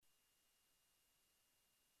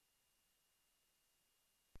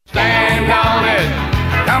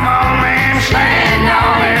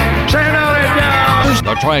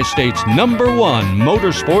The Tri-State's #1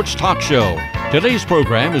 motorsports talk show. Today's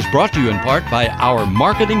program is brought to you in part by our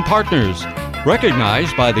marketing partners.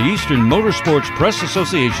 Recognized by the Eastern Motorsports Press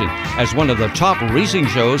Association as one of the top racing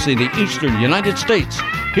shows in the eastern United States,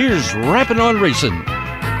 here's Rappin' on Racin'.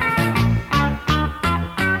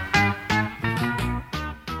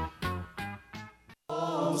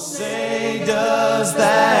 Oh, say does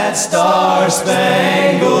that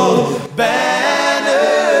star-spangled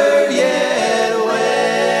banner yet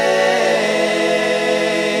wave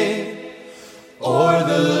o'er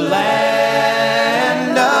the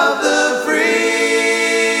land of the free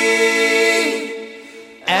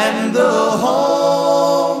and the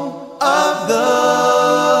home of the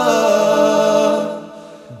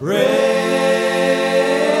brave.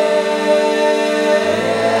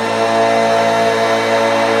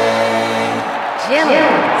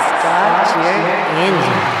 Start your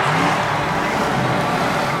engine.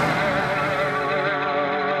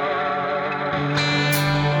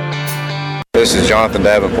 This is Jonathan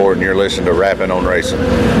Davenport, and you're listening to Rappin' on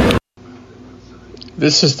Racin'.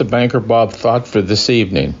 This is the Banker Bob thought for this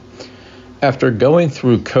evening. After going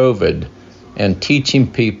through COVID and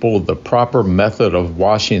teaching people the proper method of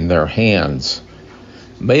washing their hands,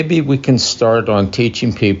 maybe we can start on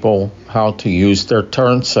teaching people how to use their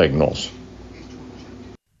turn signals.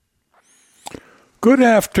 Good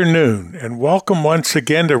afternoon, and welcome once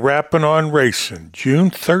again to Rappin' on Racin',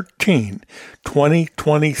 June 13,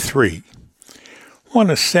 2023. I want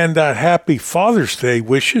to send out happy Father's Day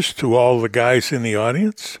wishes to all the guys in the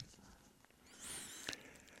audience.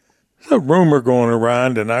 There's a rumor going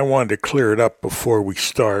around, and I wanted to clear it up before we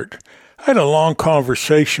start. I had a long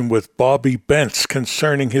conversation with Bobby Bentz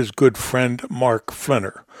concerning his good friend Mark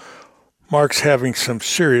Flinner. Mark's having some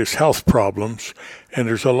serious health problems, and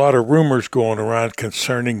there's a lot of rumors going around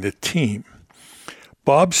concerning the team.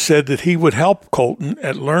 Bob said that he would help Colton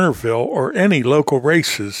at Lernerville or any local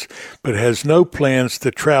races, but has no plans to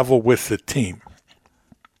travel with the team.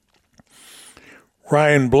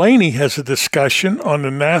 Ryan Blaney has a discussion on the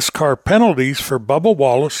NASCAR penalties for Bubba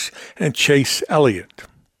Wallace and Chase Elliott.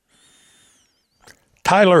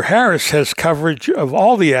 Tyler Harris has coverage of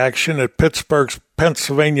all the action at Pittsburgh's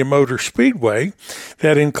Pennsylvania Motor Speedway.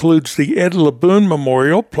 That includes the Ed Laboon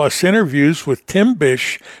Memorial, plus interviews with Tim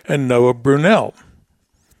Bish and Noah Brunnell.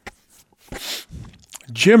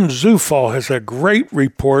 Jim Zufall has a great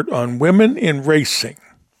report on women in racing.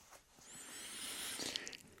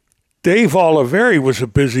 Dave Olivieri was a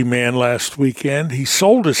busy man last weekend. He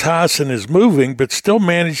sold his house and is moving, but still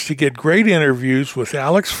managed to get great interviews with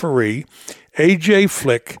Alex Ferree, A.J.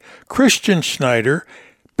 Flick, Christian Schneider,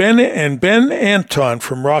 Ben Anton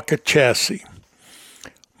from Rocket Chassis.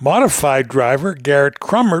 Modified driver Garrett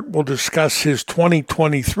Krummert will discuss his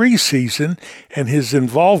 2023 season and his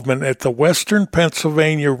involvement at the Western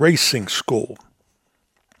Pennsylvania Racing School.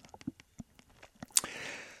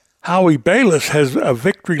 Howie Balis has a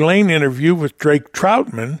Victory Lane interview with Drake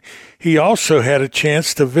Troutman. He also had a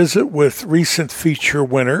chance to visit with recent feature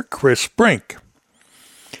winner Chris Brink.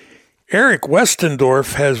 Eric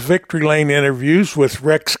Westendorf has Victory Lane interviews with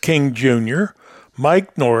Rex King Jr.,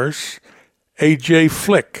 Mike Norris, A.J.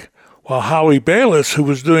 Flick, while Howie Balis, who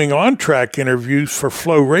was doing on-track interviews for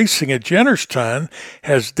Flow Racing at Jennerstown,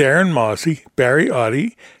 has Darren Mozzie, Barry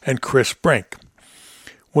Audi, and Chris Brink.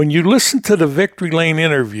 When you listen to the Victory Lane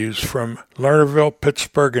interviews from Lernerville,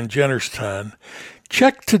 Pittsburgh, and Jennerstown,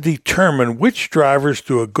 check to determine which drivers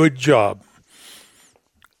do a good job,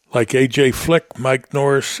 like A.J. Flick, Mike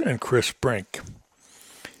Norris, and Chris Brink.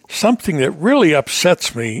 Something that really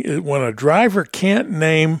upsets me is when a driver can't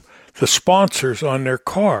name the sponsors on their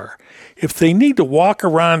car. If they need to walk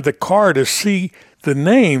around the car to see the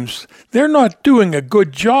names, they're not doing a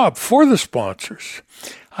good job for the sponsors.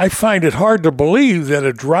 I find it hard to believe that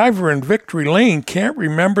a driver in Victory Lane can't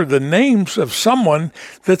remember the names of someone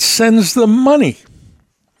that sends them money.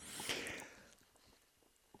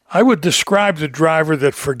 I would describe the driver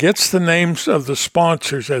that forgets the names of the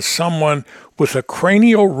sponsors as someone with a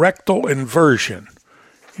craniorectal inversion.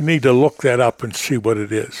 You need to look that up and see what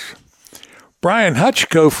it is. Brian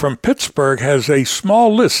Hutchko from Pittsburgh has a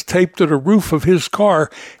small list taped to the roof of his car,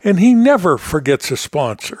 and he never forgets a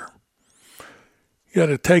sponsor. You got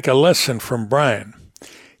to take a lesson from Brian.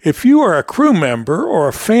 If you are a crew member or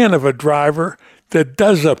a fan of a driver that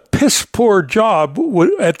does a piss-poor job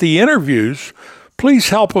at the interviews, please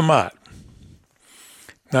help him out.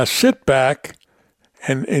 Now sit back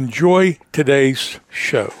and enjoy today's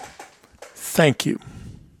show. Thank you.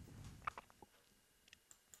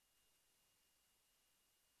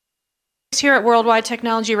 Here at Worldwide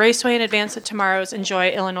Technology Raceway in advance of tomorrow's Enjoy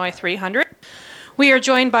Illinois 300. We are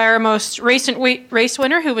joined by our most recent race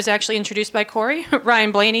winner, who was actually introduced by Corey,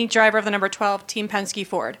 Ryan Blaney, driver of the number 12 Team Penske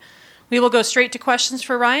Ford. We will go straight to questions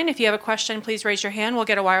for Ryan. If you have a question, please raise your hand. We'll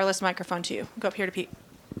get a wireless microphone to you. Go up here to Pete.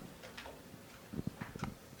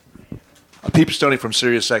 Pete Pistone from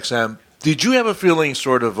SiriusXM. Did you have a feeling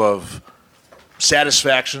sort of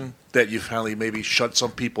satisfaction that you finally maybe shut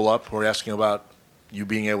some people up who are asking about you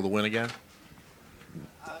being able to win again?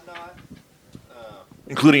 No.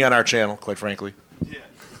 Including on our channel, quite frankly.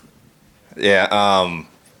 Yeah.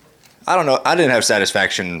 I don't know. I didn't have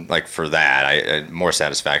satisfaction like for that. I more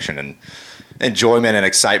satisfaction and enjoyment and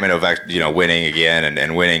excitement of winning again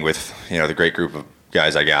and winning with the great group of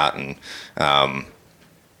guys I got, and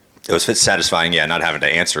it was satisfying. Yeah, not having to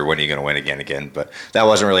answer when are you going to win again. But that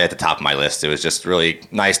wasn't really at the top of my list. It was just really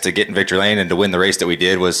nice to get in victory lane and to win the race that we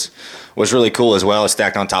did was really cool as well.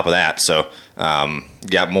 Stacked on top of that, so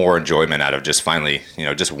got more enjoyment out of just finally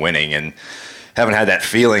just winning and haven't had that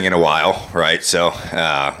feeling in a while, right? So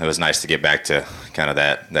it was nice to get back to kind of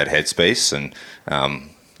that headspace and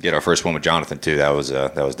get our first one with Jonathan too. That was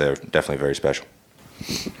definitely very special.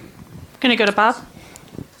 Going to go to Bob.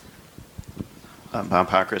 Bob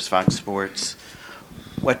Pockris, Fox Sports.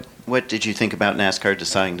 What did you think about NASCAR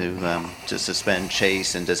deciding to suspend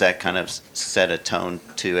Chase, and does that kind of set a tone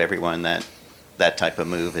to everyone that type of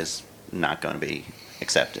move is not going to be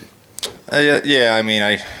accepted? Yeah, I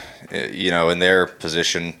mean, in their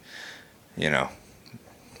position,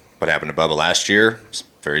 what happened to Bubba last year is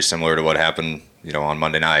very similar to what happened, on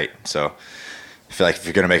Monday night. So I feel like if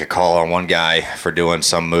you're going to make a call on one guy for doing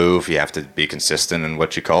some move, you have to be consistent in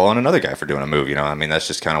what you call on another guy for doing a move. I mean, that's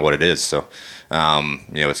just kind of what it is. So,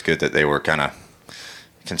 it's good that they were kind of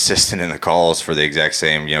consistent in the calls for the exact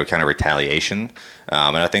same, kind of retaliation.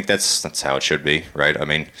 And I think that's how it should be, right? I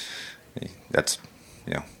mean, that's,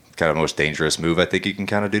 kind of the most dangerous move I think you can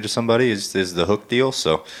kind of do to somebody is the hook deal.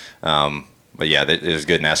 So, but yeah, it was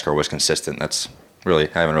good. NASCAR was consistent. That's really,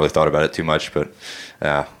 I haven't really thought about it too much, but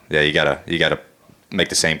yeah, you gotta make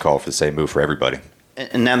the same call for the same move for everybody.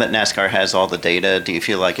 And now that NASCAR has all the data, do you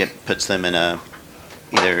feel like it puts them in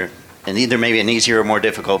either maybe an easier or more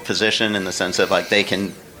difficult position in the sense of like they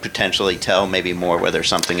can potentially tell maybe more whether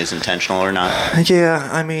something is intentional or not? Yeah,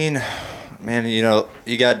 I mean, man,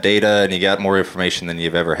 you got data and you got more information than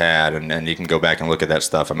you've ever had, and you can go back and look at that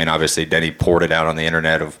stuff. I mean, obviously, Denny poured it out on the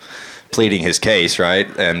internet of pleading his case, right?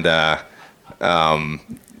 And,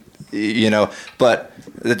 but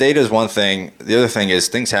the data is one thing. The other thing is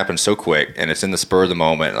things happen so quick, and it's in the spur of the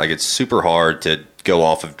moment. Like, it's super hard to go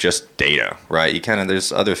off of just data, right?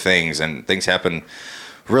 There's other things, and things happen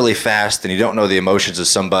really fast, and you don't know the emotions of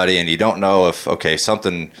somebody, and you don't know if, okay,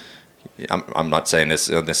 something... I'm not saying this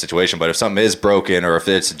in this situation, but if something is broken or if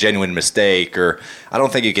it's a genuine mistake, or I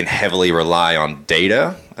don't think you can heavily rely on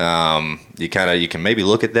data. You can maybe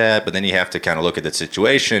look at that, but then you have to kind of look at the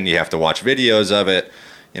situation. You have to watch videos of it.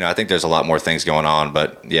 I think there's a lot more things going on,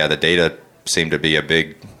 but yeah, the data seemed to be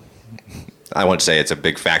I wouldn't say it's a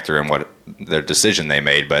big factor in what their decision they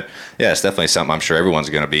made, but yeah, it's definitely something I'm sure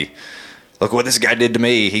everyone's going to be, look what this guy did to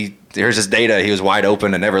me. Here's his data. He was wide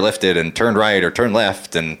open and never lifted and turned right or turned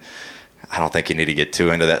left, and I don't think you need to get too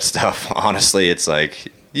into that stuff. Honestly, it's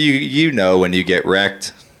like you when you get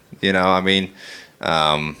wrecked, I mean,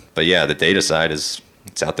 but yeah, the data side it's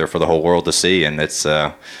out there for the whole world to see, and it's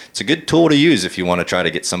a good tool to use if you want to try to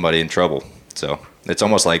get somebody in trouble. So it's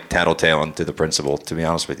almost like tattletaling to the principal, to be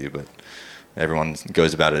honest with you, but everyone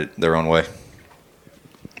goes about it their own way.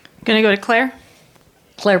 Going to go to Claire.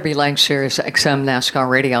 Claire B. Lang, Sirius XM NASCAR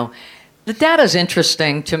Radio. The data is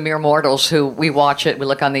interesting to mere mortals who we watch it, we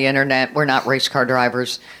look on the internet, we're not race car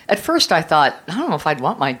drivers. At first I thought, I don't know if I'd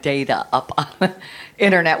want my data up on the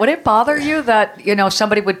internet. Would it bother you that,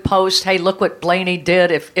 somebody would post, hey, look what Blaney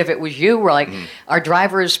did if it was you? We're like, are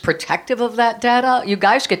drivers protective of that data? You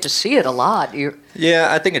guys get to see it a lot. Yeah,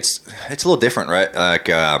 I think it's a little different, right? Like,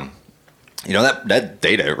 that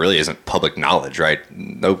data really isn't public knowledge, right?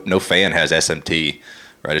 No fan has SMT.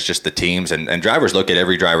 Right, it's just the teams, and drivers look at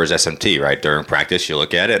every driver's SMT, right? During practice, you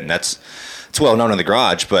look at it, and it's well known in the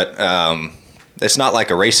garage, but it's not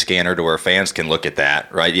like a race scanner to where fans can look at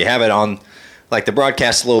that, right? You have it on, like, the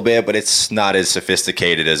broadcast a little bit, but it's not as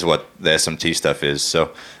sophisticated as what the SMT stuff is.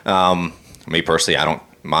 So, me personally, I don't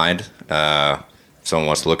mind. If someone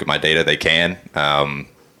wants to look at my data, they can.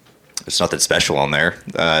 It's nothing special on there.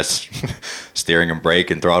 It's steering and brake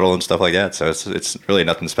and throttle and stuff like that. So it's really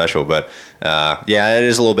nothing special. But yeah, it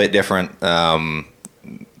is a little bit different. The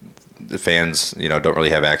fans, don't really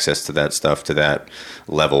have access to that stuff to that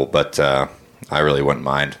level. But I really wouldn't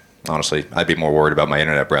mind. Honestly, I'd be more worried about my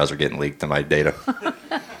internet browser getting leaked than my data.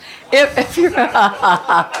 If you're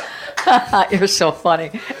You're so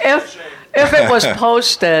funny. If it was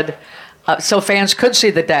posted so fans could see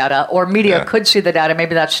the data or media could see the data,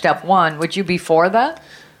 maybe that's step one, would you be for that?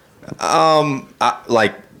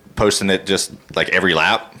 Like posting it just like every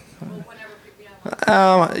lap?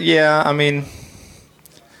 Yeah, I mean,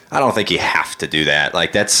 I don't think you have to do that.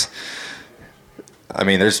 Like there's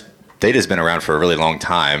data's been around for a really long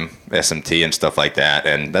time, SMT and stuff like that,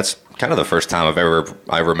 and that's kind of the first time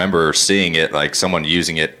I remember seeing it, like someone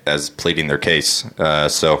using it as pleading their case.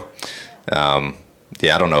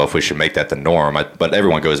 Yeah, I don't know if we should make that the norm, but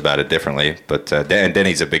everyone goes about it differently. But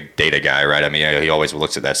Denny's a big data guy, right? I mean, he always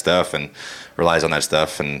looks at that stuff and relies on that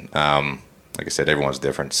stuff. And like I said, everyone's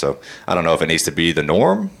different. So I don't know if it needs to be the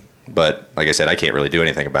norm. But like I said, I can't really do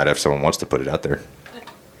anything about it if someone wants to put it out there.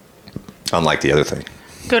 Unlike the other thing.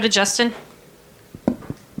 Go to Justin.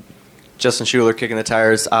 Justin Schuler, Kicking the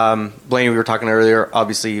Tires. Blaney, we were talking earlier.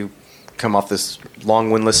 Obviously, you come off this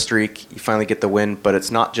long winless streak. You finally get the win, but it's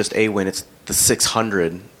not just a win. It's the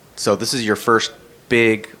 600. So this is your first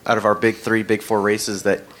out of our big three, big four races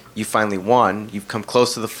that you finally won. You've come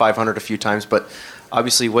close to the 500 a few times, but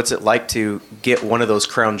obviously, what's it like to get one of those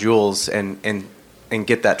crown jewels and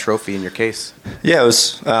get that trophy in your case? Yeah, it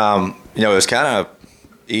was. It was kind of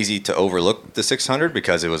easy to overlook the 600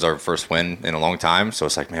 because it was our first win in a long time. So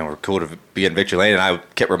it's like, man, we're cool to be in victory lane. And I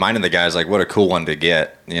kept reminding the guys, like, what a cool one to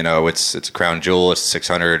get. It's a crown jewel. It's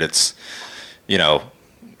 600. It's,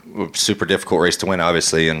 super difficult race to win,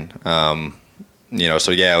 obviously. And,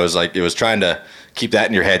 so yeah, it was trying to keep that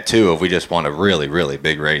in your head too. If we just won a really, really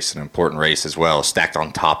big race, an important race as well, stacked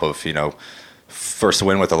on top of, first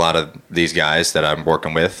win with a lot of these guys that I'm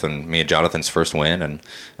working with, and me and Jonathan's first win. And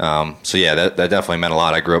so yeah, that definitely meant a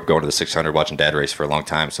lot. I grew up going to the 600, watching Dad race for a long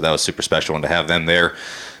time, so that was super special. And to have them there,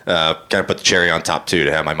 kind of put the cherry on top too,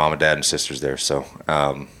 to have my mom and dad and sisters there. So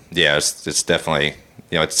yeah, it's definitely,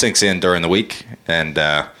 it sinks in during the week and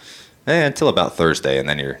until about Thursday, and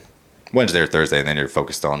then you're Wednesday or Thursday, and then you're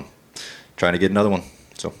focused on trying to get another one.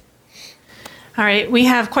 So. All right, we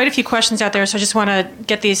have quite a few questions out there, so I just want to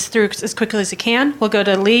get these through as quickly as I can. We'll go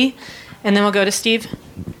to Lee, and then we'll go to Steve.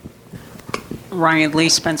 Ryan Lee,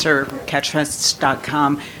 Spencer,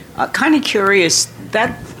 catchfests.com. Kind of curious,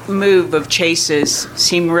 that move of Chase's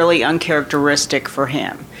seemed really uncharacteristic for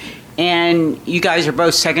him. And you guys are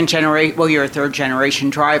both second generation, well, you're a third generation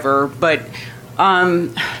driver, but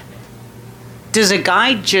does a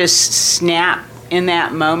guy just snap in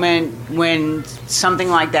that moment when something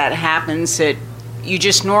like that happens that you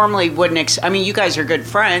just normally wouldn't you guys are good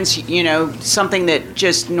friends, something that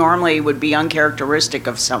just normally would be uncharacteristic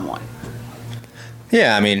of someone?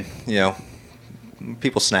 Yeah, I mean,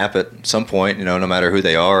 people snap at some point, no matter who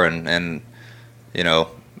they are, and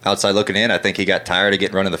outside looking in, I think he got tired of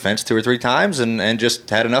getting run in the fence 2 or 3 times and just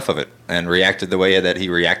had enough of it and reacted the way that he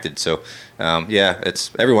reacted. So, yeah,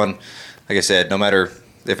 it's everyone, like I said, no matter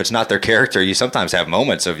if it's not their character, you sometimes have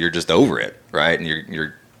moments of you're just over it, right? And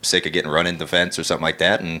you're sick of getting run in the fence or something like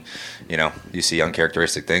that, and you see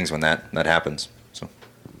uncharacteristic things when that happens. So,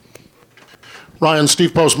 Ryan,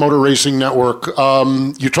 Steve Post, Motor Racing Network.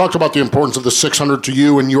 You talked about the importance of the 600 to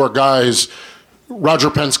you and your guys. Roger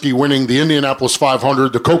Penske winning the Indianapolis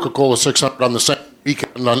 500, the Coca-Cola 600 on the same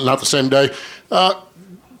weekend, not the same day.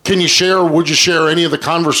 Would you share any of the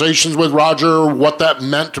conversations with Roger, what that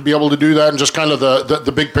meant to be able to do that, and just kind of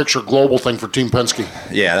the big picture global thing for Team Penske?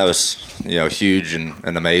 Yeah, that was, huge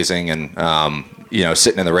and amazing. And,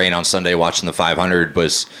 sitting in the rain on Sunday watching the 500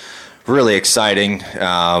 was really exciting.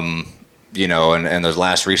 And those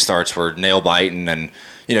last restarts were nail biting, and,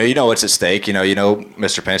 what's at stake.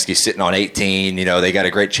 Mr. Penske's sitting on 18, they got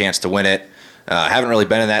a great chance to win it. Haven't really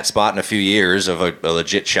been in that spot in a few years of a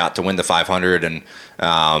legit shot to win the 500. And,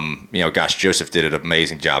 Joseph did an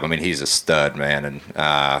amazing job. I mean, he's a stud, man. And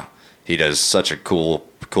he does such a cool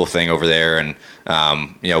thing over there. And,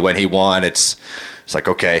 when he won, it's like,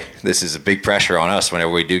 okay, this is a big pressure on us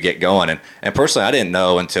whenever we do get going. And personally, I didn't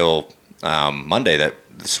know until Monday that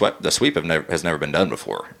the sweep has never been done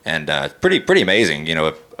before. And pretty amazing,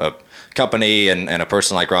 a company and a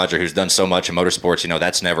person like Roger who's done so much in motorsports,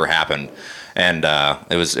 that's never happened. And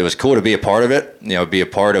it was cool to be a part of it, be a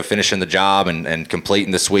part of finishing the job and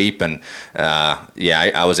completing the sweep. And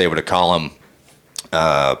I was able to call him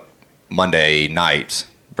Monday night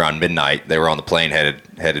around midnight. They were on the plane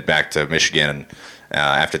headed back to Michigan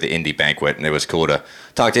after the Indy banquet, and it was cool to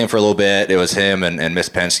talk to him for a little bit. It was him and Miss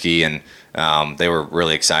Penske, and they were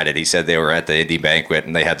really excited. He said they were at the Indy banquet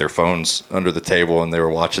and they had their phones under the table and they were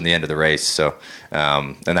watching the end of the race. So,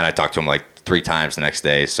 and then I talked to him like 3 times the next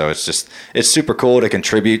day. So it's super cool to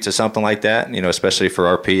contribute to something like that, especially for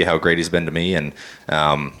RP, how great he's been to me. And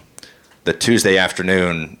the Tuesday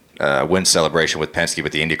afternoon, win celebration with Penske,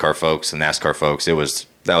 with the IndyCar folks and NASCAR folks.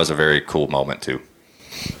 That was a very cool moment too.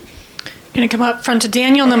 Going to come up front to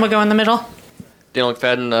Daniel, and then we'll go in the middle. Daniel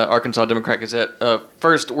McFadden, Arkansas Democrat Gazette.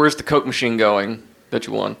 First, where's the Coke machine going that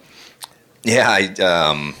you won? Yeah, I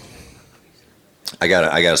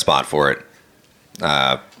got a spot for it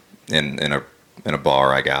in a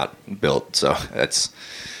bar I got built. So it's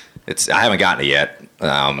I haven't gotten it yet,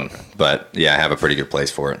 but yeah, I have a pretty good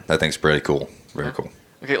place for it. That thing's pretty cool, very cool.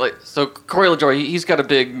 Okay, so Corey LaJoie, he's got a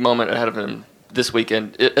big moment ahead of him this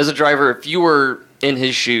weekend. As a driver, if you were in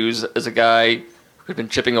his shoes as a guy who'd been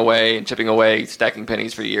chipping away, stacking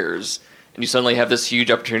pennies for years, and you suddenly have this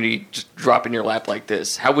huge opportunity just drop in your lap like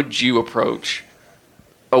this, how would you approach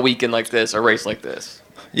a weekend like this, a race like this?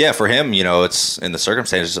 Yeah, for him, it's in the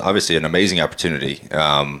circumstances, obviously an amazing opportunity.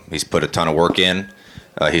 He's put a ton of work in.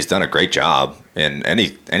 He's done a great job in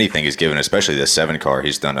anything he's given, especially the 7 car.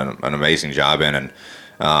 He's done an amazing job in, and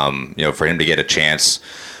for him to get a chance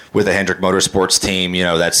with the Hendrick Motorsports team,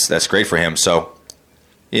 that's great for him. So,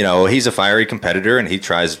 he's a fiery competitor, and he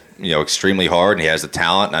tries, extremely hard, and he has the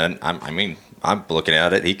talent. And I'm looking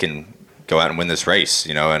at it. He can go out and win this race,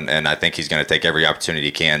 and I think he's going to take every opportunity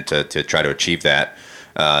he can to try to achieve that.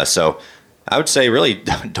 So I would say really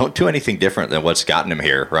don't do anything different than what's gotten him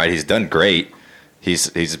here, right? He's done great.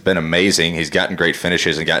 He's been amazing. He's gotten great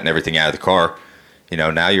finishes and gotten everything out of the car.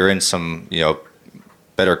 Now you're in some,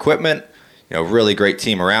 better equipment, really great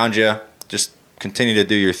team around you. Just continue to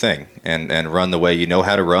do your thing and run the way you know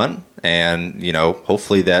how to run. And,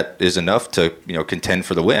 hopefully that is enough to, contend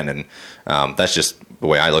for the win. And that's just the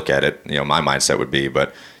way I look at it. My mindset would be,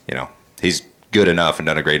 but, he's good enough and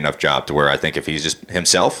done a great enough job to where I think if he's just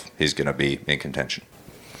himself, he's going to be in contention.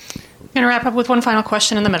 Going to wrap up with one final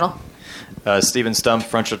question in the middle. Steven Stump,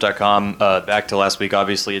 frontshift.com. Back to last week,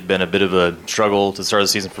 obviously it had been a bit of a struggle to start the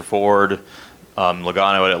season for Ford.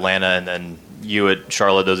 Logano at Atlanta, and then you at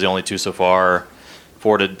Charlotte. Those are the only 2 so far.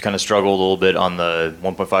 Ford had kind of struggled a little bit on the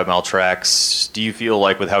 1.5-mile tracks. Do you feel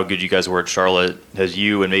like with how good you guys were at Charlotte, has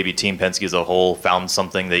you and maybe Team Penske as a whole found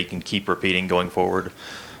something that you can keep repeating going forward?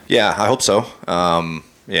 Yeah, I hope so.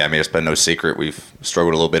 It's been no secret. We've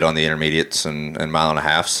struggled a little bit on the intermediates and mile and a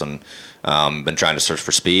halves, and been trying to search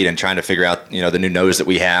for speed and trying to figure out, the new nose that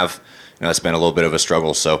we have. It's been a little bit of a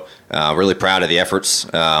struggle. So really proud of the efforts,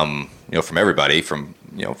 from everybody, from,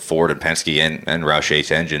 Ford and Penske and Roush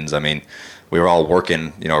H engines. We were all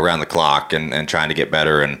working, around the clock and trying to get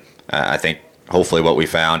better. And I think hopefully what we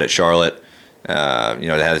found at Charlotte, that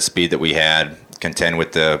had the speed that we had, contend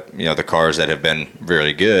with the, the cars that have been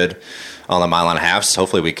really good on the mile and a halves.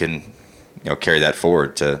 Hopefully we can, carry that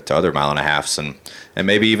forward to other mile and a halves and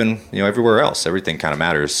maybe even, everywhere else. Everything kind of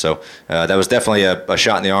matters. So that was definitely a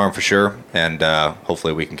shot in the arm for sure. And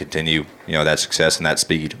hopefully we can continue, that success and that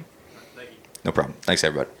speed. Thank you. No problem. Thanks,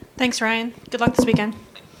 everybody. Thanks, Ryan. Good luck this weekend.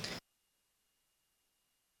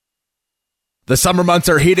 The summer months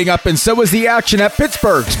are heating up, and so is the action at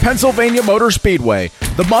Pittsburgh's Pennsylvania Motor Speedway.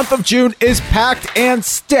 The month of June is packed and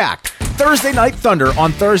stacked. Thursday Night Thunder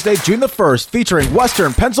on Thursday, June the 1st, featuring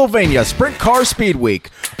Western Pennsylvania Sprint Car Speed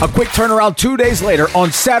Week. A quick turnaround 2 days later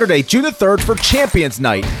on Saturday, June the 3rd for Champions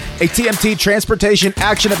Night, a TMT transportation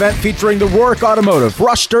action event featuring the Rourke Automotive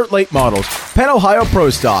Rush Dirt Late Models, Penn Ohio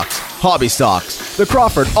Pro Stocks, Hobby Stocks, the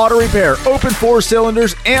Crawford Auto Repair Open 4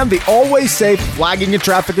 Cylinders, and the Always Safe Flagging and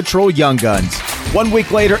Traffic Control Young Guns. 1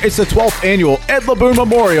 week later, it's the 12th annual Ed Laboon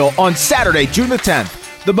Memorial on Saturday, June the 10th.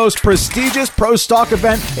 The most prestigious pro stock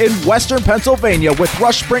event in Western Pennsylvania with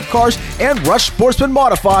Rush Sprint Cars and Rush Sportsman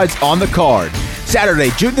Modifieds on the card.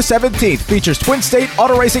 Saturday, June the 17th features Twin State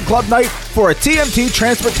Auto Racing Club Night for a TMT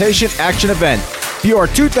Transportation Action event. View our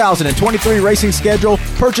 2023 racing schedule,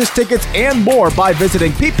 purchase tickets, and more by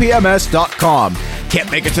visiting ppms.com.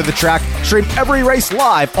 Can't make it to the track? Stream every race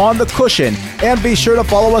live on The Cushion. And be sure to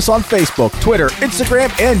follow us on Facebook, Twitter,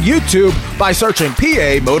 Instagram, and YouTube by searching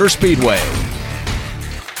PA Motor Speedway.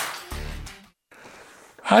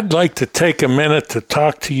 I'd like to take a minute to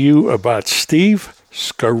talk to you about Steve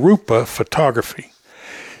Skarupa Photography.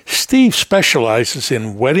 Steve specializes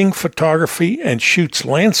in wedding photography and shoots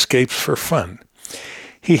landscapes for fun.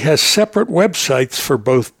 He has separate websites for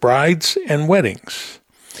both brides and weddings.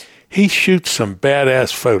 He shoots some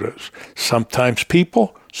badass photos, sometimes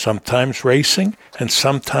people, sometimes racing, and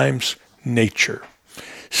sometimes nature.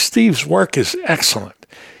 Steve's work is excellent.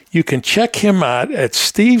 You can check him out at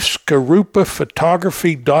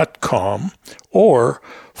steveskarupaphotography.com or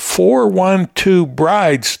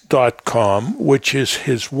 412brides.com, which is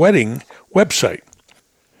his wedding website.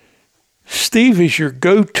 Steve is your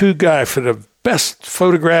go-to guy for the best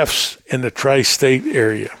photographs in the tri-state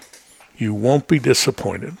area. You won't be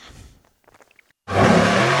disappointed.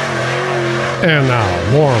 And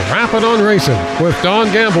now, more Rappin' on Racing with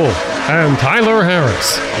Don Gamble and Tyler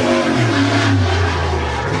Harris.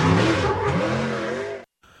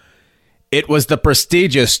 It was the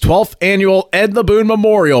prestigious 12th annual Ed Laboon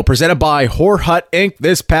Memorial presented by Whore Hut Inc.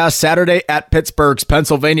 this past Saturday at Pittsburgh's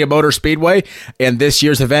Pennsylvania Motor Speedway, and this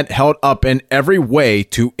year's event held up in every way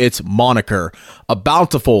to its moniker. A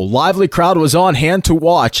bountiful, lively crowd was on hand to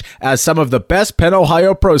watch as some of the best Penn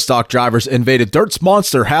Ohio Pro Stock drivers invaded Dirt's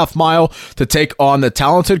Monster Half Mile to take on the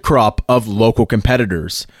talented crop of local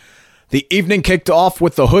competitors. The evening kicked off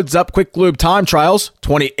with the Hoods Up Quick Lube time trials.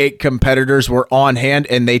 28 competitors were on hand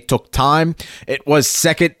and they took time. It was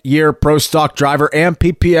second-year Pro Stock driver and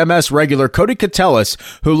PPMS regular Cody Catellis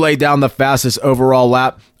who laid down the fastest overall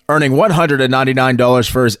lap, earning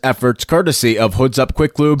 $199 for his efforts courtesy of Hoods Up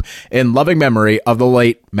Quick Lube in loving memory of the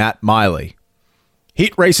late Matt Miley.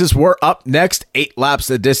 Heat races were up next, 8 laps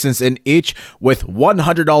the distance in each, with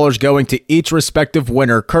 $100 going to each respective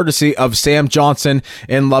winner, courtesy of Sam Johnson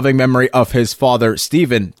in loving memory of his father,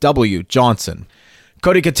 Stephen W. Johnson.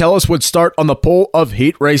 Cody Catellis would start on the pole of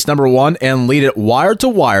heat race number 1 and lead it wire to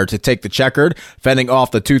wire to take the checkered, fending off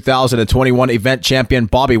the 2021 event champion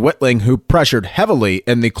Bobby Whitling, who pressured heavily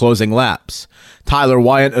in the closing laps. Tyler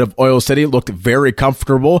Wyatt of Oil City looked very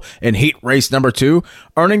comfortable in heat race number 2,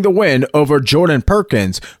 earning the win over Jordan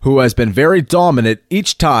Perkins, who has been very dominant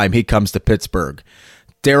each time he comes to Pittsburgh.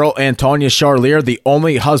 Daryl and Tanya Charlier, the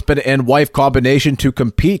only husband and wife combination to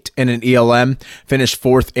compete in an ELM, finished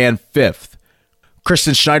 4th and 5th.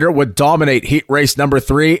 Kristen Schneider would dominate heat race number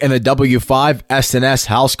 3 in the W5 S&S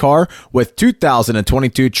house car, with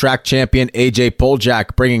 2022 track champion AJ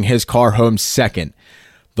Poljak bringing his car home second.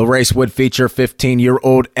 The race would feature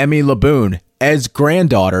 15-year-old Emmy Laboon, Ed's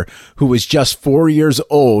granddaughter, who was just 4 years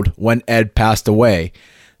old when Ed passed away.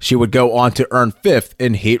 She would go on to earn 5th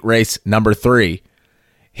in heat race number 3.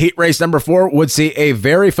 Heat race number 4 would see a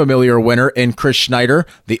very familiar winner in Chris Schneider,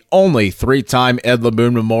 the only 3-time Ed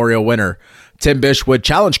Laboon Memorial winner. Tim Bish would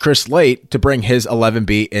challenge Chris late to bring his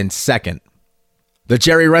 11B in second. The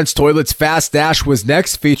Jerry Rent's Toilets Fast Dash was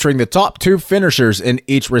next, featuring the top 2 finishers in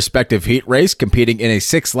each respective heat race, competing in a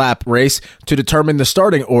 6-lap race to determine the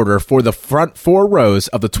starting order for the front 4 rows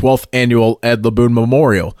of the 12th annual Ed Laboon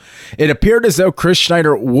Memorial. It appeared as though Chris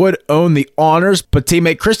Schneider would own the honors, but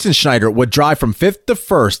teammate Kristen Schneider would drive from 5th to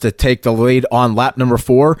 1st to take the lead on lap number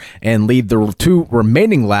 4 and lead the 2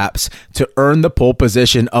 remaining laps to earn the pole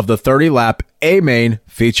position of the 30-lap A-Main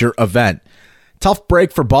feature event. Tough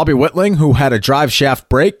break for Bobby Whitling, who had a drive shaft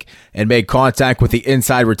break and made contact with the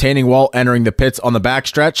inside retaining wall entering the pits on the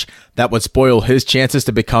backstretch. That would spoil his chances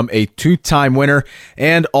to become a 2-time winner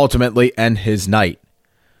and ultimately end his night.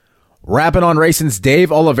 Rappin' on Racin's Dave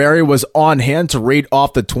Olivieri was on hand to read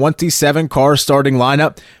off the 27-car starting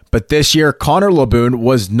lineup, but this year Connor Laboon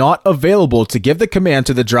was not available to give the command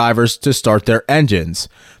to the drivers to start their engines.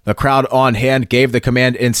 The crowd on hand gave the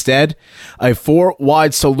command instead. A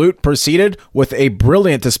 4-wide salute proceeded with a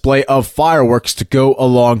brilliant display of fireworks to go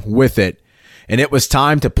along with it. And it was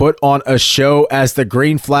time to put on a show as the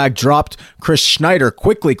green flag dropped. Chris Schneider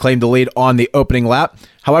quickly claimed the lead on the opening lap.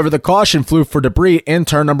 However, the caution flew for debris in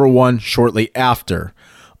turn number 1 shortly after.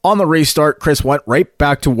 On the restart, Chris went right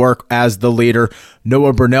back to work as the leader.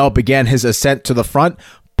 Noah Brunnell began his ascent to the front,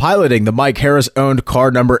 piloting the Mike Harris-owned car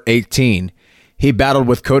number 18. He battled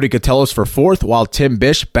with Cody Catellis for 4th, while Tim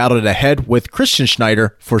Bish battled ahead with Christian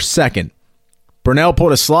Schneider for 2nd. Brunnell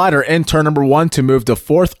pulled a slider in turn number 1 to move to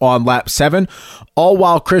 4th on lap 7, all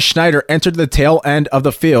while Chris Schneider entered the tail end of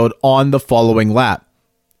the field on the following lap.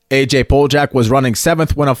 AJ Poljak was running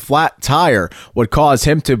 7th when a flat tire would cause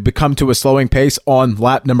him to come to a slowing pace on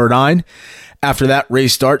lap number 9. After that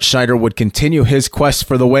restart, Schneider would continue his quest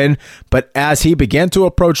for the win, but as he began to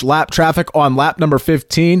approach lap traffic on lap number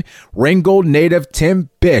 15, Ringgold native Tim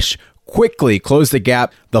Bish quickly closed the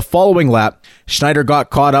gap. The following lap, Schneider got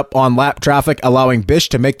caught up on lap traffic, allowing Bish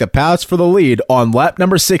to make the pass for the lead on lap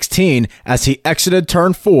number 16 as he exited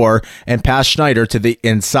turn 4 and passed Schneider to the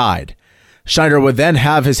inside. Schneider would then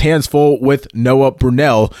have his hands full with Noah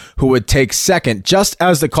Brunnell, who would take 2nd just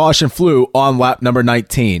as the caution flew on lap number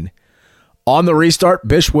 19. On the restart,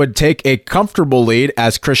 Bish would take a comfortable lead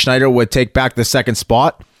as Chris Schneider would take back the 2nd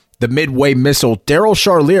spot. The midway missile Daryl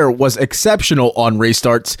Charlier was exceptional on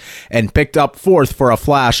restarts and picked up 4th for a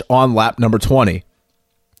flash on lap number 20.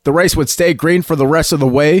 The race would stay green for the rest of the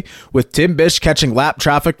way, with Tim Bish catching lap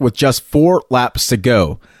traffic with just 4 laps to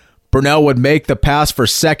go. Brunnell would make the pass for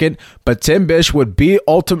 2nd, but Tim Bish would be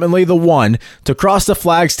ultimately the one to cross the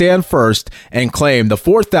flag stand first and claim the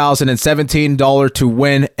 $4,017 to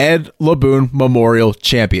win Ed Laboon Memorial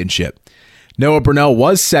Championship. Noah Brunnell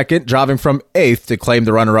was 2nd, driving from 8th to claim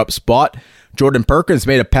the runner-up spot. Jordan Perkins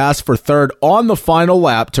made a pass for third on the final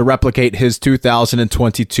lap to replicate his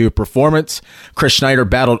 2022 performance. Chris Schneider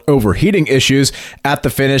battled overheating issues at the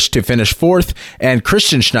finish to finish fourth, and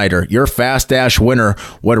Christian Schneider, your Fast Dash winner,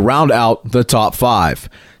 would round out the top 5.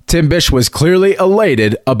 Tim Bish was clearly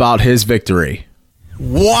elated about his victory.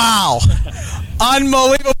 Wow.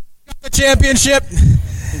 Unbelievable. The championship.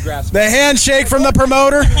 Congrats. The handshake from the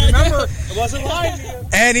promoter. Remember, it wasn't lying to you.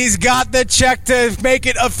 And he's got the check to make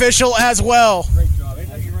it official as well. Great job.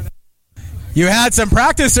 You had some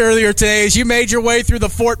practice earlier today as you made your way through the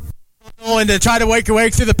Fort and to try to make your way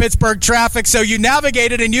through the Pittsburgh traffic. So you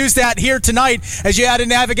navigated and used that here tonight as you had to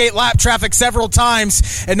navigate lap traffic several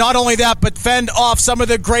times. And not only that, but fend off some of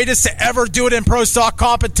the greatest to ever do it in pro stock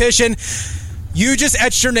competition. You just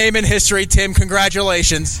etched your name in history, Tim.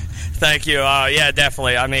 Congratulations. Thank you. Yeah,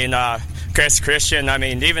 definitely. I mean, Christian, I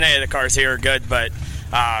mean, even the cars here are good, but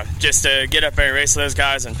just to get up there and race those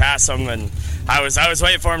guys and pass them, and I was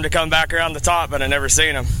waiting for him to come back around the top, but I never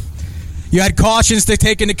seen him. You had cautions to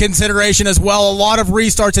take into consideration as well, a lot of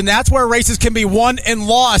restarts, and that's where races can be won and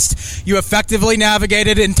lost. You effectively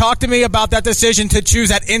navigated, and talk to me about that decision to choose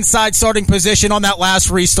that inside starting position on that last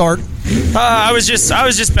restart. I was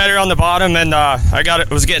just better on the bottom, and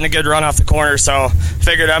was getting a good run off the corner, so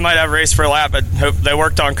figured I might have a race for a lap, but they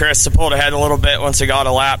worked on Chris to pull ahead a little bit once he got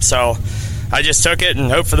a lap, so I just took it and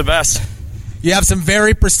hoped for the best. You have some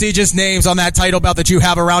very prestigious names on that title belt that you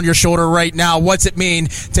have around your shoulder right now. What's it mean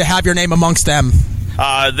to have your name amongst them?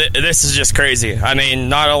 This is just crazy. I mean,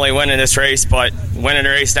 not only winning this race, but winning a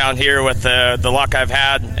race down here with the luck I've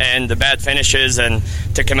had and the bad finishes, and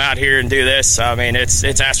to come out here and do this, I mean, it's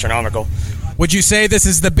astronomical. Would you say this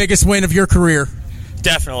is the biggest win of your career?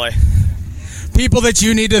 Definitely. People that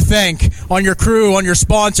you need to thank on your crew, on your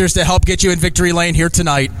sponsors to help get you in victory lane here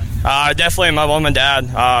tonight? Definitely my mom and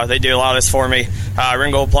dad. They do a lot of this for me.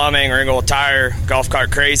 Ringgold Plumbing, Ringgold Tire, Golf Cart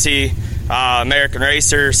Crazy, American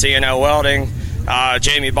Racer, CNO Welding,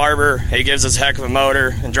 Jamie Barber. He gives us a heck of a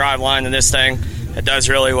motor and drive line in this thing. It does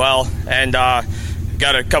really well. And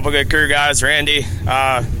got a couple good crew guys. Randy,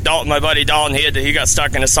 Dalton, my buddy Dalton, he got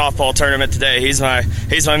stuck in a softball tournament today. He's my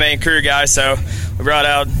main crew guy, so we brought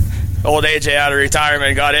out old AJ out of retirement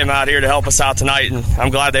and got him out here to help us out tonight, and I'm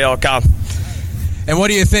glad they all come. And what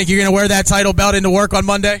do you think? You're going to wear that title belt into work on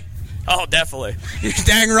Monday? Oh, definitely. You're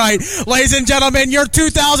dang right. Ladies and gentlemen, your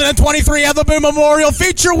 2023 Ed Laboon Memorial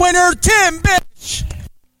feature winner, Tim Bish.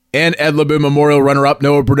 And Ed Laboon Memorial runner-up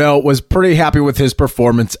Noah Brunnell was pretty happy with his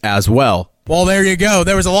performance as well. Well, there you go.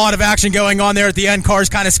 There was a lot of action going on there at the end. Cars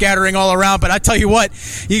kind of scattering all around. But I tell you what,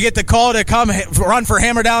 you get the call to come run for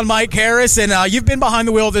Hammer Down Mike Harris, and you've been behind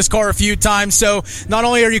the wheel of this car a few times. So not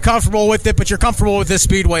only are you comfortable with it, but you're comfortable with this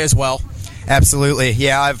Speedway as well. Absolutely.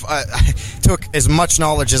 Yeah, I took as much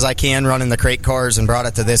knowledge as I can running the crate cars and brought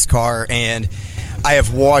it to this car, and I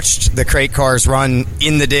have watched the crate cars run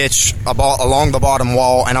in the ditch along the bottom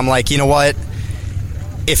wall, and I'm like, you know what?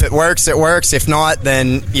 If it works, it works. If not,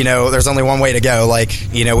 then, there's only one way to go.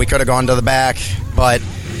 We could have gone to the back, but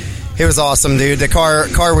it was awesome, dude. The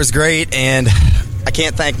car was great, and I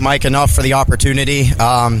can't thank Mike enough for the opportunity.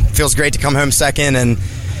 Feels great to come home second, and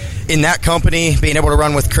in that company, being able to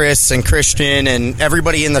run with Chris and Christian and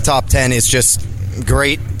everybody in the top 10 is just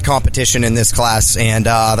great competition in this class, and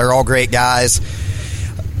they're all great guys.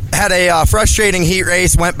 Had a frustrating heat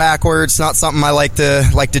race, went backwards. Not something I like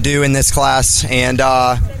to do in this class, and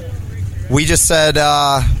we just said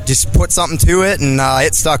just put something to it, and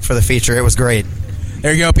it stuck for the feature. It was great.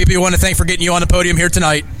 There you go. People you want to thank for getting you on the podium here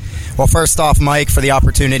tonight. Well, first off, Mike, for the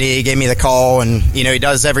opportunity. He gave me the call, and he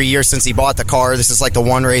does every year since he bought the car. This is like the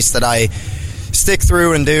one race that I stick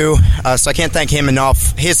through and do, so I can't thank him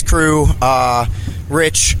enough. His crew,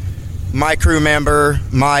 Rich, my crew member,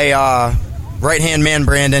 my right-hand man,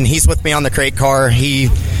 Brandon, he's with me on the crate car. He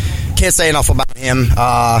can't say enough about him.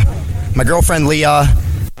 My girlfriend, Leah,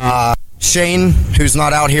 Shane, who's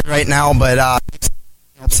not out here right now, but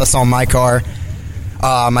helps us on my car.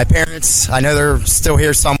 My parents, I know they're still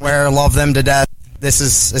here somewhere. Love them to death. This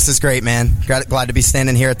is great, man. Glad to be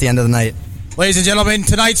standing here at the end of the night. Ladies and gentlemen,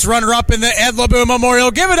 tonight's runner-up in the Ed Laboon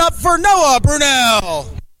Memorial. Give it up for Noah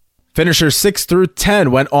Brunnell. Finishers 6 through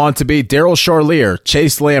 10 went on to be Daryl Charlier,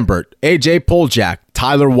 Chase Lambert, AJ Poljak,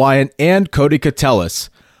 Tyler Wyant, and Cody Catellis.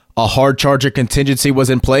 A hard charger contingency was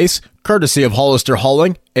in place, courtesy of Hollister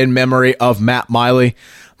Hauling, in memory of Matt Miley.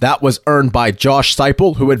 That was earned by Josh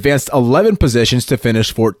Seipel, who advanced 11 positions to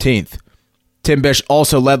finish 14th. Tim Bish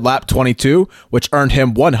also led lap 22, which earned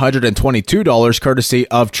him $122 courtesy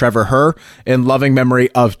of Trevor Herr, in loving memory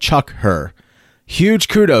of Chuck Herr. Huge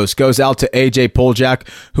kudos goes out to AJ Poljak,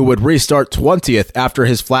 who would restart 20th after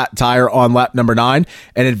his flat tire on lap number 9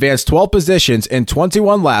 and advance 12 positions in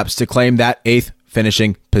 21 laps to claim that 8th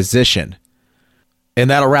finishing position. And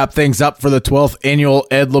that'll wrap things up for the 12th annual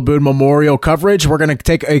Ed Laboon Memorial coverage. We're going to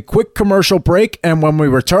take a quick commercial break, and when we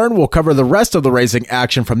return, we'll cover the rest of the racing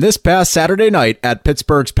action from this past Saturday night at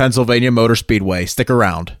Pittsburgh's Pennsylvania Motor Speedway. Stick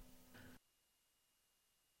around.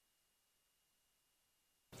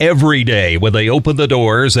 Every day when they open the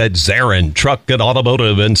doors at Zarin Truck and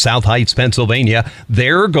Automotive in South Heights, Pennsylvania,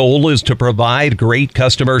 their goal is to provide great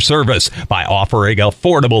customer service by offering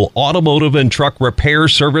affordable automotive and truck repair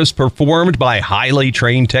service performed by highly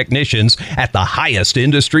trained technicians at the highest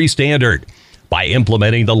industry standard. By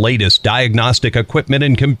implementing the latest diagnostic equipment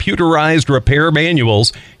and computerized repair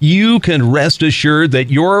manuals, you can rest assured that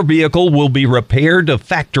your vehicle will be repaired to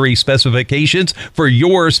factory specifications for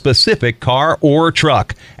your specific car or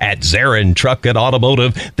truck. At Zarin Truck and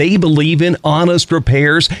Automotive, they believe in honest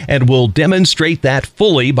repairs and will demonstrate that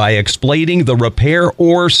fully by explaining the repair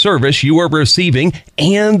or service you are receiving,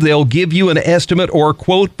 and they'll give you an estimate or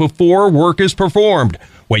quote before work is performed.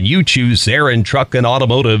 When you choose Zarin Truck and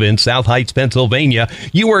Automotive in South Heights, Pennsylvania,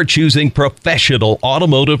 you are choosing professional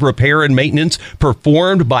automotive repair and maintenance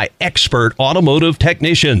performed by expert automotive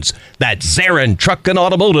technicians. That's Zarin Truck and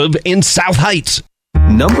Automotive in South Heights.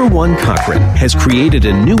 Number One Cochrane has created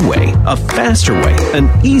a new way, a faster way, an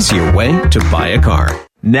easier way to buy a car.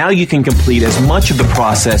 Now you can complete as much of the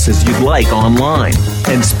process as you'd like online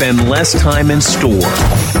and spend less time in store.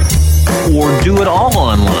 Or do it all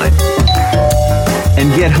online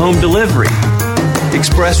and get home delivery.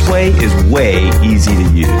 Expressway is way easy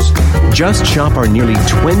to use. Just shop our nearly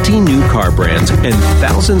 20 new car brands and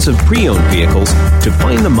thousands of pre-owned vehicles to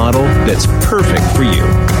find the model that's perfect for you.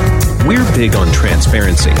 We're big on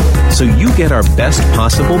transparency, so you get our best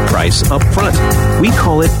possible price up front. We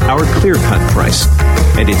call it our clear-cut price,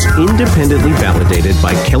 and it's independently validated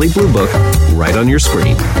by Kelley Blue Book right on your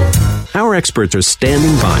screen. Our experts are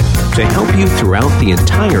standing by to help you throughout the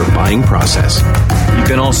entire buying process. You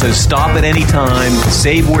can also stop at any time,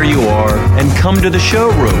 save where you are, and come to the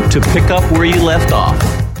showroom to pick up where you left off.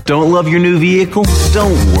 Don't love your new vehicle?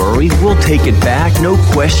 Don't worry, we'll take it back, no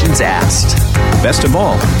questions asked. Best of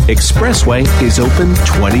all, Expressway is open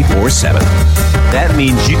 24/7. That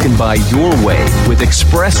means you can buy your way with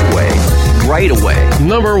Expressway right away.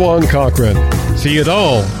 Number One Cochrane. See it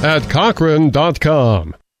all at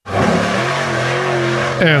Cochrane.com.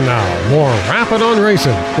 And now, more Rappin on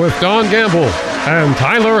Racing with Don Gamble and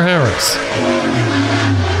Tyler Harris.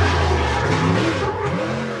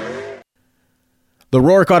 The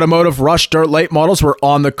Rourke Automotive Rush Dirt Late Models were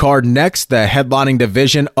on the card next, the headlining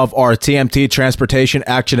division of our TMT Transportation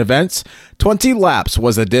Action events. 20 laps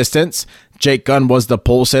was the distance. Jake Gunn was the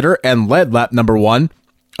pole sitter and led lap number 1.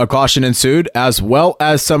 A caution ensued, as well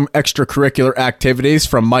as some extracurricular activities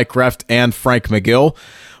from Mike Reft and Frank McGill.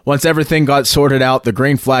 Once everything got sorted out, the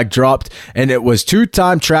green flag dropped, and it was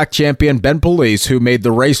two-time track champion Ben Police who made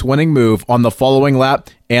the race-winning move on the following lap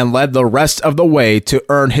and led the rest of the way to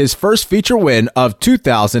earn his first feature win of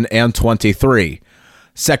 2023.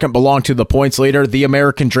 Second belonged to the points leader, the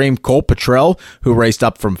American Dream Cole Petrell, who raced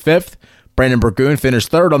up from 5th. Brandon Burgoon finished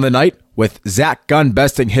 3rd on the night, with Zach Gunn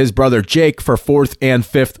besting his brother Jake for 4th and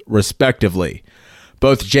 5th, respectively.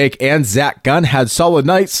 Both Jake and Zach Gunn had solid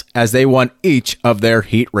nights as they won each of their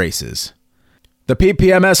heat races. The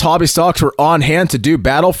PPMS Hobby Stocks were on hand to do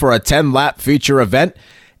battle for a 10-lap feature event.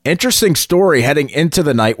 Interesting story heading into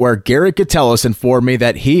the night where Gary Catellis informed me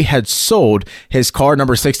that he had sold his car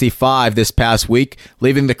number 65 this past week,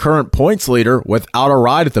 leaving the current points leader without a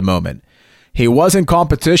ride at the moment. He was in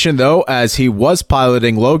competition, though, as he was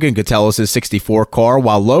piloting Logan Catellis' 64 car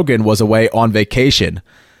while Logan was away on vacation.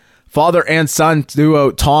 Father and son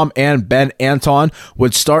duo Tom and Ben Anton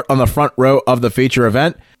would start on the front row of the feature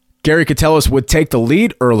event. Gary Catellis would take the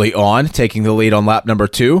lead early on, taking the lead on lap number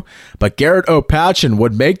 2, but Garrett Opachin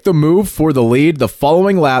would make the move for the lead the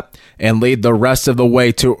following lap and lead the rest of the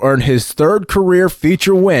way to earn his 3rd career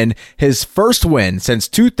feature win, his first win since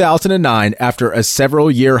 2009 after a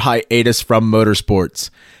several-year hiatus from motorsports.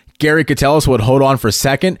 Gary Catellis would hold on for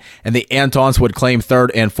 2nd, and the Antons would claim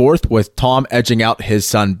 3rd and 4th, with Tom edging out his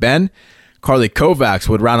son Ben. Carly Kovacs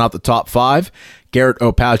would round out the top 5. Garrett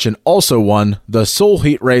Opachin also won the sole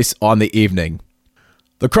heat race on the evening.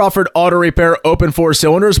 The Crawford Auto Repair Open 4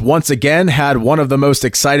 Cylinders once again had one of the most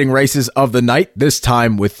exciting races of the night, this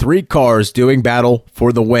time with 3 cars doing battle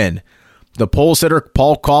for the win. The pole sitter,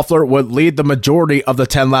 Paul Koffler, would lead the majority of the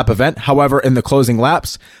 10-lap event. However, in the closing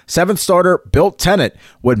laps, 7th starter Bill Tennant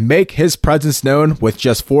would make his presence known with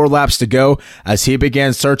just 4 laps to go as he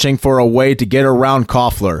began searching for a way to get around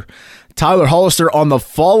Koffler. Tyler Hollister on the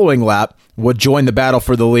following lap would join the battle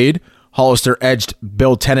for the lead. Hollister edged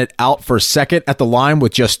Bill Tennant out for second at the line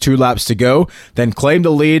with just 2 laps to go, then claimed the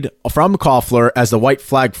lead from Koffler as the white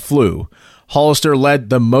flag flew. Hollister led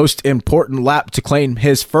the most important lap to claim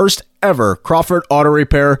his first ever Crawford Auto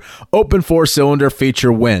Repair Open 4-cylinder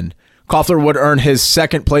feature win. Koffler would earn his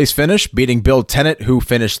second place finish, beating Bill Tennant, who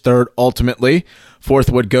finished third ultimately. Fourth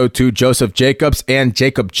would go to Joseph Jacobs, and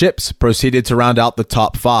Jacob Chips proceeded to round out the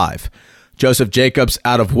top 5. Joseph Jacobs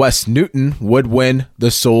out of West Newton would win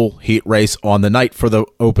the sole heat race on the night for the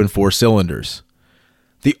Open 4 cylinders.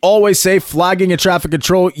 The Always Safe Flagging and Traffic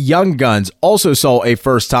Control Young Guns also saw a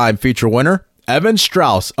first-time feature winner. Evan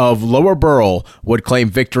Strauss of Lower Burrell would claim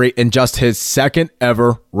victory in just his second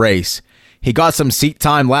ever race. He got some seat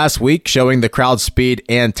time last week, showing the crowd's speed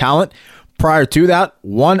and talent. Prior to that,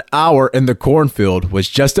 1 hour in the cornfield was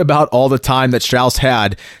just about all the time that Strauss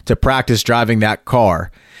had to practice driving that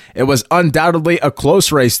car. It was undoubtedly a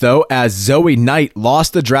close race, though, as Zoe Knight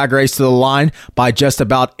lost the drag race to the line by just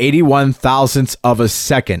about 81 thousandths of a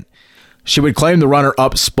second. She would claim the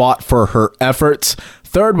runner-up spot for her efforts.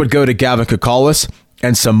 Third would go to Gavin Kakalis,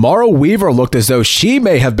 and Samara Weaver looked as though she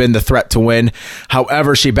may have been the threat to win.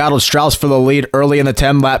 However, she battled Strauss for the lead early in the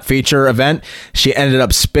 10-lap feature event. She ended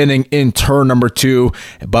up spinning in turn number 2,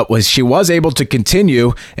 but she was able to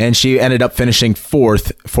continue, and she ended up finishing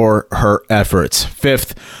 4th for her efforts.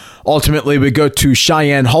 5th, ultimately, we go to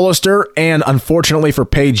Cheyenne Hollister, and unfortunately for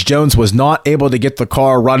Paige Jones, was not able to get the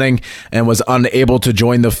car running and was unable to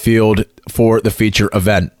join the field for the feature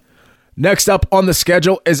event. Next up on the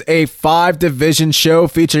schedule is a 5-division show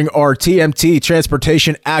featuring our TMT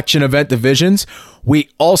Transportation Action Event divisions. We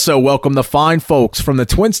also welcome the fine folks from the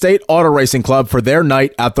Twin State Auto Racing Club for their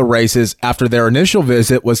night at the races after their initial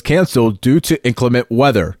visit was canceled due to inclement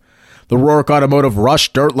weather. The Rourke Automotive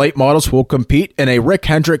Rush Dirt Late Models will compete in a Rick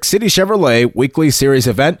Hendrick City Chevrolet Weekly Series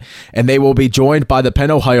event, and they will be joined by the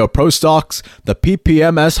Penn Ohio Pro Stocks, the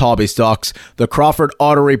PPMS Hobby Stocks, the Crawford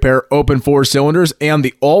Auto Repair Open 4 Cylinders, and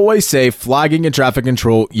the Always Safe Flagging and Traffic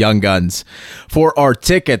Control Young Guns. For our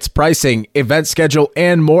tickets, pricing, event schedule,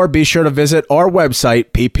 and more, be sure to visit our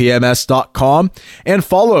website, ppms.com, and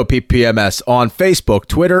follow PPMS on Facebook,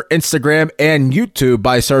 Twitter, Instagram, and YouTube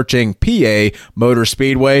by searching PA Motor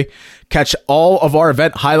Speedway. Catch all of our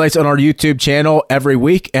event highlights on our YouTube channel every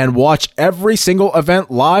week and watch every single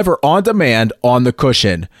event live or on demand on the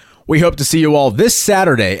Cushion. We hope to see you all this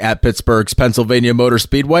Saturday at Pittsburgh's Pennsylvania Motor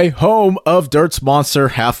Speedway, home of Dirt's Monster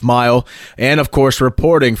Half Mile. And of course,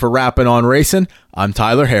 reporting for Rappin on Racin', I'm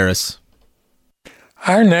Tyler Harris.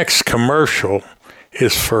 Our next commercial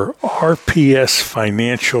is for RPS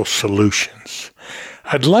Financial Solutions.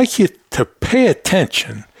 I'd like you to pay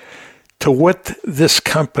attention to what this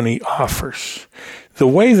company offers. The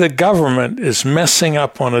way the government is messing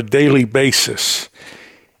up on a daily basis,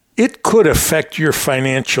 it could affect your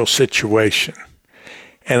financial situation.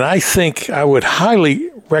 And I think I would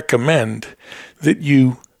highly recommend that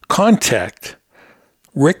you contact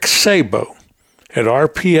Rick Sabo at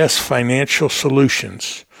RPS Financial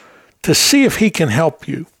Solutions to see if he can help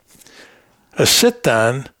you. A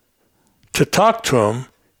sit-down to talk to him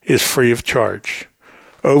is free of charge.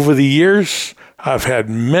 Over the years, I've had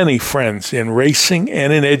many friends in racing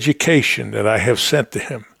and in education that I have sent to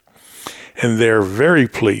him, and they're very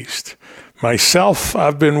pleased. Myself,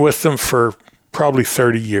 I've been with them for probably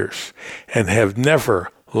 30 years and have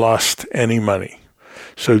never lost any money.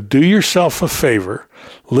 So do yourself a favor,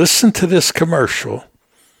 listen to this commercial,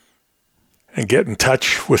 and get in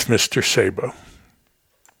touch with Mr. Sabo.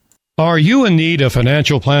 Are you in need of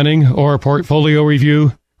financial planning or portfolio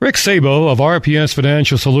review? Rick Sabo of RPS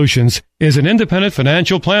Financial Solutions is an independent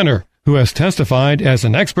financial planner who has testified as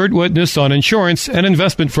an expert witness on insurance and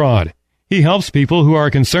investment fraud. He helps people who are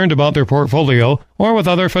concerned about their portfolio or with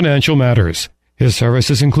other financial matters. His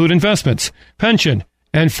services include investments, pension,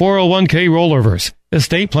 and 401k rollovers,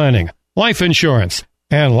 estate planning, life insurance,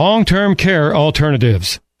 and long-term care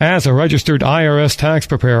alternatives. As a registered IRS tax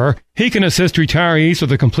preparer, he can assist retirees with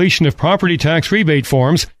the completion of property tax rebate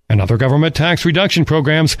forms and other government tax reduction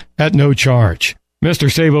programs at no charge.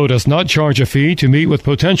 Mr. Sabo does not charge a fee to meet with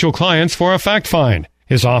potential clients for a fact find.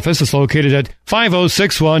 His office is located at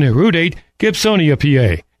 5061 Route 8, Gibsonia,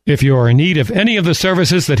 PA. If you are in need of any of the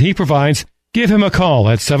services that he provides, give him a call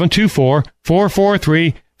at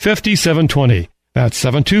 724-443-5720. That's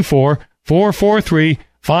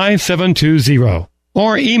 724-443-5720.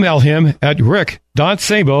 Or email him at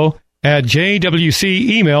rick.sabo at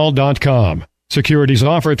jwcemail.com. Securities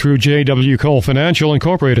offered through J.W. Cole Financial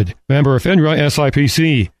Incorporated, member of FINRA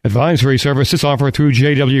SIPC. Advisory services offered through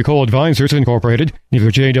J.W. Cole Advisors Incorporated,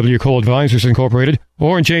 neither J.W. Cole Advisors Incorporated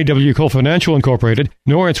or J.W. Cole Financial Incorporated,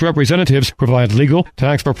 nor its representatives provide legal,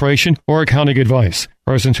 tax preparation, or accounting advice.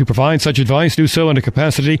 Persons who provide such advice do so in a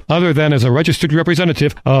capacity other than as a registered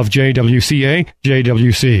representative of JWCA,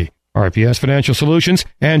 JWC. RPS Financial Solutions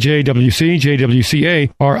and JWC,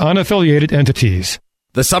 JWCA are unaffiliated entities.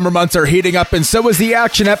 The summer months are heating up, and so is the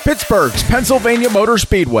action at Pittsburgh's Pennsylvania Motor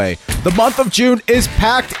Speedway. The month of June is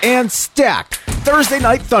packed and stacked. Thursday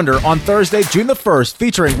Night Thunder on Thursday, June the 1st,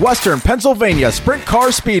 featuring Western Pennsylvania Sprint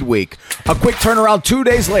Car Speed Week. A quick turnaround 2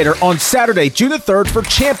 days later on Saturday, June the 3rd for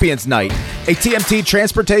Champions Night, a TMT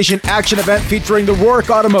transportation action event featuring the Rourke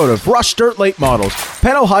Automotive, Rush Dirt Late Models,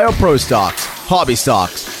 Penn Ohio Pro Stocks, Hobby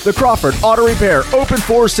Stocks, the Crawford Auto Repair Open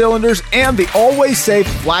 4 Cylinders, and the Always Safe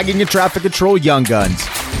Flagging and Traffic Control Young Guns.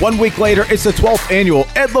 1 week later, it's the 12th annual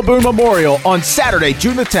Ed Laboon Memorial on Saturday,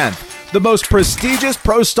 June the 10th. The most prestigious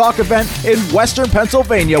pro stock event in Western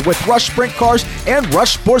Pennsylvania with Rush Sprint Cars and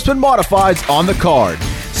Rush Sportsman Modifieds on the card.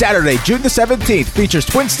 Saturday, June the 17th features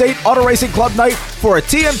Twin State Auto Racing Club Night for a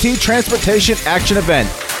TMT Transportation Action event.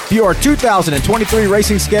 View our 2023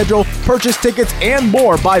 racing schedule, purchase tickets, and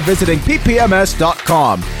more by visiting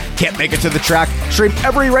ppms.com. Can't make it to the track? Stream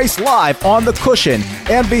every race live on The Cushion.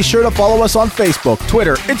 And be sure to follow us on Facebook,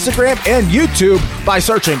 Twitter, Instagram, and YouTube by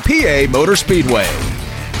searching PA Motor Speedway.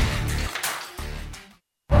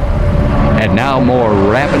 And now more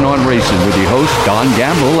Rappin' on Racing with your hosts Don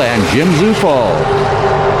Gamble and Jim Zufall.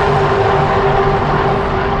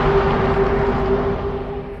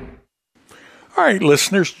 All right,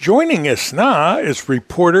 listeners, joining us now is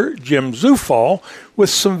reporter Jim Zufall with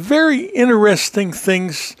some very interesting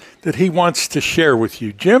things that he wants to share with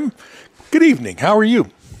you. Jim, good evening. How are you?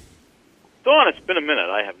 Don, it's been a minute.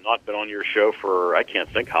 I have not been on your show for, I can't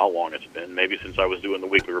think how long it's been, maybe since I was doing the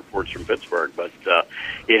weekly reports from Pittsburgh, but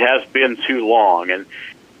it has been too long. And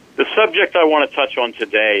the subject I want to touch on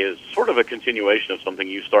today is sort of a continuation of something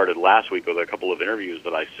you started last week with a couple of interviews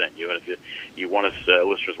that I sent you. And if you want to,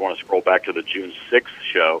 listeners want to scroll back to the June 6th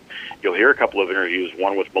show, you'll hear a couple of interviews,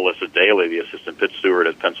 one with Melissa Daly, the assistant pit steward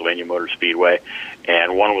at Pennsylvania Motor Speedway,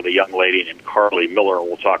 and one with a young lady named Carly Miller, and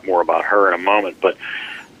we'll talk more about her in a moment. But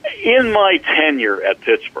in my tenure at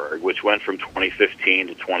Pittsburgh, which went from 2015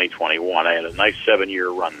 to 2021, I had a nice 7-year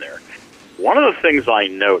run there. One of the things I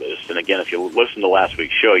noticed, and again, if you listen to last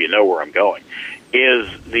week's show, you know where I'm going, is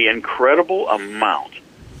the incredible amount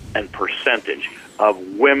and percentage of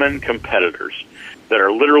women competitors that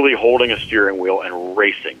are literally holding a steering wheel and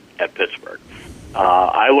racing at Pittsburgh.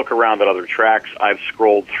 I look around at other tracks. I've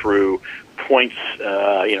scrolled through points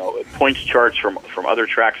charts from other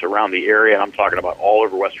tracks around the area, and I'm talking about all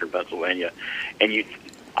over Western Pennsylvania. And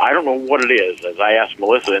I don't know what it is. As I asked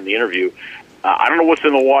Melissa in the interview, I don't know what's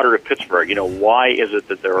in the water at Pittsburgh. Why is it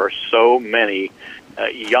that there are so many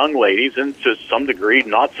young ladies, and to some degree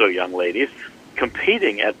not so young ladies,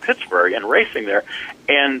 competing at Pittsburgh and racing there,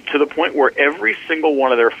 and to the point where every single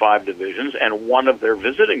one of their 5 divisions and one of their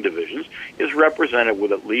visiting divisions is represented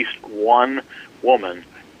with at least one woman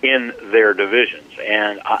in their divisions.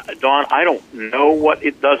 And Don, I don't know what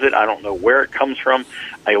it does it. I don't know where it comes from.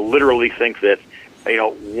 I literally think that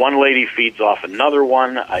one lady feeds off another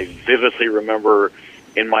one. I vividly remember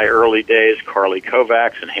in my early days Carly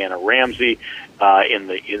Kovacs and Hannah Ramsey in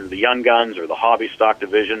the Young Guns or the Hobby Stock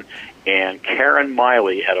division, and Karen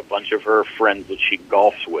Miley had a bunch of her friends that she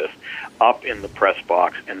golfs with up in the press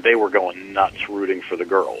box, and they were going nuts rooting for the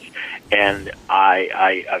girls. And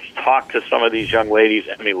I've talked to some of these young ladies.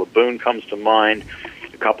 Emmy Laboon comes to mind,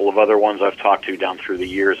 a couple of other ones I've talked to down through the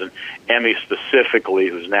years, and Emmy specifically,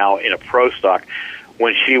 who's now in a pro stock.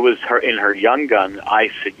 When she was in her Young Gun, I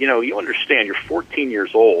said, you understand, you're 14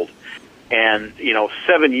 years old, and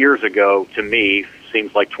 7 years ago to me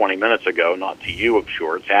seems like 20 minutes ago, not to you, I'm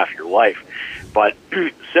sure, it's half your life. But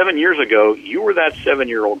 7 years ago, you were that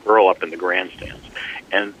 7-year-old girl up in the grandstands,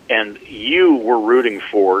 and you were rooting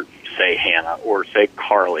for, say, Hannah or say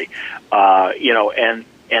Carly, and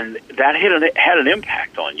that had an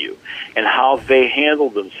impact on you, and how they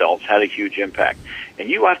handled themselves had a huge impact. And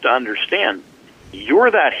you have to understand,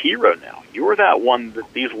 you're that hero now. You're that one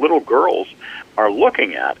that these little girls are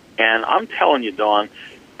looking at. And I'm telling you, Dawn,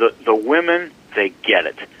 the women, they get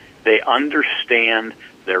it. They understand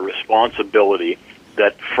their responsibility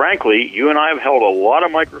that, frankly, you and I have held a lot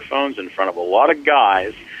of microphones in front of a lot of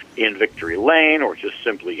guys in Victory Lane or just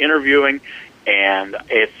simply interviewing, and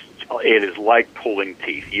it is like pulling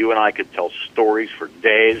teeth. You and I could tell stories for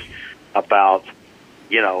days about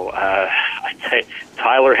I'd say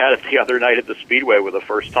Tyler had it the other night at the Speedway with a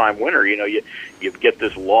first-time winner. You get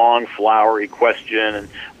this long, flowery question and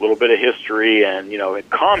a little bit of history and,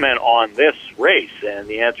 comment on this race. And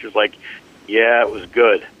the answer is like, yeah, it was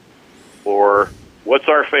good. Or what's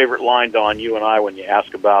our favorite line, Don, you and I, when you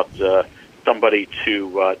ask about somebody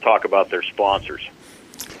to talk about their sponsors?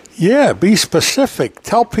 Yeah, be specific.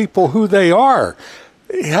 Tell people who they are.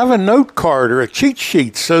 Have a note card or a cheat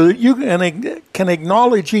sheet so that you can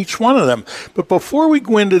acknowledge each one of them. But before we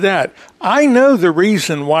go into that, I know the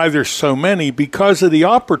reason why there's so many because of the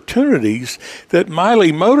opportunities that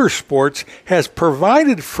Miley Motorsports has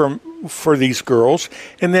provided for these girls.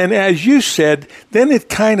 And then, as you said, then it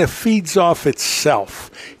kind of feeds off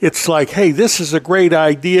itself. It's like, hey, this is a great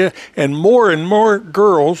idea, and more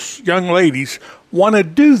girls, young ladies, want to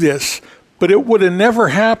do this. But it would have never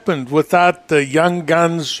happened without the young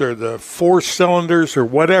guns or the 4-cylinders or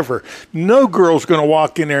whatever. No girl's going to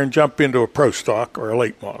walk in there and jump into a Pro Stock or a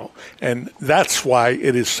late model. And that's why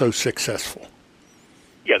it is so successful.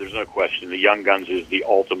 Yeah, there's no question. The Young Guns is the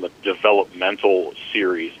ultimate developmental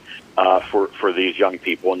series for these young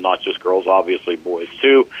people, and not just girls, obviously boys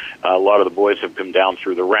too. A lot of the boys have come down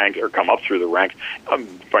through the rank or come up through the rank.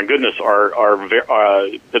 My goodness, our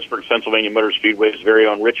Pittsburgh, Pennsylvania Motor Speedway's very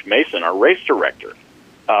own Rich Mason, our race director.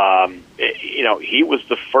 He was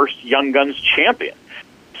the first Young Guns champion.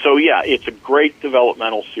 So yeah, it's a great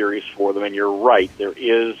developmental series for them, and you're right, there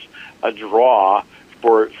is a draw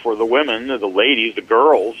for the women, the ladies, the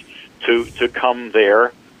girls to come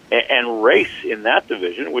there and race in that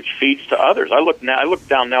division, which feeds to others. I look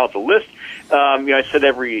down now at the list. I said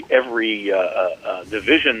every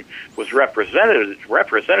division was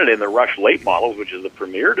represented in the Rush Late Models, which is the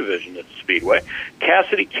premier division at Speedway.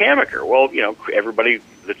 Cassidy Kamiker. Well, everybody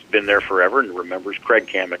that's been there forever and remembers Craig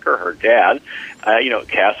Kamiker, her dad.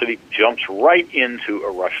 Cassidy jumps right into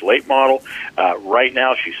a Rush Late Model. Right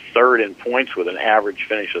now, she's third in points with an average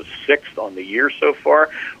finish of 6th on the year so far.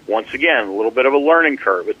 Once again, a little bit of a learning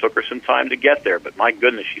curve. It took her some time to get there, but my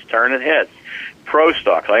goodness, she's turning heads. Pro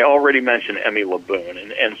Stocks, I already mentioned Emmy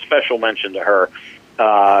Laboon, and special mention to her.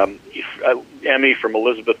 Emmy from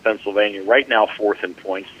Elizabeth, Pennsylvania, right now 4th in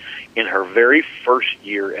points in her very first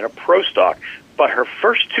year in a Pro Stock. But her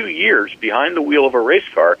first 2 years behind the wheel of a race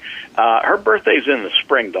car, her birthday's in the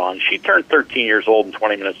spring, Dawn. She turned 13 years old, and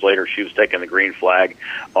 20 minutes later, she was taking the green flag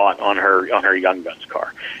on her Young Guns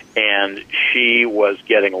car. And she was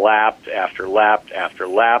getting lapped after lapped after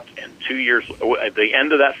lapped. And 2 years, at the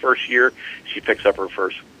end of that first year, she picks up her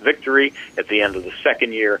first victory. At the end of the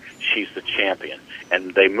second year, she's the champion.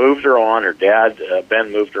 And they moved her on. Her dad,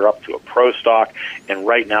 Ben, moved her up to a Pro Stock, and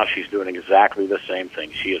right now she's doing exactly the same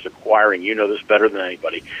thing. She is acquiring, you know this better than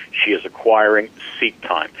anybody, she is acquiring seat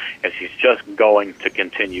time, and she's just going to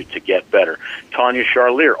continue to get better. Tanya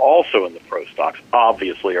Charlier, also in the Pro Stocks,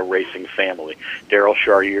 obviously a racing family. Daryl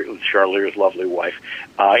Charlier's lovely wife,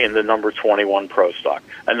 in the number 21 Pro Stock.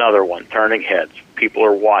 Another one, turning heads. People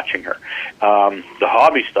are watching her. The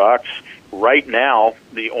hobby stocks, right now,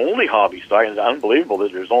 the only hobby stock, and it's unbelievable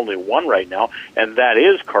that there's only one right now, and that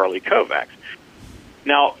is Carly Kovacs.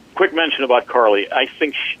 Now, quick mention about Carly. I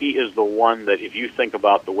think she is the one that, if you think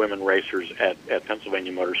about the women racers at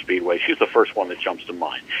Pennsylvania Motor Speedway, she's the first one that jumps to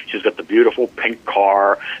mind. She's got the beautiful pink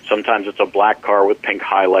car. Sometimes it's a black car with pink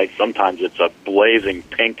highlights. Sometimes it's a blazing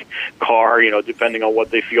pink car, depending on what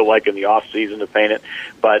they feel like in the off-season to paint it.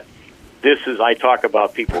 But I talk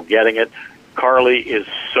about people getting it. Carly is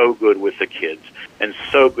so good with the kids and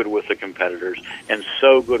so good with the competitors and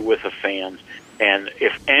so good with the fans. And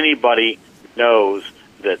if anybody knows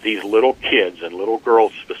that these little kids and little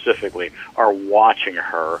girls specifically are watching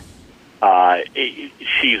her,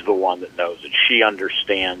 she's the one that knows it. She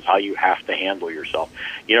understands how you have to handle yourself.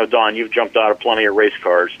 Don, you've jumped out of plenty of race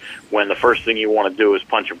cars when the first thing you want to do is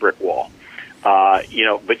punch a brick wall. But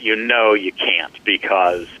you can't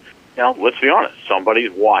because, let's be honest,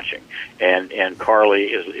 somebody's watching. And Carly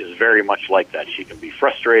is very much like that. She can be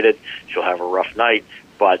frustrated. She'll have a rough night.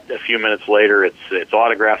 But a few minutes later, it's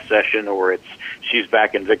autograph session, or she's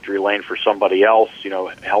back in victory lane for somebody else,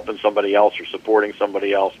 helping somebody else or supporting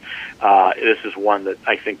somebody else. This is one that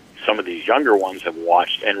I think some of these younger ones have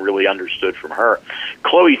watched and really understood from her.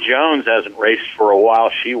 Chloe Jones hasn't raced for a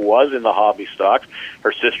while. She was in the hobby stocks.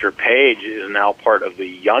 Her sister Paige is now part of the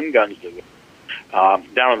Young Guns division.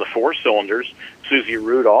 Down in the 4-cylinders, Susie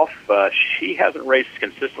Rudolph, she hasn't raced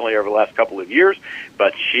consistently over the last couple of years,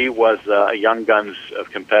 but she was a Young Guns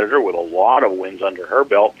competitor with a lot of wins under her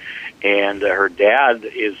belt, and her dad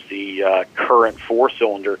is the current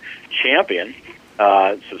 4-cylinder champion.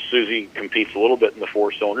 So Susie competes a little bit in the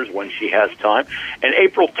 4-cylinders when she has time. And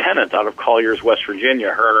April Tennant out of Colliers, West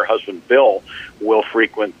Virginia, her and her husband Bill will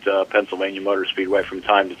frequent Pennsylvania Motor Speedway from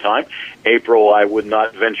time to time. April, I would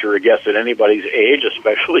not venture a guess at anybody's age,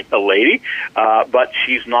 especially a lady, but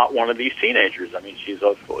she's not one of these teenagers. I mean, she's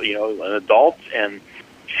an adult, and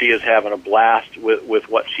she is having a blast with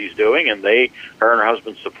what she's doing, and her and her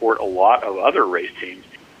husband support a lot of other race teams.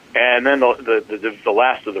 And then the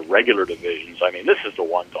last of the regular divisions, I mean, this is the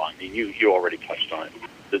one, Don, and you already touched on it,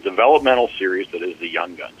 the developmental series that is the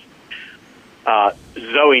Young Guns.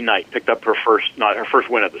 Zoe Knight picked up her first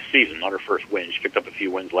win of the season, not her first win. She picked up a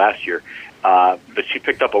few wins last year, but she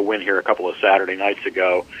picked up a win here a couple of Saturday nights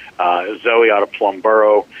ago. Zoe out of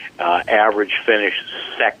Plumboro, average finish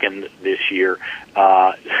second this year.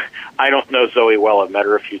 I don't know Zoe well. I've met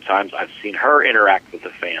her a few times. I've seen her interact with the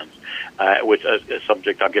fans, which is a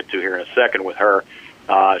subject I'll get to here in a second with her.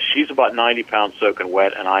 She's about 90 pounds soaking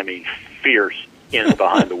wet, and I mean fierce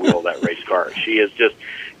behind the wheel of that race car. She is just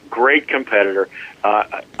great competitor.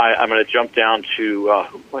 I'm going to jump down to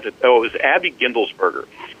it was Abby Gindelsberger,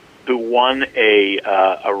 who won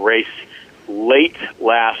a race late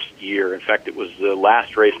last year. In fact, it was the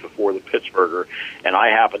last race before the Pittsburgher, and I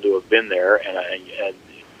happened to have been there. And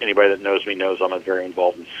anybody that knows me knows I'm very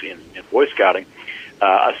involved in Boy Scouting.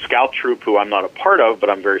 A scout troop who I'm not a part of, but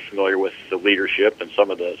I'm very familiar with the leadership and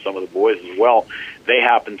some of the boys as well. They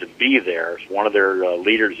happen to be there. One of their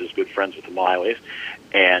leaders is good friends with the Mileys,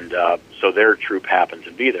 and so their troop happened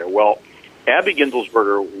to be there. Well, Abby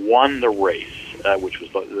Gindelsberger won the race, which was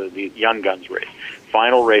the Young Guns race,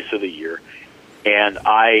 final race of the year, and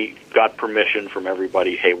I got permission from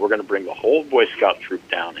everybody. Hey, we're going to bring the whole Boy Scout troop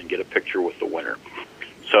down and get a picture with the winner.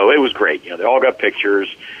 So it was great. They all got pictures.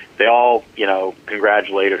 They all,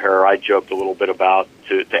 congratulated her. I joked a little bit about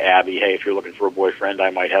to Abby, hey, if you're looking for a boyfriend, I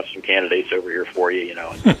might have some candidates over here for you,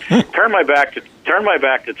 And turn my back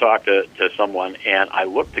to talk to someone, and I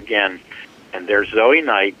looked again, and there's Zoe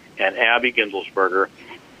Knight and Abby Gindelsberger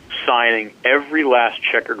signing every last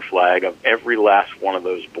checkered flag of every last one of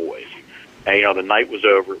those boys. And, the night was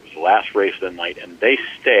over. It was the last race of the night, and they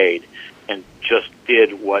stayed and just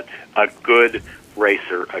did what a good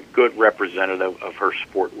racer, a good representative of her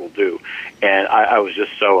sport will do. And I was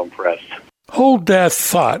just so impressed. Hold that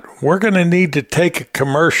thought. We're going to need to take a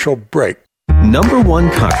commercial break. Number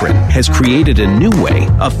One Cochrane has created a new way,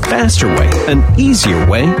 a faster way, an easier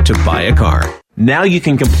way to buy a car. Now you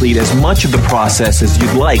can complete as much of the process as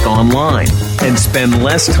you'd like online and spend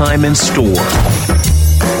less time in store.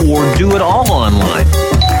 Or do it all online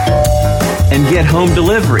and get home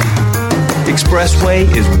delivery.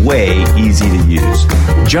 Expressway is way easy to use.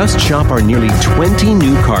 Just shop our nearly 20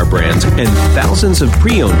 new car brands and thousands of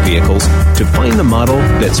pre-owned vehicles to find the model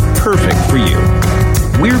that's perfect for you.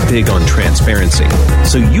 We're big on transparency,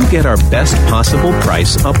 so you get our best possible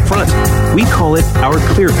price up front. We call it our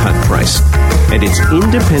clear-cut price, and it's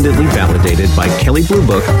independently validated by Kelley Blue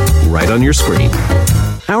Book right on your screen.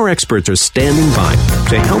 Our experts are standing by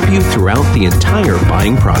to help you throughout the entire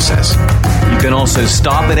buying process. You can also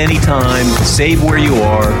stop at any time, save where you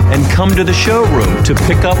are, and come to the showroom to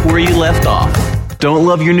pick up where you left off. Don't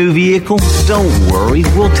love your new vehicle? Don't worry,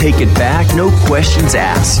 we'll take it back, no questions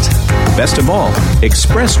asked. Best of all,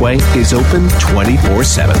 Expressway is open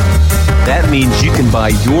 24/7. That means you can buy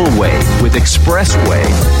your way with Expressway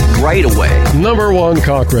right away. Number One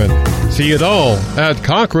Cochrane. See it all at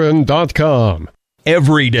Cochrane.com.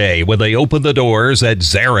 Every day when they open the doors at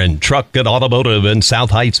Zarin Truck and Automotive in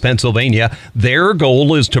South Heights, Pennsylvania, their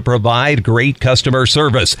goal is to provide great customer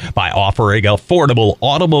service by offering affordable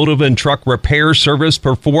automotive and truck repair service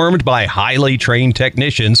performed by highly trained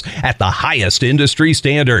technicians at the highest industry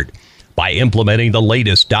standard. By implementing the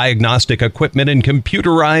latest diagnostic equipment and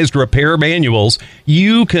computerized repair manuals,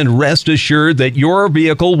 you can rest assured that your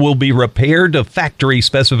vehicle will be repaired to factory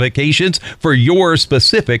specifications for your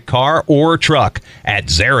specific car or truck. At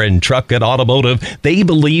Zarin Truck and Automotive, they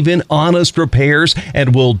believe in honest repairs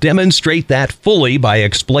and will demonstrate that fully by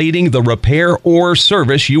explaining the repair or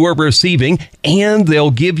service you are receiving, and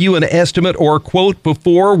they'll give you an estimate or quote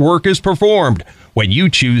before work is performed. When you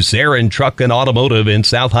choose Zarin Truck and Automotive in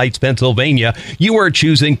South Heights, Pennsylvania, you are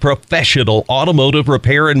choosing professional automotive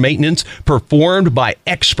repair and maintenance performed by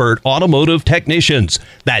expert automotive technicians.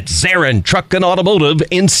 That's Zarin Truck and Automotive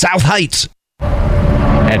in South Heights.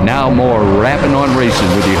 And now more Rappin' on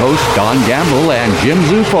Racing with your hosts Don Gamble and Jim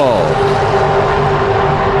Zufall.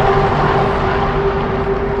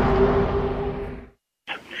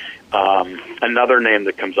 Another name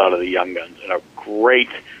that comes out of the Young Guns, and a great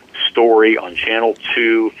story on Channel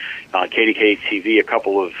 2 on KDK TV a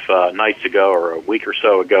couple of nights ago or a week or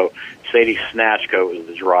so ago. Sadie Snatchko is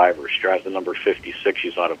the driver. She drives the number 56.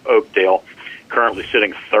 She's out of Oakdale, currently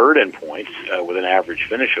sitting third in points with an average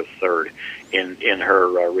finish of third in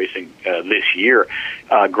her racing this year.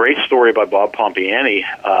 Great story by Bob Pompiani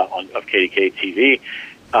of KDK TV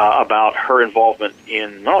about her involvement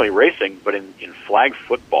in not only racing but in flag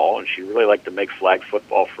football, and she really liked to make flag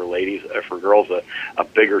football for ladies, for girls, a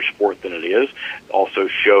bigger sport than it is. Also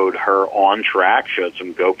showed her on track, showed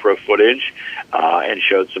some GoPro footage, and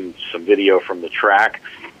showed some video from the track.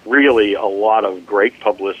 Really a lot of great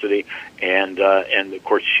publicity, and of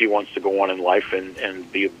course she wants to go on in life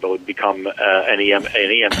and become an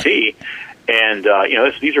EMT. And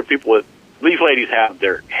these are people that these ladies have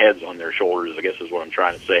their heads on their shoulders, I guess is what I'm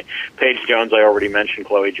trying to say. Paige Jones, I already mentioned,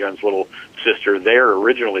 Chloe Jones' little sister. They're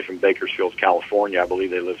originally from Bakersfield, California. I believe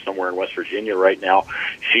they live somewhere in West Virginia right now.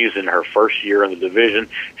 She's in her first year in the division.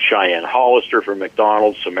 Cheyenne Hollister from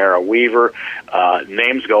McDonald's, Samara Weaver.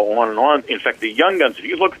 Names go on and on. In fact, the young guns, if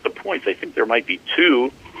you look at the points, I think there might be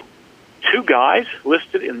two guys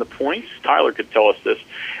listed in the points. Tyler could tell us this.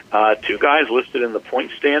 Two guys listed in the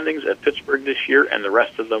point standings at Pittsburgh this year, and the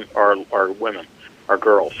rest of them are women, are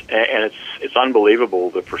girls, and it's unbelievable,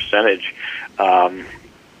 the percentage. And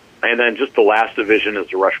then just the last division is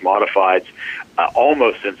the Rush Modifieds.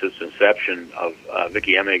 Almost since its inception of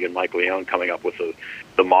Vicki Emig and Mike Leone coming up with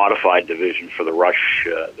the modified division for the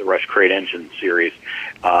Rush Crate Engine series.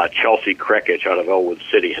 Chelsea Krekich out of Elwood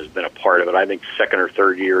City has been a part of it. I think second or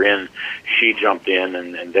third year in, she jumped in,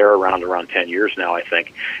 and they're around 10 years now, I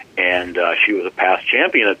think. And she was a past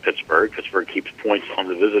champion at Pittsburgh. Pittsburgh keeps points on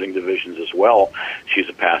the visiting divisions as well. She's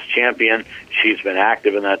a past champion. She's been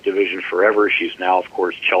active in that division forever. She's now, of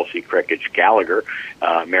course, Chelsea Krekich Gallagher,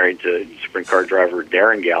 married to sprint car driver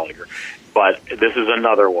Darren Gallagher. But this is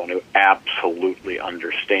another one who absolutely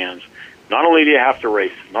understands. Not only do you have to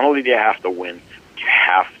race, not only do you have to win, you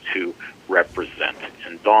have to represent.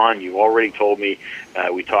 And Dawn, you already told me,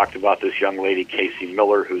 we talked about this young lady, Casey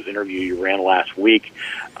Miller, whose interview you ran last week.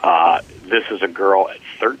 This is a girl at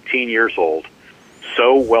 13 years old,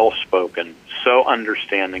 so well-spoken, so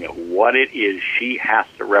understanding of what it is she has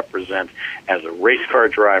to represent as a race car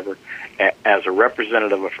driver, as a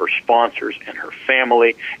representative of her sponsors and her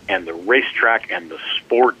family and the racetrack and the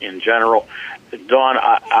sport in general. Dawn,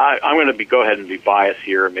 I'm going to go ahead and be biased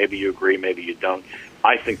here. Maybe you agree, maybe you don't.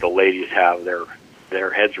 I think the ladies have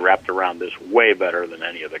their heads wrapped around this way better than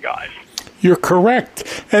any of the guys. You're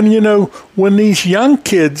correct. And, when these young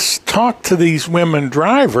kids talk to these women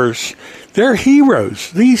drivers, they're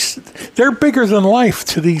heroes. They're bigger than life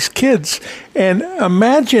to these kids. And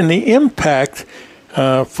imagine the impact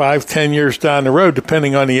 5-10 years down the road,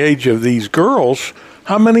 depending on the age of these girls.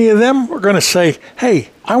 How many of them are going to say, hey,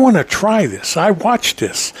 I want to try this. I watched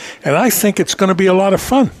this, and I think it's going to be a lot of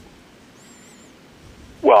fun.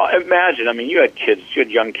 Well, imagine, you had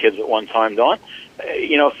young kids at one time, Don.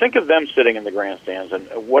 Think of them sitting in the grandstands, and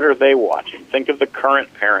what are they watching? Think of the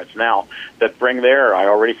current parents now that bring their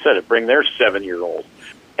 7-year-old.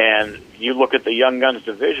 And you look at the Young Guns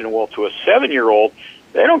division, well, to a 7-year-old,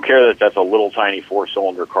 they don't care that that's a little tiny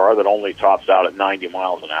 4-cylinder car that only tops out at 90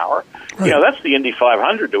 miles an hour. Right. That's the Indy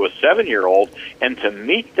 500 to a 7-year-old, and to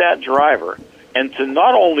meet that driver and to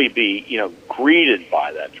not only be, greeted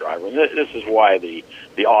by that driver, and this is why the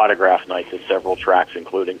autograph nights at several tracks,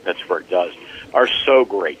 including Pittsburgh does, are so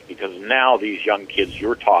great, because now these young kids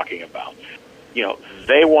you're talking about,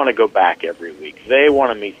 they want to go back every week. They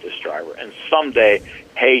want to meet this driver. And someday,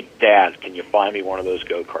 hey, Dad, can you buy me one of those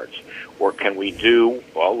go-karts? Or can we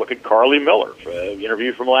look at Carly Miller, for the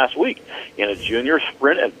interview from last week, in a junior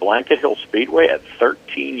sprint at Blanket Hill Speedway at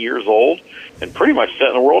 13 years old, and pretty much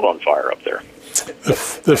setting the world on fire up there.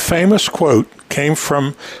 The famous quote came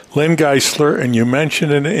from Lynn Geisler, and you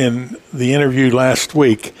mentioned it in the interview last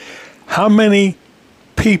week. How many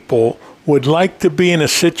people would like to be in a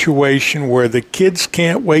situation where the kids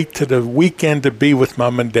can't wait to the weekend to be with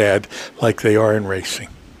mom and dad like they are in racing?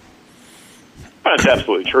 That's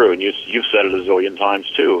absolutely true, and you've said it a zillion times,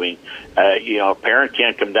 too. A parent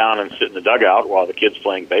can't come down and sit in the dugout while the kid's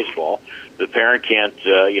playing baseball. The parent can't,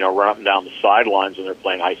 run up and down the sidelines when they're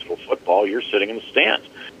playing high school football. You're sitting in the stands.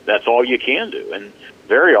 That's all you can do. And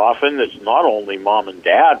very often, it's not only mom and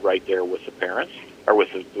dad right there with the parents, or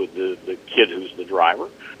with the kid who's the driver.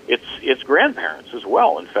 It's grandparents as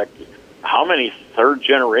well. In fact, how many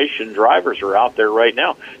third-generation drivers are out there right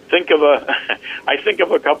now? I think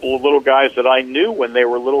of a couple of little guys that I knew when they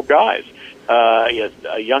were little guys.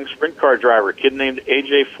 A young sprint car driver, a kid named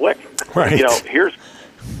A.J. Flick. Right.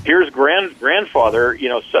 here's grandfather,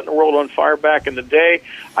 setting the world on fire back in the day.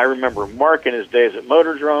 I remember Mark in his days at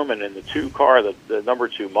Motordrome and in the 2 car, the number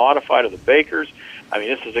 2 modified of the Bakers. I mean,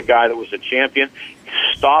 this is a guy that was a champion. He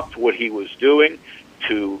stopped what he was doing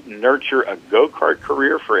to nurture a go-kart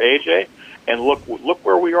career for AJ, and look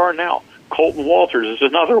where we are now. Colton Walters is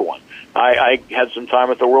another one. I had some time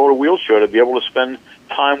at the World of Wheels show to be able to spend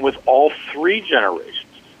time with all 3 generations.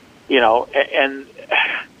 And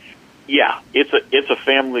yeah, it's a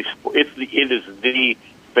family sport. It is the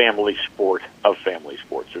family sport of family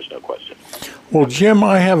sports. There's no question. Well, Jim,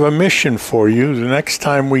 I have a mission for you. The next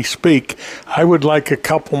time we speak, I would like a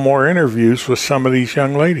couple more interviews with some of these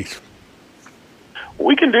young ladies.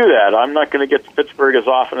 We can do that. I'm not going to get to Pittsburgh as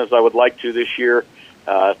often as I would like to this year.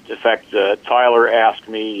 In fact, Tyler asked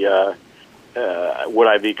me, would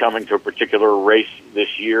I be coming to a particular race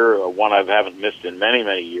this year, one I haven't missed in many,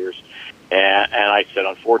 many years. And I said,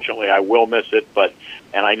 unfortunately, I will miss it.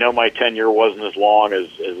 And I know my tenure wasn't as long as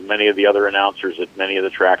many of the other announcers at many of the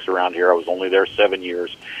tracks around here. I was only there 7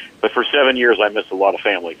 years. But for 7 years, I missed a lot of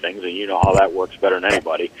family things, and you know how that works better than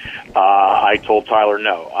anybody. I told Tyler,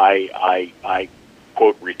 no, I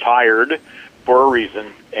quote, retired for a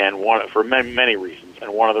reason, and for many reasons.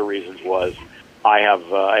 And one of the reasons was I have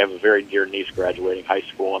a very dear niece graduating high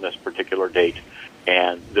school on this particular date,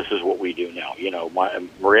 and this is what we do now.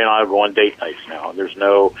 Maria and I go on date nights now. There's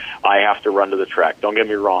no, I have to run to the track. Don't get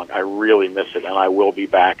me wrong. I really miss it, and I will be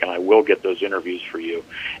back, and I will get those interviews for you.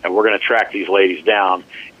 And we're going to track these ladies down,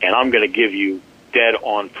 and I'm going to give you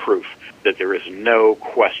dead-on proof that there is no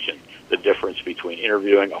question the difference between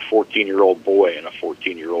interviewing a 14-year-old boy and a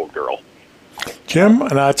 14-year-old girl. Jim,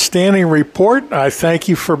 an outstanding report. I thank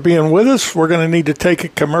you for being with us. We're going to need to take a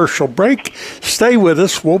commercial break. Stay with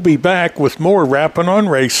us. We'll be back with more Rappin' on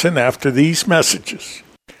Racin' after these messages.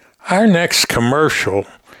 Our next commercial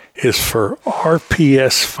is for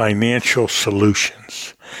RPS Financial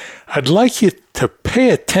Solutions. I'd like you to pay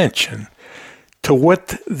attention to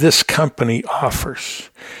what this company offers.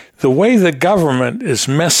 The way the government is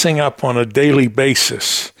messing up on a daily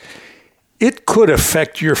basis, it could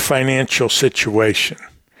affect your financial situation.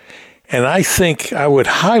 And I think I would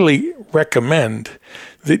highly recommend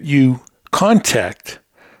that you contact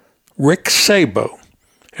Rick Sabo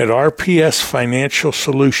at RPS Financial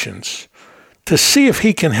Solutions to see if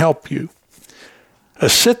he can help you. A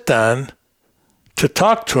sit-down to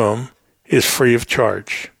talk to him is free of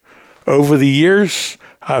charge. Over the years,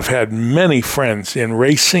 I've had many friends in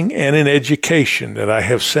racing and in education that I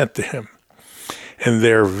have sent to him, and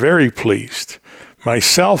they're very pleased.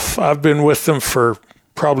 Myself, I've been with them for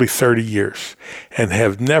probably 30 years and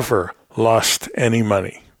have never lost any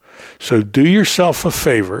money. So do yourself a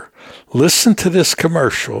favor, listen to this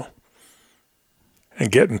commercial,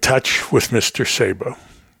 and get in touch with Mr. Sabo.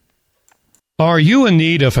 Are you in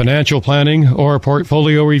need of financial planning or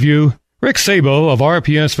portfolio review? Rick Sabo of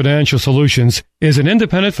RPS Financial Solutions is an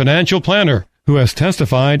independent financial planner who has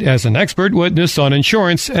testified as an expert witness on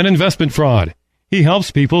insurance and investment fraud. He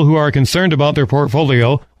helps people who are concerned about their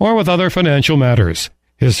portfolio or with other financial matters.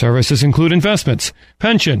 His services include investments,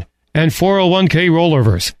 pension, and 401k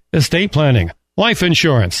rollovers, estate planning, life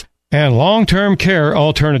insurance, and long-term care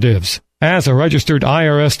alternatives. As a registered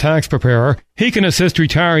IRS tax preparer, he can assist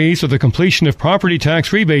retirees with the completion of property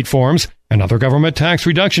tax rebate forms and other government tax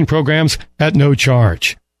reduction programs at no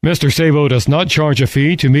charge. Mr. Sabo does not charge a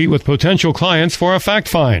fee to meet with potential clients for a fact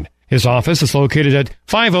find. His office is located at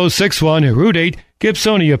 5061 Route 8,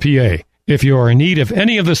 Gibsonia, PA. If you are in need of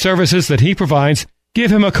any of the services that he provides,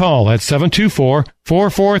 give him a call at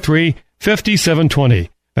 724-443-5720.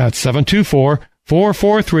 That's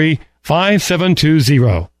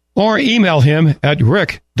 724-443-5720. Or email him at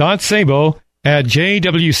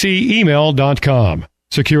rick.sabo@jwcemail.com.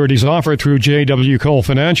 Securities offered through J.W. Cole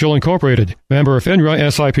Financial Incorporated, member of FINRA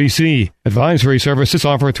SIPC. Advisory services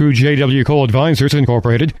offered through J.W. Cole Advisors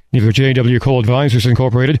Incorporated. Neither J.W. Cole Advisors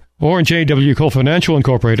Incorporated or J.W. Cole Financial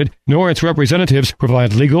Incorporated, nor its representatives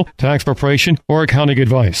provide legal, tax preparation, or accounting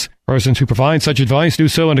advice. Persons who provide such advice do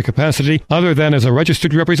so in a capacity other than as a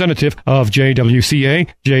registered representative of JWCA,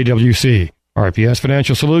 JWC. RPS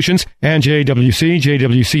Financial Solutions and JWC,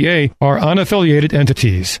 JWCA are unaffiliated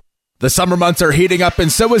entities. The summer months are heating up,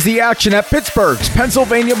 and so is the action at Pittsburgh's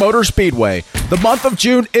Pennsylvania Motor Speedway. The month of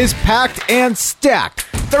June is packed and stacked.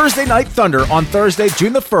 Thursday Night Thunder on Thursday,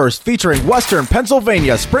 June the 1st, featuring Western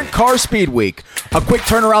Pennsylvania Sprint Car Speed Week. A quick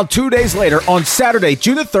turnaround 2 days later on Saturday,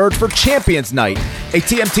 June the 3rd for Champions Night, a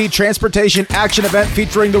TMT transportation action event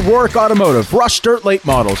featuring the Rourke Automotive, Rush Dirt Late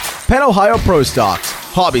Models, Penn Ohio Pro Stocks,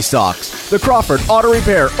 Hobby Stocks, the Crawford Auto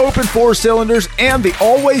Repair Open 4 Cylinders, and the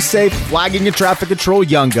Always Safe Flagging and Traffic Control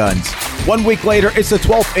Young Guns. 1 week later, it's the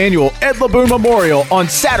 12th annual Ed Laboon Memorial on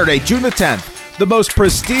Saturday, June the 10th. The most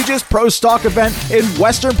prestigious pro stock event in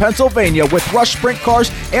Western Pennsylvania with Rush Sprint cars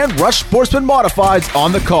and Rush Sportsman Modifieds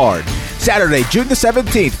on the card. Saturday, June the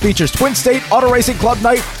 17th features Twin State Auto Racing Club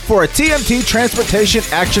Night for a TMT Transportation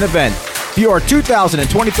Action event. View our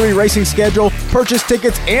 2023 racing schedule, purchase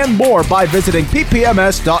tickets, and more by visiting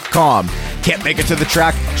ppms.com. Can't make it to the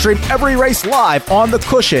track? Stream every race live on the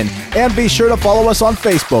Cushion. And be sure to follow us on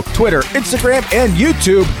Facebook, Twitter, Instagram, and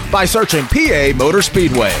YouTube by searching PA Motor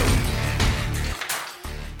Speedway.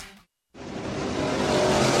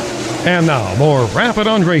 And now, more Rappin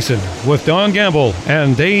on Racing with Don Gamble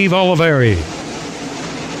and Dave Olivieri.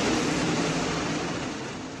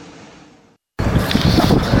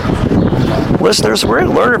 Listeners, we're at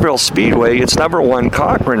Lernerville Speedway. It's number 1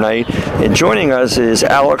 Cochran night, and joining us is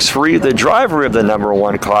Alex Ferree, the driver of the number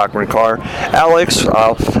 1 Cochran car. Alex,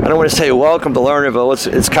 I don't want to say welcome to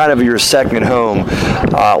Lernerville. It's kind of your second home.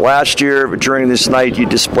 Last year, during this night, you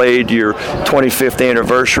displayed your 25th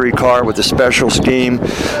anniversary car with a special scheme.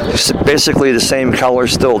 It's basically the same color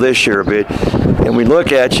still this year, but and we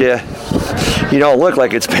look at you, you don't look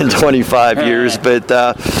like it's been 25 years, but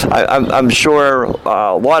I'm sure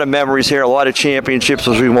a lot of memories here, a lot of championships,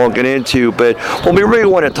 which we won't get into. But what we really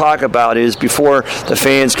want to talk about is, before the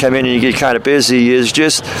fans come in and you get kind of busy, is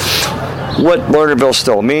just what Lernerville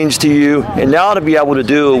still means to you, and now to be able to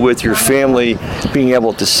do it with your family, being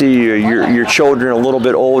able to see your children a little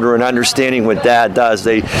bit older and understanding what Dad does.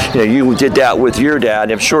 You did that with your dad,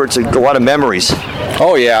 and I'm sure it's a lot of memories.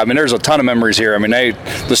 Oh yeah, I mean, there's a ton of memories here. I mean,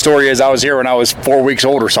 the story is I was here when I was 4 weeks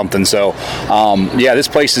old or something. So yeah, this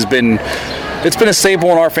place has been. It's been a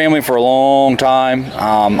staple in our family for a long time.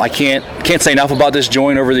 I can't say enough about this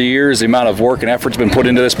joint over the years. The amount of work and effort's been put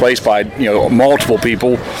into this place by multiple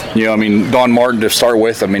people. I mean, Don Martin to start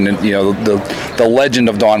with. I mean, the legend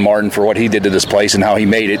of Don Martin for what he did to this place and how he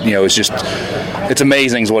made it. It's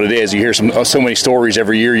amazing is what it is. You hear so many stories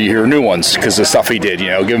every year. You hear new ones because of the stuff he did.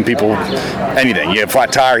 Giving people anything. You had a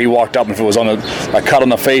flat tire, he walked up, and if it was on a cut on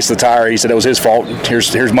the face of the tire, he said it was his fault.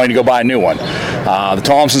 Here's money to go buy a new one. The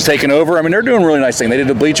Thompsons taking over. I mean, they're doing a really nice thing. They did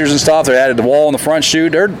the bleachers and stuff. They added the wall in the front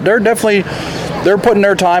chute. They're definitely putting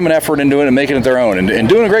their time and effort into it and making it their own and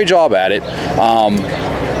doing a great job at it.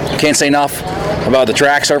 Can't say enough about the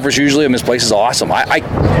track surface usually. I mean, this place is awesome. I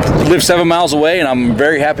live 7 miles away, and I'm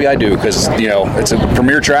very happy I do because, it's a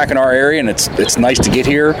premier track in our area, and it's nice to get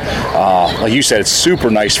here. Like you said, it's super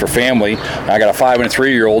nice for family. I got a 5 and a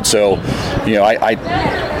 3-year-old, so,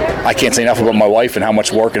 I can't say enough about my wife and how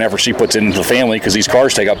much work and effort she puts into the family because these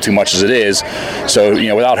cars take up too much as it is. So,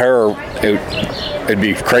 without her, it'd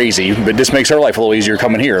be crazy. But this makes her life a little easier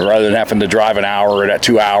coming here rather than having to drive an hour or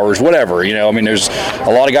 2 hours, whatever. I mean, there's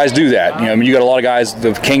a lot of guys do that. You got a lot of guys.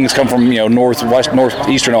 The Kings come from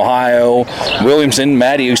northeastern Ohio. Williamson,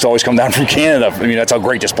 Maddie used to always come down from Canada. I mean, that's how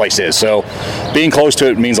great this place is. So, being close to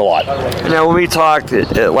it means a lot. Now, when we talked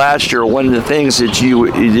last year, one of the things that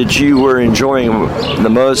you were enjoying the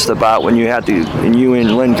most about when you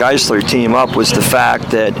and Lynn Geisler team up was the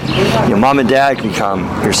fact that Mom and Dad can come,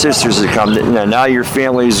 your sisters can come. Now your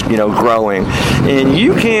family's growing, and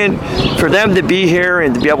you can't, for them to be here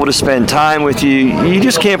and to be able to spend time with you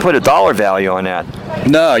just can't put a dollar value on that.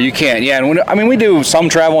 No, you can't. Yeah, and we do some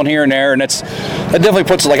traveling here and there, and it definitely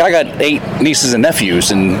puts, like, I got 8 nieces and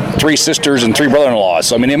nephews and 3 sisters and 3 brother-in-laws.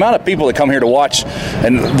 So, I mean, the amount of people that come here to watch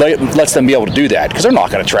and lets them be able to do that, because they're not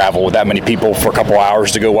going to travel with that many people for a couple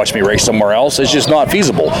hours to go watch me race somewhere else. It's just not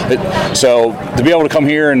feasible. So to be able to come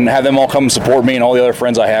here and have them all come support me and all the other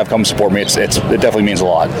friends I have come support me, it definitely means a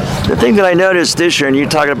lot. The thing that I noticed this year, and you're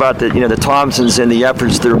talking about the Thompsons and the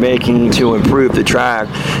efforts they're making to improve the track,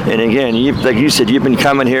 and again, like you said, you've been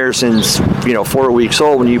coming here since 4 weeks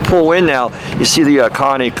old. When you pull in now, you see the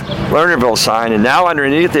iconic Lernerville sign, and now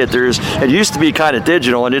underneath it, it used to be kind of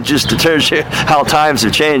digital, and it just tells you how times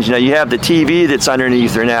have changed. Now you have the TV that's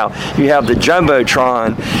underneath there now. You have the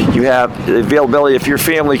Jumbotron. You have the availability. If your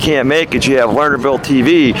family can't make it, you have Lernerville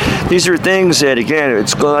TV. These are things that, again,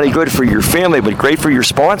 it's not only good for your family, but great for your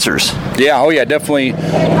sponsors. Yeah, definitely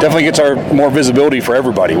gets our more visibility for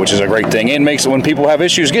everybody, which is a great thing, and makes it when people have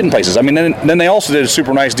issues getting places. I mean, then they also did a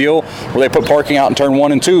super nice deal where they put parking out in turn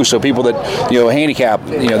 1 and 2, so people that handicap,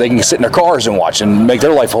 they can sit in their cars and watch and make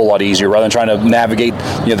their life a whole lot easier rather than trying to navigate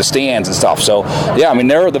the stands and stuff. So yeah, I mean,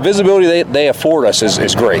 the visibility they afford us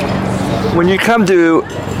is great. When you come to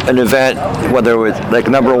an event, whether it's like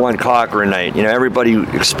number 1 Cochran night, everybody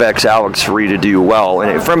expects Alex Ferree to do well.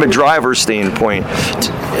 And from a driver's standpoint,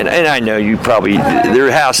 and I know there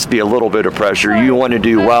has to be a little bit of pressure. You want to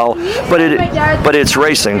do well, but it's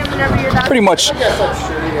racing. Pretty much.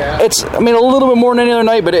 It's, I mean, a little bit more than any other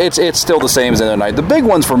night, but it's still the same as any other night. The big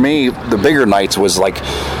ones for me, the bigger nights was like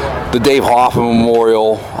the Dave Hoffman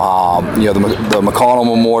Memorial, the McConnell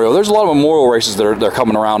Memorial. There's a lot of memorial races that are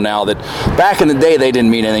coming around now that back in the day they didn't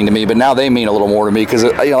mean anything to me, but now they mean a little more to me because,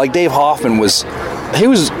 like Dave Hoffman was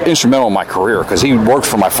instrumental in my career because he worked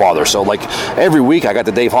for my father. So like every week I got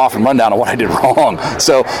the Dave Hoffman rundown on what I did wrong.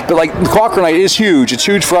 So, but like the Cochrane night is huge. It's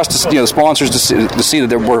huge for us to, the sponsors to see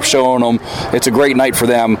that we're showing them. It's a great night for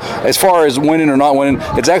them. As far as winning or not winning,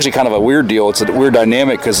 it's actually kind of a weird deal. It's a weird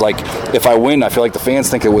dynamic because like if I win, I feel like the fans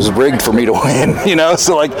think it was rigged for me to win.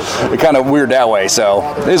 So like it's kind of weird that way. So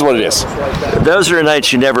it is what it is. Those are the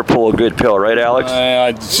nights you never pull a good pill, right, Alex?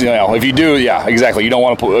 If you do, yeah, exactly. You don't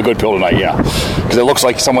want to pull a good pill tonight, yeah, because it looks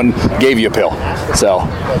like someone gave you a pill. So.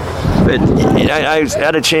 But I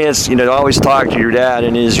had a chance, to always talk to your dad,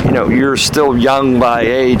 and you're still young by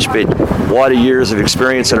age, but a lot of years of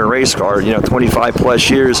experience in a race car, 25 plus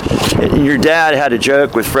years. And your dad had a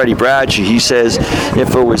joke with Freddie Bradshaw. He says,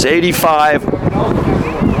 if it was 85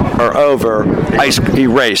 or over, he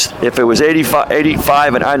raced. If it was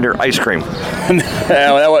 85 and under, ice cream.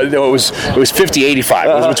 It was 50, 85.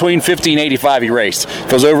 It was between 50 and 85 he raced. If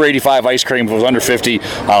it was over 85, ice cream. If it was under 50, I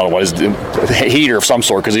don't know what is the heater of some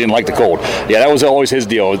sort because he didn't like the cold. Yeah, that was always his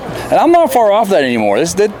deal. And I'm not far off that anymore.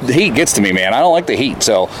 The heat gets to me, man. I don't like the heat.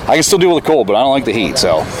 So I can still deal with the cold, but I don't like the heat.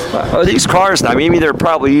 So these cars now, maybe they're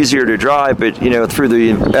probably easier to drive, but through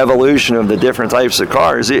the evolution of the different types of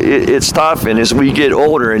cars, it's tough. And as we get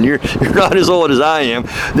older, and you're not as old as I am,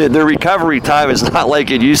 the recovery time is not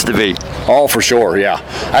like it used to be. Oh, for sure, yeah.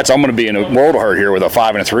 I'm going to be in a world of hurt here with a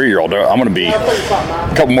 5 and a 3-year-old. I'm going to be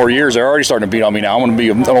a couple more years. They're already starting to beat on me now. I'm going to be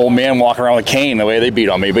an old man walking around with a cane the way they beat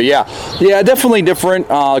on me. But yeah, definitely different.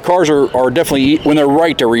 Cars are definitely, when they're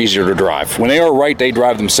right, they're easier to drive. When they are right, they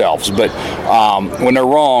drive themselves. But when they're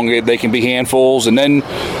wrong, they can be handfuls. And then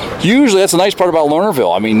usually that's the nice part about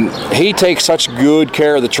Lernerville. I mean, he takes such good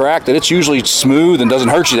care of the track that it's usually smooth and doesn't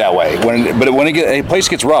hurt you that way. But when a place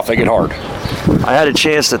gets rough, they get hard. I had a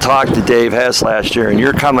chance to talk to Dave Hess last year, and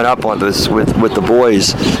you're coming up on this with the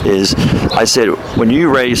boys. I said, when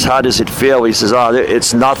you race, how does it feel? He says,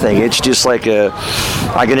 it's nothing. It's just like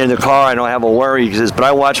I get in the car, I don't have a worry. He says, but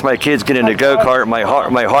I watch my kids get in the go-kart, my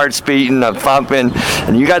heart's beating, I'm thumping,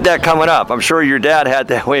 and you got that coming up. I'm sure your dad had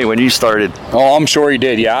that way when you started. Oh, I'm sure he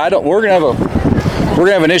did. Yeah, we're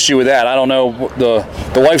gonna have an issue with that. I don't know.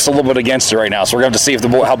 The wife's a little bit against it right now, so we're gonna have to see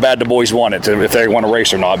how bad the boys want it, if they want to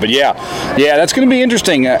race or not. But yeah, that's gonna be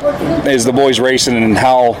interesting. Is the boys racing and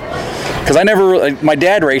how? Because my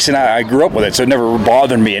dad racing, I grew up with it, so it never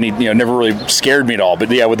bothered me, and he never really scared me at all.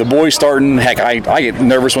 But yeah, with the boys starting, heck, I get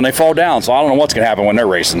nervous when they fall down, so I don't know what's gonna happen when they're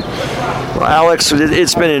racing. Well, Alex,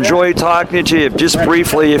 it's been a joy talking to you. Just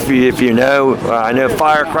briefly, if you know, I know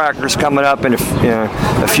Firecracker's coming up in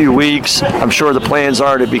a few weeks. I'm sure the plans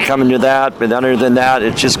are to be coming to that, but other than that,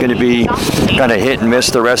 it's just going to be kind of hit and miss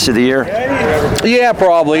the rest of the year. Yeah,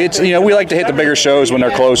 probably. It's we like to hit the bigger shows when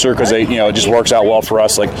they're closer because they it just works out well for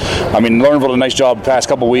us. Lernerville did a nice job the past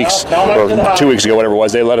couple weeks, or 2 weeks ago, whatever it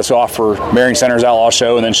was. They let us off for Marion Center's Outlaw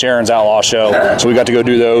Show and then Sharon's Outlaw Show, so we got to go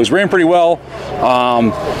do those. Ran pretty well.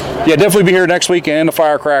 Definitely be here next weekend, the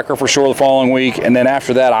Firecracker for sure the following week, and then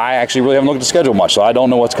after that, I actually really haven't looked at the schedule much, so I don't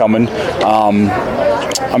know what's coming.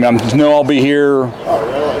 I know I'll be here.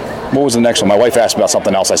 What was the next one? My wife asked me about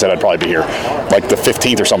something else. I said I'd probably be here, like the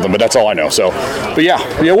 15th or something, but that's all I know. So, but yeah,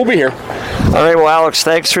 we'll be here. All right, well, Alex,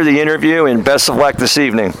 thanks for the interview, and best of luck this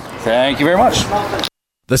evening. Thank you very much.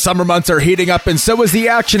 The summer months are heating up, and so is the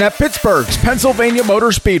action at Pittsburgh's Pennsylvania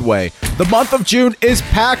Motor Speedway. The month of June is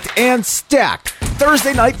packed and stacked.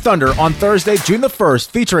 Thursday Night Thunder on Thursday, June the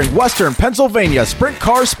 1st, featuring Western Pennsylvania Sprint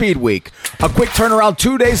Car Speed Week. A quick turnaround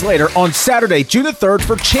 2 days later on Saturday, June the 3rd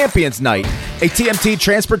for Champions Night, a TMT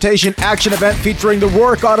transportation action event featuring the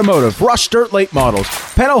Rourke Automotive, Rush Dirt Late Models,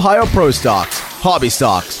 Penn Ohio Pro Stocks, Hobby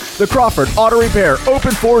Stocks, the Crawford Auto Repair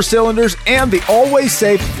Open 4 Cylinders, and the Always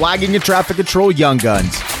Safe Flagging and Traffic Control Young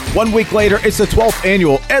Guns. 1 week later, it's the 12th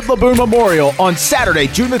annual Ed Laboon Memorial on Saturday,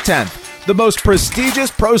 June the 10th. The most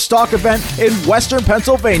prestigious pro stock event in Western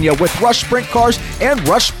Pennsylvania with Rush Sprint Cars and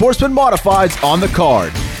Rush Sportsman Modifieds on the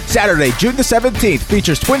card. Saturday, June the 17th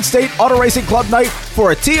features Twin State Auto Racing Club Night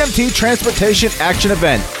for a TMT Transportation Action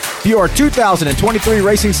event. View our 2023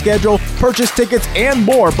 racing schedule, purchase tickets, and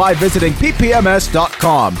more by visiting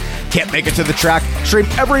ppms.com. Can't make it to the track? Stream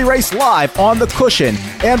every race live on The Cushion.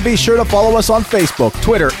 And be sure to follow us on Facebook,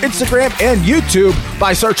 Twitter, Instagram, and YouTube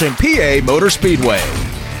by searching PA Motor Speedway.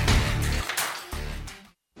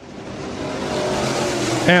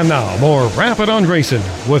 And now, more Rappin on Racin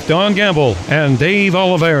with Don Gamble and Dave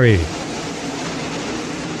Olivieri.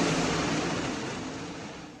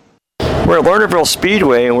 We're at Lernerville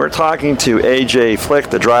Speedway, and we're talking to AJ Flick,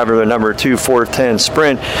 the driver of the number 2 410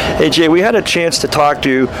 Sprint. AJ, we had a chance to talk to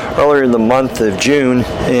you earlier in the month of June,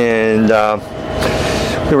 and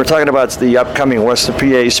we were talking about the upcoming Western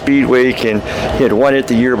PA Speed Week, and you had won it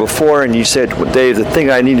the year before, and you said, well, Dave, the thing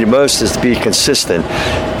I needed most is to be consistent.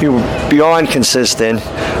 You were beyond consistent,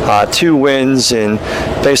 2 wins and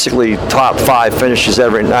basically top 5 finishes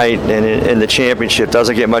every night, and in the championship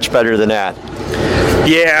doesn't get much better than that.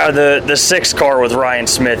 Yeah, the 6 car with Ryan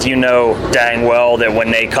Smith, you know dang well that when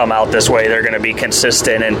they come out this way, they're going to be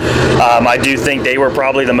consistent. And I do think they were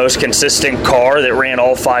probably the most consistent car that ran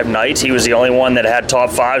all 5 nights. He was the only one that had top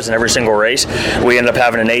 5s in every single race. We ended up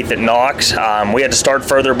having an 8th at Knox. We had to start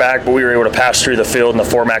further back, but we were able to pass through the field, and the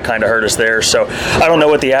format kind of hurt us there. So I don't know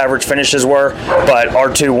what the average finishes were, but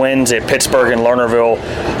our 2 wins at Pittsburgh and Lernerville,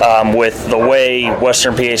 with the way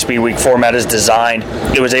Western PA Speed Week format is designed,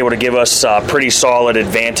 it was able to give us pretty solid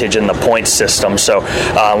advantage in the points system. So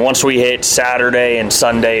once we hit Saturday and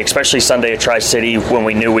Sunday, especially Sunday at Tri-City, when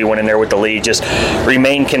we knew we went in there with the lead, just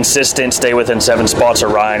remain consistent, stay within 7 spots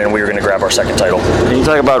of Ryan, and we were going to grab our 2nd title. And you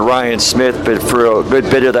talk about Ryan Smith, but for a good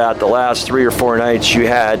bit of that, the last 3 or 4 nights, you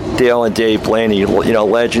had Dale and Dave Blaney,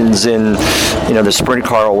 legends in the sprint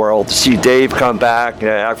car world. To see Dave come back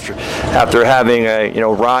after having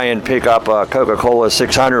Ryan pick up a Coca-Cola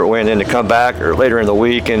 600 win, and to come back or later in the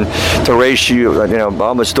week and to race you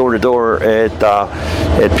almost door to door at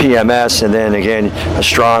PMS, and then again a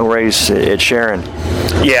strong race at Sharon.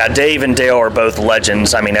 Yeah, Dave and Dale are both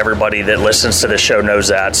legends. I mean, everybody that listens to the show knows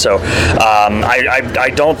that. So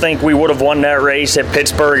I don't think we would have won that race at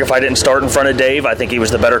Pittsburgh if I didn't start in front of Dave. I think he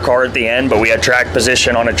was the better car at the end, but we had track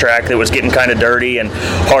position on a track that was getting kind of dirty and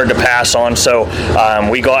hard to pass on. So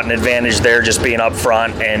we got an advantage there just being up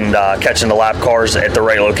front and catching the lap cars at the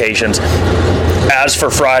right locations. As for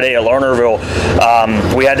Friday at Lernerville,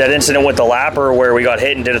 we had that incident with the lapper where we got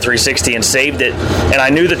hit and did a 360 and saved it. And I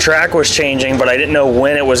knew the track was changing, but I didn't know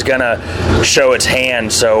when it was going to show its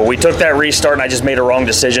hand. So we took that restart, and I just made a wrong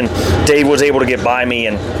decision. Dave was able to get by me,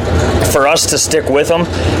 and for us to stick with him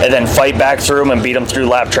and then fight back through him and beat him through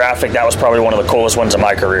lap traffic, that was probably one of the coolest ones of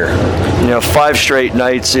my career. 5 straight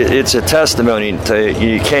nights, it's a testimony to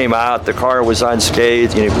you came out, the car was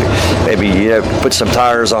unscathed, maybe you put some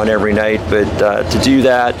tires on every night, but to do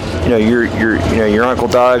that, your Uncle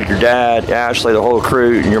Doug, your dad, Ashley, the whole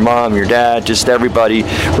crew, and your mom, your dad, just everybody,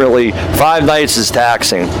 really, 5 nights is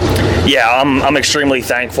taxing. Yeah, I'm extremely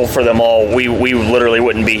thankful for them all. We literally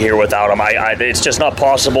wouldn't be here without them. It's just not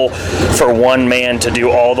possible for one man to do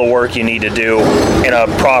all the work you need to do in a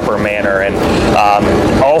proper manner. And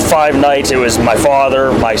all 5 nights, it was my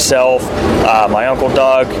father, myself, my Uncle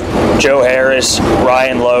Doug, Joe Harris,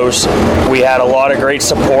 Ryan Lose. We had a lot of great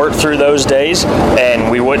support through those days, and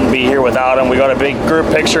we wouldn't be here without them. We got a big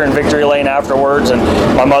group picture in Victory Lane afterwards, and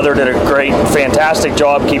my mother did a great, fantastic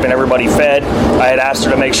job keeping everybody fed. I had asked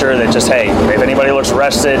her to make sure that just, hey, if anybody looks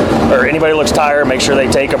rested or anybody looks tired, make sure they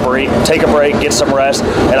take a break, get some rest.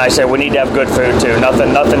 And I said we need to have good food too.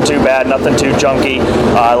 Nothing too bad, nothing too junky.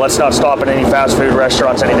 Let's not stop at any fast food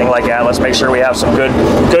restaurants, anything like that. Let's make sure we have some good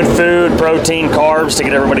food, protein, carbs to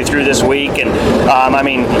get everybody through this week. And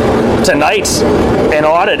tonight's an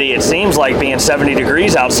oddity. It seems like being 70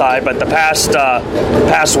 degrees outside, but the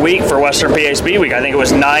past week for Western PA Speed Week, I think it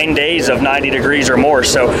was 9 days of 90 degrees or more.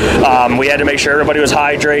 So we had to make sure everybody was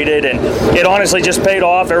hydrated, and it honestly just paid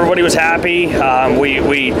off. Everybody was happy.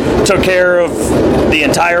 We took care of the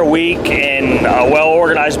entire week in a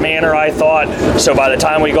well-organized manner, I thought. So by the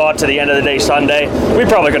time we got to the end of the day Sunday, we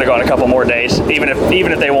probably could have gone a couple more days, even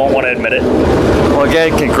if they won't want to admit it. Well,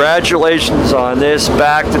 again, congratulations on this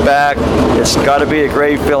back-to-back. It's got to be a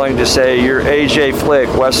great feeling to say you're AJ Flick,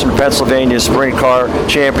 Western Pennsylvania Sprint Car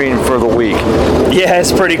Champion for the week. Yeah,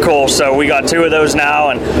 it's pretty cool. So we got 2 of those now,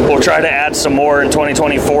 and we'll try to add some more in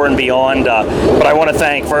 2024 and beyond. But I want to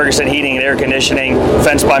thank Ferguson Heating and Air Conditioning,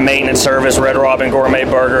 Fence by Maintenance Service, Red Robin Gourmet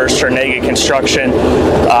Burgers, Chernega Construction,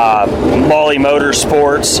 Molly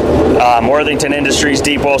Motorsports, Worthington Industries,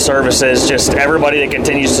 Deep Well Services, just everybody that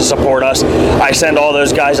continues to support us. I send all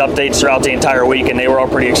those guys updates throughout the entire week, and they were all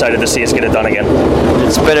pretty excited to see us get it done again.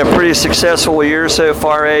 It's been a pretty successful year so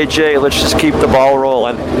far, AJ. Let's just keep the ball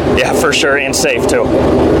rolling. Yeah, for sure, and safe too.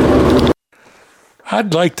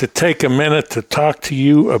 I'd like to take a minute to talk to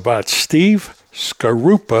you about Steve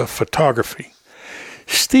Scarupa Photography.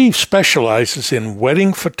 Steve specializes in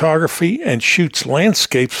wedding photography and shoots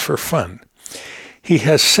landscapes for fun. He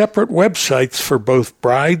has separate websites for both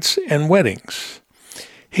brides and weddings.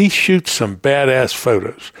 He shoots some badass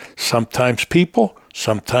photos, sometimes people,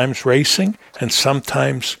 sometimes racing, and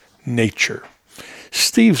sometimes nature.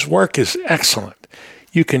 Steve's work is excellent.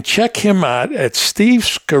 You can check him out at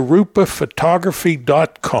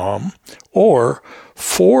stevescarupaphotography.com or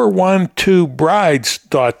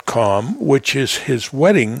 412brides.com, which is his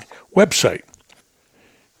wedding website.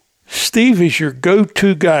 Steve is your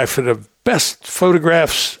go-to guy for the best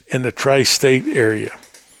photographs in the tri-state area.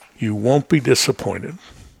 You won't be disappointed.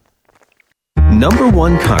 Number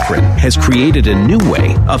One Cochrane has created a new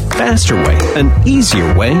way, a faster way, an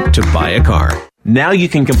easier way to buy a car. Now you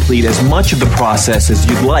can complete as much of the process as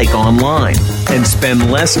you'd like online and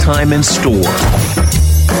spend less time in store.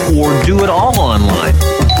 Or do it all online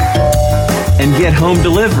and get home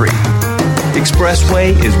delivery.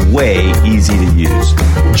 Expressway is way easy to use.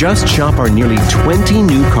 Just shop our nearly 20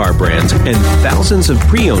 new car brands and thousands of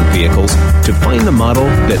pre-owned vehicles to find the model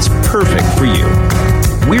that's perfect for you.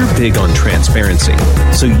 We're big on transparency,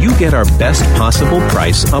 so you get our best possible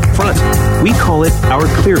price up front. We call it our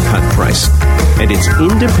clear-cut price, and it's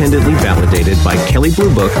independently validated by Kelley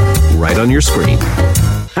Blue Book right on your screen.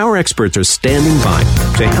 Our experts are standing by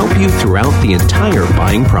to help you throughout the entire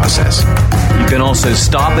buying process. You can also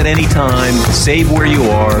stop at any time, save where you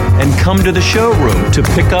are, and come to the showroom to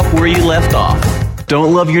pick up where you left off.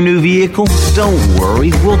 Don't love your new vehicle? Don't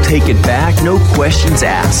worry, we'll take it back, no questions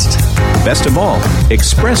asked. Best of all,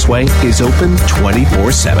 Expressway is open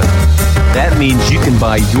 24/7. That means you can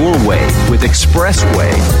buy your way with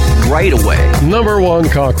Expressway right away. Number One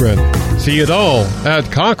Cochrane. See it all at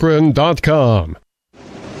Cochrane.com.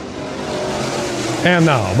 And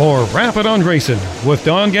now, more Rappin on Racin with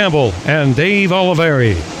Don Gamble and Dave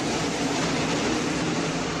Olivieri.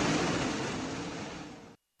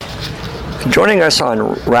 Joining us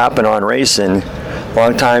on Rappin on Racin,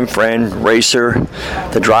 longtime friend, racer,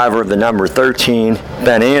 the driver of the number 13,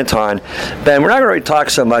 Ben Anton. Ben, we're not going to talk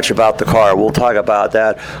so much about the car. We'll talk about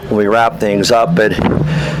that when we wrap things up, but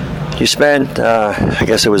you spent, I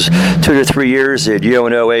guess it was 2 to 3 years at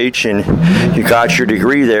UNOH, and you got your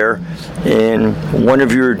degree there. And one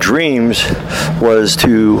of your dreams was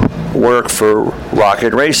to work for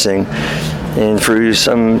Rocket Racing. And through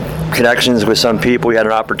some connections with some people, we had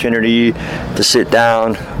an opportunity to sit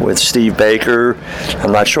down with Steve Baker.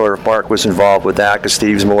 I'm not sure if Mark was involved with that because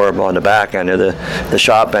Steve's more on the back end of the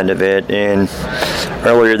shop end of it. And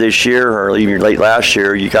earlier this year, or even late last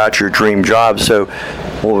year, you got your dream job. So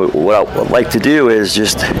what I would like to do is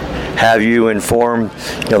just have you inform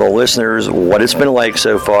the listeners what it's been like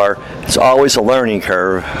so far. It's always a learning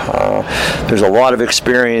curve. There's a lot of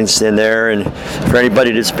experience in there, and for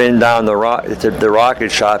anybody that's been down the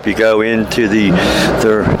rocket shop, you go into the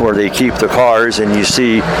where they keep the cars, and you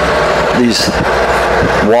see these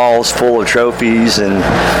walls full of trophies and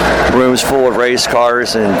rooms full of race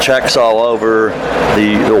cars and checks all over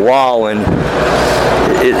the wall, and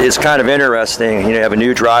it's kind of interesting. You have a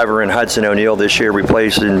new driver in Hudson O'Neal this year,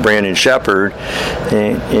 replacing Brandon Shepard,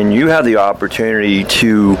 and you have the opportunity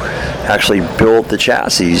to actually build the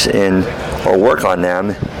chassis or work on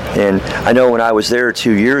them. And I know when I was there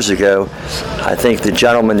 2 years ago, I think the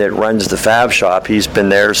gentleman that runs the fab shop, he's been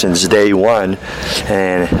there since day one,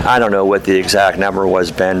 and I don't know what the exact number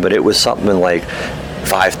was, Ben, but it was something like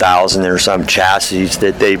 5,000 or some chassis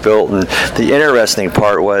that they built. And the interesting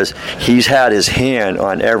part was he's had his hand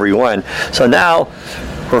on every one. So now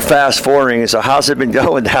we're fast forwarding. So how's it been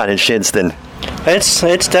going down in Shinston?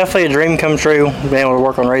 It's definitely a dream come true, being able to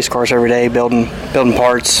work on race cars every day, building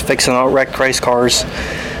parts, fixing out wrecked race cars.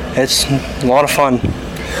 It's a lot of fun.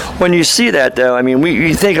 When you see that, though, I mean,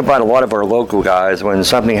 you think about a lot of our local guys. When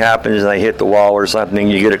something happens and they hit the wall or something,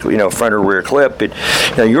 you get a front or rear clip. But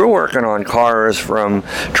you're working on cars from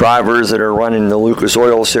drivers that are running the Lucas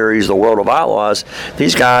Oil Series, the World of Outlaws.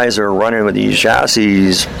 These guys are running with these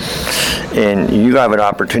chassis, and you have an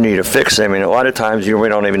opportunity to fix them. And a lot of times you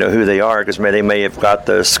don't even know who they are because they may have got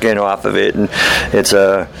the skin off of it, and it's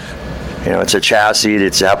a chassis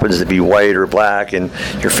that happens to be white or black, and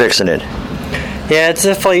you're fixing it. Yeah, it's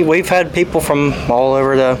definitely. We've had people from all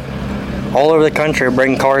over the country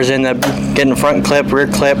bring cars in that getting front clip, rear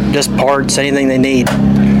clip, just parts, anything they need.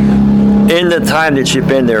 In the time that you've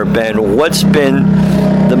been there, Ben, what's been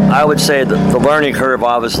I would say the learning curve?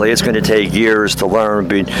 Obviously, it's going to take years to learn,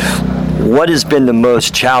 but what has been the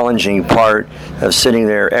most challenging part of sitting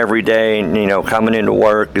there every day and coming into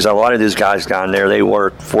work? Because a lot of these guys down there, they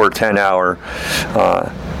work 4 10-hour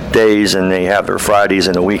days, and they have their Fridays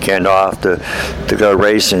and the weekend off to go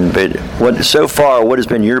racing. But what has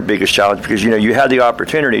been your biggest challenge? Because you had the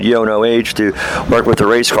opportunity at UNOH to work with the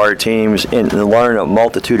race car teams and learn a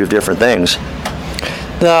multitude of different things.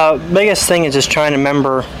 The biggest thing is just trying to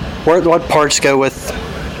remember what parts go with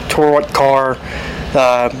toward what car,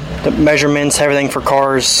 the measurements, everything for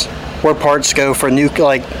cars, where parts go for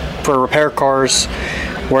for repair cars,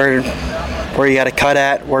 where you got to cut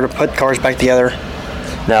at, where to put cars back together.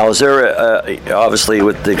 Now, is there obviously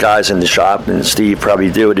with the guys in the shop, and Steve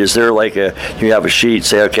probably do it, is there like you have a sheet,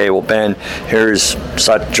 say, okay, well, Ben, here's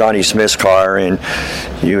Johnny Smith's car, and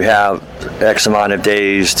you have X amount of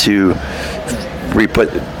days to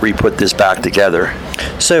re-put this back together?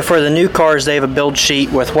 So for the new cars, they have a build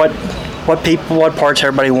sheet with what parts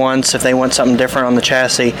everybody wants, if they want something different on the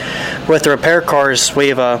chassis. With the repair cars, we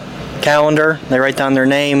have a calendar. They write down their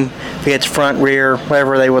name, if it's front, rear,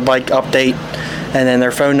 whatever they would like update, and then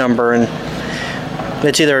their phone number. And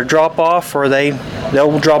it's either a drop off or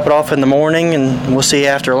they'll drop it off in the morning, and we'll see you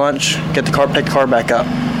after lunch, pick the car back up.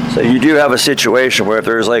 So you do have a situation where if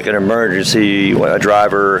there's like an emergency, a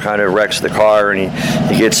driver kind of wrecks the car and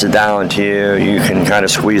he gets it down to you, you can kind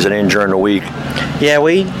of squeeze it in during the week. Yeah,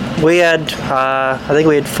 we had I think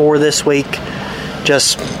we had 4 this week,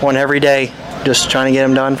 just one every day, just trying to get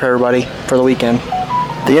them done for everybody for the weekend.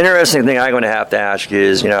 The interesting thing I'm going to have to ask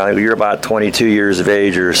is, you're about 22 years of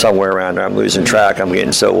age or somewhere around there. I'm losing track. I'm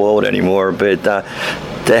getting so old anymore. But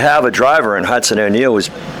to have a driver in Hudson O'Neal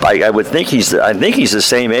I would think he's the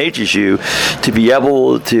same age as you, to be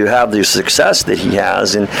able to have the success that he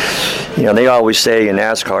has. And they always say in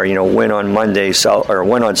NASCAR, win on Monday,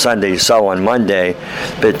 win on Sunday, sell on Monday.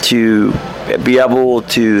 But to be able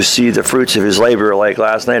to see the fruits of his labor like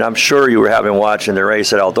last night, I'm sure you were watching the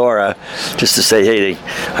race at Eldora, just to say, hey,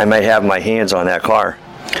 I might have my hands on that car.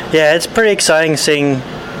 Yeah, it's pretty exciting seeing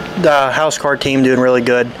the house car team doing really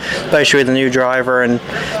good, especially with the new driver, and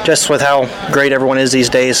just with how great everyone is these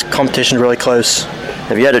days, competition's really close.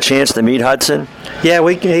 Have you had a chance to meet Hudson? Yeah,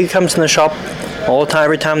 he comes in the shop all the time,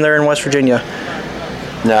 every time they're in West Virginia.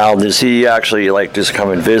 Now, does he actually just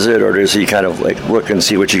come and visit, or does he kind of look and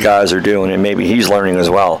see what you guys are doing, and maybe he's learning as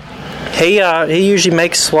well? He usually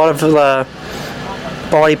makes a lot of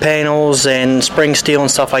body panels and spring steel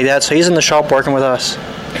and stuff like that, so he's in the shop working with us.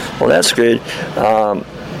 Well, that's good.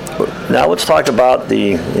 Now let's talk about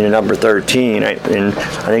the number 13, and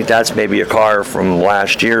I think that's maybe a car from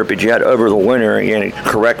last year, but you had over the winter, again,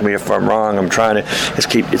 correct me if I'm wrong,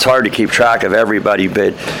 it's hard to keep track of everybody,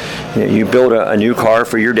 but you built a new car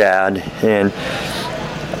for your dad, and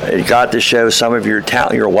it got to show some of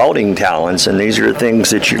your welding talents, and these are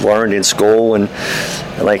things that you learned in school, and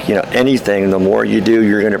anything, the more you do,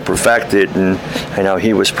 you're going to perfect it. And I know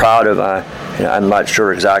he was proud of, I'm not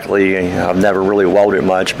sure exactly, I've never really welded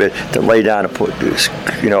much, but to lay down a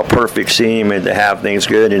perfect seam and to have things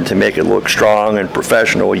good and to make it look strong and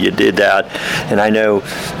professional, you did that. And I know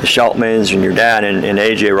the Sheltmans and your dad and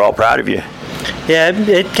AJ were all proud of you. Yeah,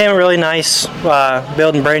 it came really nice,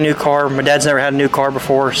 building a brand new car. My dad's never had a new car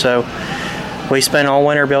before, so we spent all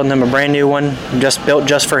winter building him a brand new one, built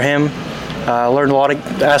just for him.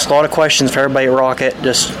 Asked a lot of questions for everybody at Rocket,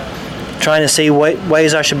 just trying to see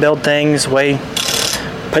ways I should build things,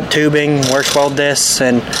 put tubing, where to weld this,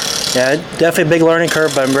 and yeah, definitely a big learning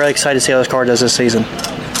curve, but I'm really excited to see how this car does this season.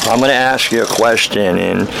 I'm going to ask you a question,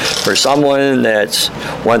 and for someone that's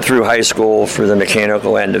went through high school for the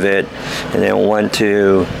mechanical end of it, and then went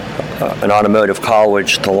to an automotive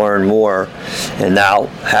college to learn more, and now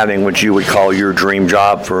having what you would call your dream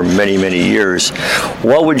job for many, many years,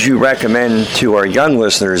 what would you recommend to our young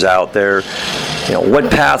listeners out there? What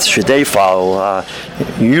path should they follow?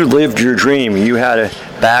 You lived your dream. You had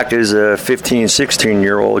back as a 15,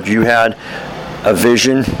 16-year-old, you had a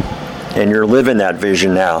vision, and you're living that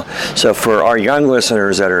vision now. So for our young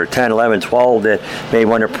listeners that are 10, 11, 12 that may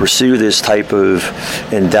want to pursue this type of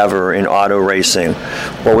endeavor in auto racing,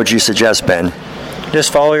 what would you suggest, Ben?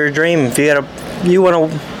 Just follow your dream. If you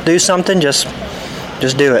want to do something, just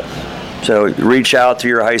do it. So reach out to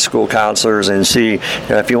your high school counselors and see,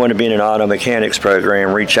 if you want to be in an auto mechanics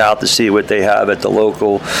program, reach out to see what they have at the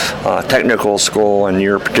local technical school in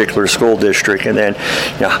your particular school district. And then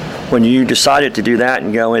when you decided to do that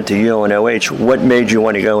and go into UNOH, what made you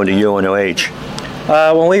want to go into UNOH?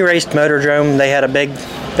 When we raced Motordrome, they had a big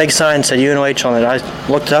sign that said UNOH on it. I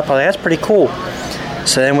looked it up, I thought, that's pretty cool.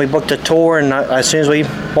 So then we booked a tour, and as soon as we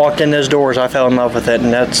walked in those doors, I fell in love with it,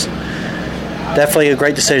 and that's definitely a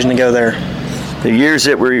great decision to go there. The years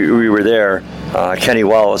that we were there, Kenny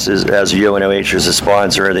Wallace as UNOH as a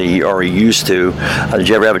sponsor, or he used to. Did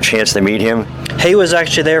you ever have a chance to meet him? He was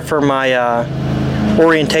actually there for my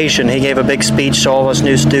orientation. He gave a big speech to all of us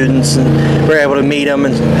new students, and we were able to meet him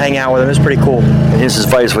and hang out with him. It was pretty cool. And his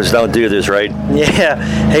advice was, don't do this, right?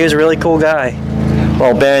 Yeah, he was a really cool guy.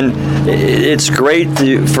 Well, Ben, it's great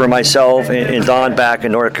for myself and Don back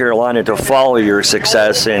in North Carolina to follow your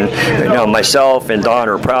success, and myself and Don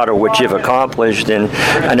are proud of what you've accomplished. And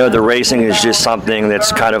I know the racing is just something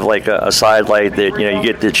that's kind of like a sidelight that you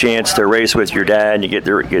get the chance to race with your dad, and you get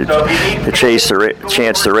the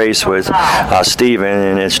chance to race with Steven,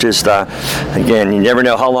 and it's just again, you never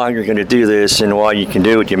know how long you're going to do this, and while you can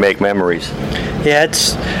do it, you make memories. Yeah,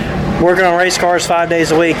 it's working on race cars 5 days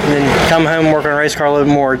a week, and then come home working on a race car a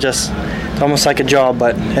little more. It's almost like a job,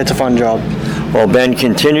 but it's a fun job. Well, Ben,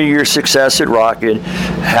 continue your success at Rocket.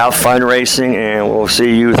 Have fun racing, and we'll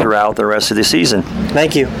see you throughout the rest of the season.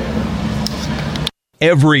 Thank you.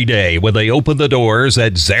 Every day when they open the doors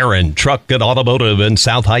at Zarin Truck and Automotive in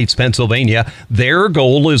South Heights, Pennsylvania, their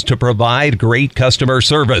goal is to provide great customer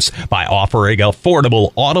service by offering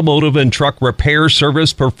affordable automotive and truck repair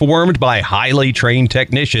service performed by highly trained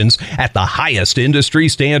technicians at the highest industry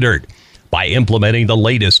standard. By implementing the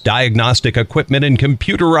latest diagnostic equipment and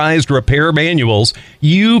computerized repair manuals,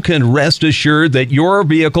 you can rest assured that your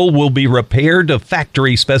vehicle will be repaired to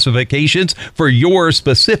factory specifications for your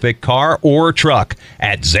specific car or truck.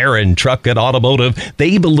 At Zarin Truck and Automotive,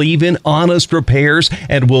 they believe in honest repairs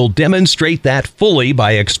and will demonstrate that fully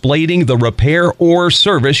by explaining the repair or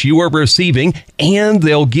service you are receiving, and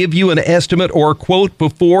they'll give you an estimate or quote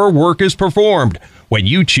before work is performed. When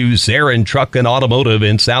you choose Zarin Truck and Automotive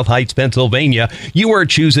in South Heights, Pennsylvania, you are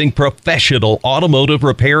choosing professional automotive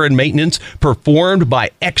repair and maintenance performed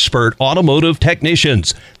by expert automotive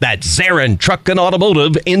technicians. That's Zarin Truck and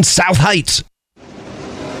Automotive in South Heights.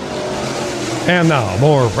 And now,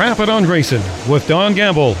 more Rappin on Racing with Don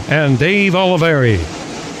Gamble and Dave Olivieri.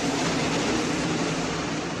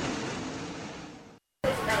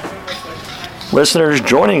 Listeners,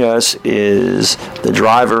 joining us is the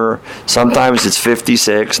driver. Sometimes it's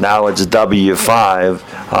 56, now it's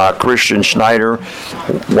W5, Christian Schneider.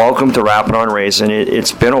 Welcome to Rappin on Racing.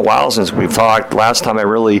 It's been a while since we've talked. Last time I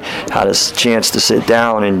really had a chance to sit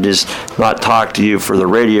down and just not talk to you for the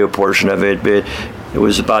radio portion of it, but it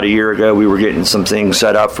was about a year ago. We were getting some things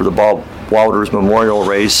set up for the Walters Memorial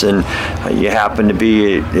race, and you happened to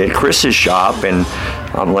be at Chris's shop, and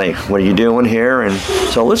I'm like, what are you doing here? And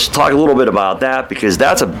so let's talk a little bit about that, because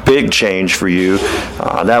that's a big change for you.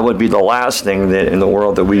 That would be the last thing that in the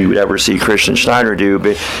world that we would ever see Christian Schneider do.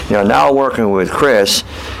 But now working with Chris,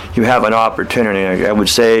 you have an opportunity. I would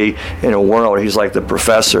say in a world, he's like the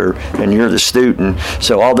professor and you're the student.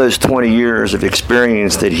 So all those 20 years of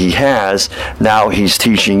experience that he has, now he's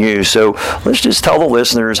teaching you. So let's just tell the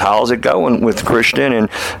listeners, how's it going with Christian and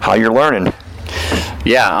how you're learning?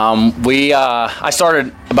 Yeah, I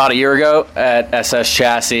started about a year ago at SS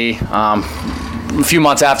Chassis. A few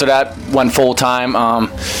months after that, went full-time.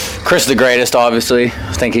 Chris is the greatest, obviously.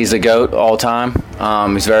 I think he's the GOAT all time.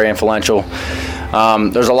 He's very influential.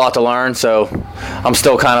 There's a lot to learn, so I'm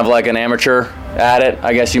still kind of like an amateur at it,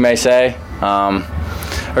 I guess you may say.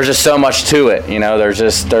 There's just so much to it,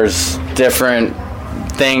 there's different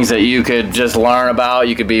things that you could just learn about.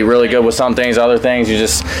 You could be really good with some things, other things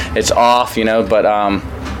it's off, but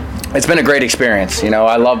it's been a great experience.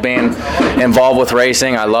 I love being involved with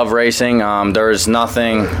racing. I love racing. There's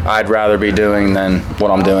nothing I'd rather be doing than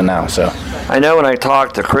what I'm doing now. So I know when I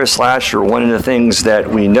talked to Chris last year, one of the things that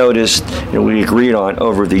we noticed and we agreed on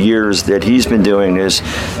over the years that he's been doing is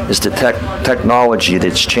the technology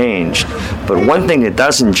that's changed. But one thing that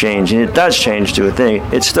doesn't change, and it does change to a thing,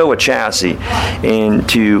 it's still a chassis. And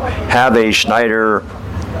to have a Schneider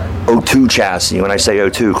 02 chassis, when I say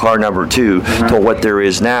 02, car number 2, to what there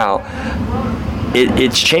is now,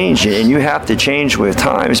 it's changing, and you have to change with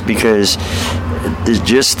times, because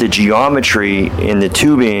just the geometry and the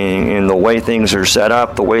tubing and the way things are set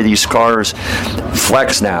up, the way these cars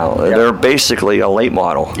flex now, they're basically a late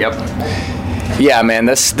model. Yep. Yeah, man,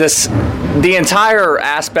 the entire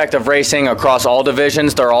aspect of racing across all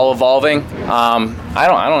divisions, they're all evolving. I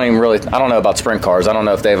don't know about sprint cars. I don't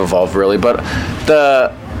know if they've evolved really, but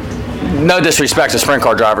no disrespect to sprint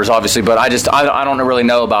car drivers, obviously, but I don't really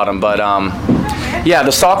know about them. But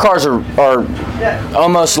the stock cars are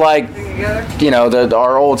almost like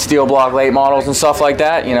our old steel block late models and stuff like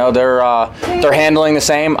that. They're handling the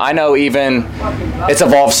same. I know even it's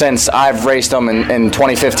evolved since I've raced them in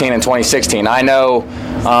 2015 and 2016. I know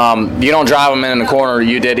you don't drive them in the corner.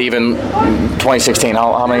 You did even 2016.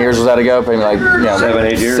 How many years was that ago? Maybe like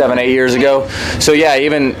 7-8 years. 7-8 years ago. So yeah,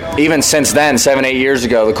 even since then, 7-8 years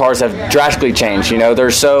ago, the cars have drastically changed.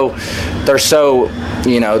 There's so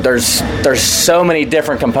many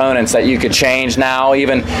different components that you could change changed now.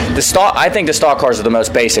 Even I think the stock cars are the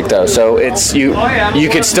most basic though. So it's you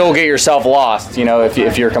could still get yourself lost.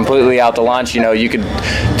 If you're completely out to lunch, you could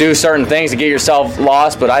do certain things to get yourself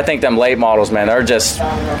lost. But I think them late models, man, they're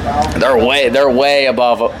way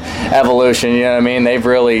above evolution. You know what I mean? They've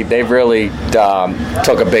really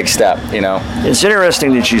took a big step. It's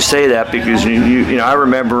interesting that you say that because I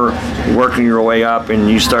remember working your way up and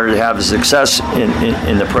you started to have success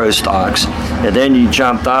in the pro stocks, and then you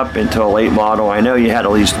jumped up into a late model. I know you had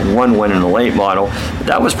at least one win in the late model, but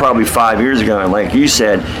that was probably 5 years ago. And like you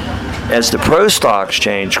said, as the pro stocks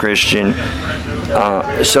change, Christian,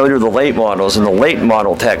 so do the late models, and the late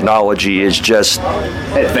model technology is just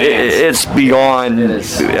it's beyond.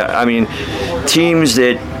 I mean, teams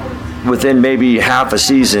that within maybe half a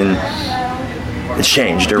season, it's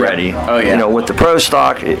changed already. Oh yeah. With the pro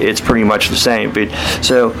stock, it's pretty much the same. But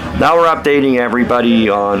so now we're updating everybody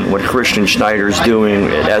on what Christian Schneider's doing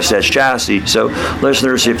at SS Chassis. So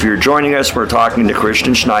listeners, if you're joining us, we're talking to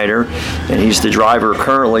Christian Schneider, and he's the driver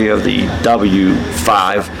currently of the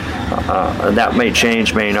W5. That may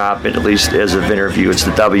change, may not, but at least as of interview, it's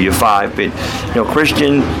the W5. But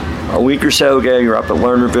Christian, a week or so ago, you're up at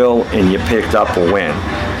Lernerville and you picked up a win.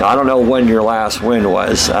 Now, I don't know when your last win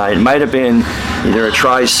was. It might have been either a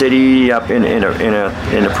Tri-City up in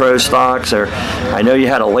the pro stocks, or I know you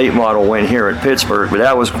had a late model win here at Pittsburgh, but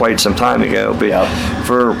that was quite some time ago. But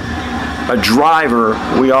for a driver,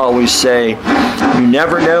 we always say you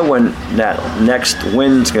never know when that next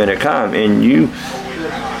win's going to come, and you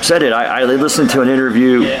said it. I listened to an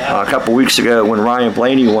interview a couple weeks ago when Ryan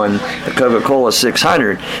Blaney won the Coca-Cola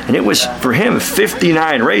 600, and it was for him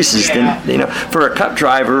 59 races. For a Cup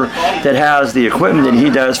driver that has the equipment that he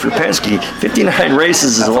does for Penske, 59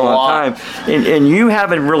 races is a long time. And you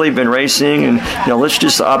haven't really been racing. And let's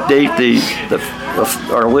just update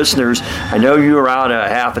our listeners. I know you were out a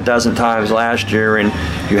half a dozen times last year, and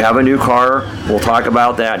you have a new car. We'll talk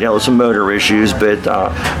about that. Some motor issues, but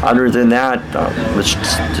other than that, let's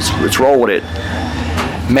roll with it.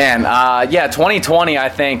 Man, 2020 I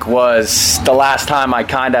think was the last time I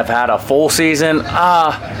kind of had a full season.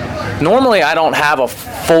 Normally I don't have a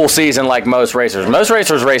full season like most racers. Most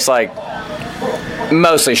racers race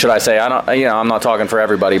mostly, should I say. I'm not talking for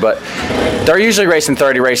everybody, but they're usually racing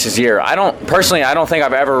 30 races a year. I don't think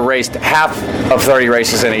I've ever raced half of 30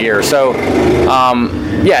 races in a year. So,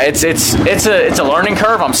 it's a learning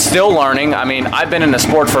curve. I'm still learning. I mean, I've been in the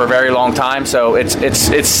sport for a very long time, so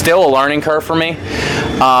it's still a learning curve for me.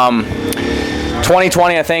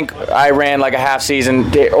 2020, I think I ran like a half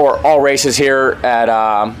season or all races here at.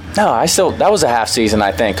 That was a half season,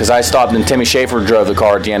 I think, because I stopped and Timmy Schaefer drove the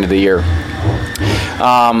car at the end of the year.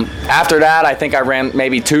 After that, I think I ran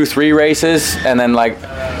maybe 2-3 races, and then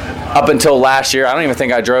up until last year, I don't even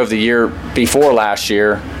think I drove the year before last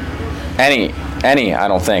year. I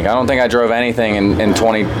don't think I drove anything in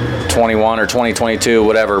 2021 or 2022,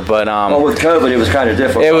 whatever. But with COVID, it was kind of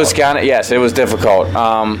difficult. It was it was difficult.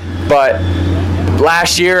 But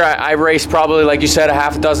last year, I raced probably, like you said, a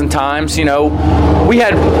half a dozen times. We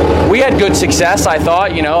had good success. I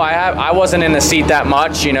thought. I wasn't in the seat that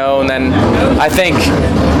much. And then I think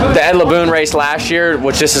the Ed Laboon race last year,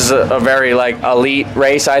 which this is a very elite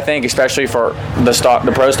race, I think, especially for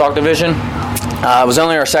the pro stock division. It was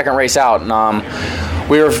only our second race out, and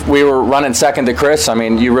we were running second to Chris. I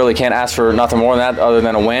mean, you really can't ask for nothing more than that other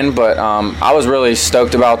than a win, but I was really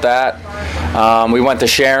stoked about that. We went to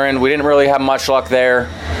Sharon. We didn't really have much luck there.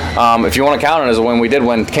 If you want to count it as a win, we did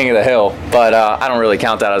win King of the Hill, but I don't really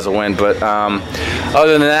count that as a win. But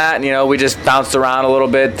other than that, we just bounced around a little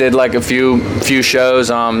bit, did a few shows.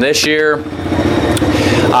 This year,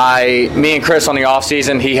 me and Chris on the off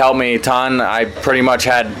season, he helped me a ton. I pretty much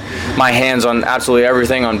had my hands on absolutely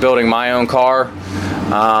everything on building my own car.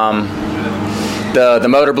 The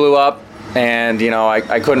motor blew up, and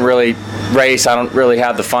I couldn't really race. I don't really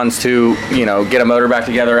have the funds to get a motor back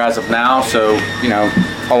together as of now. So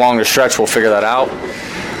along the stretch we'll figure that out.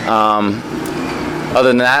 Other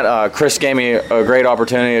than that, Chris gave me a great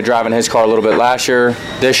opportunity of driving his car a little bit last year.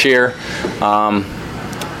 This year,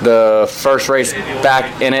 the first race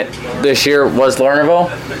back in it this year was Lernerville.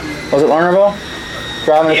 Was it Lernerville?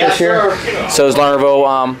 Driving it this year? Sir. So it was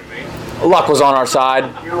Lernerville. Luck was on our side,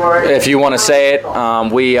 if you want to say it.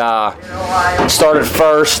 We started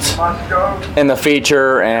first in the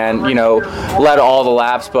feature and, led all the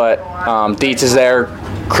laps, but Dietz is there,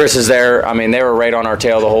 Chris is there. I mean, they were right on our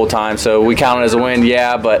tail the whole time, so we count it as a win,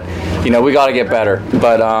 but, we got to get better.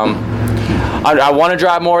 But I want to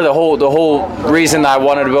drive more. The whole reason that I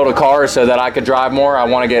wanted to build a car is so that I could drive more. I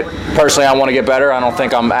want to get better. I don't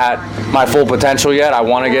think I'm at my full potential yet. I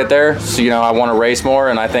want to get there. So, I want to race more,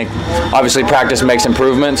 and I think obviously practice makes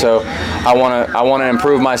improvement. So I want to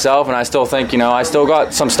improve myself, and I still think I still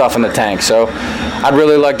got some stuff in the tank. So I'd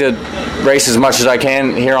really like to race as much as I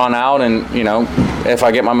can here on out, and if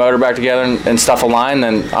I get my motor back together and stuff aligned,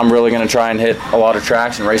 then I'm really going to try and hit a lot of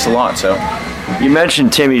tracks and race a lot. So. You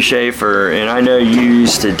mentioned Timmy Schaefer, and I know you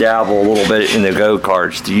used to dabble a little bit in the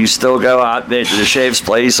go-karts. Do you still go out there to the Schaef's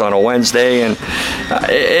place on a Wednesday? And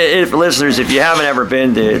listeners, if you haven't ever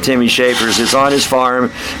been to Timmy Schaefer's, it's on his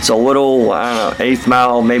farm. It's a little, 8th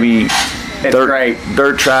mile, maybe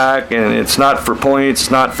dirt track, and it's not for points,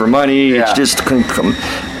 it's not for money. Yeah. It's just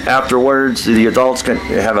afterwards, the adults can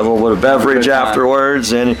have a little bit of beverage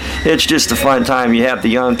afterwards, and it's just a fun time. You have the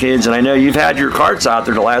young kids, and I know you've had your karts out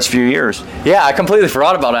there the last few years. Yeah, I completely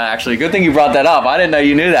forgot about that, actually. Good thing you brought that up. I didn't know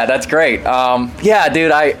you knew that. That's great. Yeah,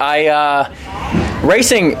 dude,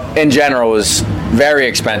 racing in general is very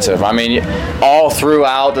expensive. I mean, all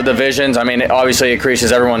throughout the divisions. I mean, obviously it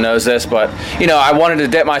increases. Everyone knows this, but I wanted to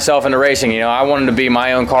dip myself into racing. I wanted to be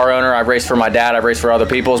my own car owner. I've raced for my dad. I've raced for other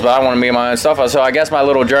people's, but I want to be my own stuff. So I guess my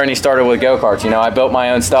little journey started with go-karts. I built my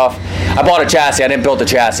own stuff. I bought a chassis. I didn't build the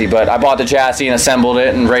chassis, but I bought the chassis and assembled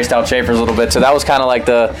it and raced out Schaefer's a little bit. So that was kind of like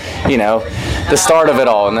the start of it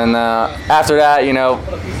all. And then after that,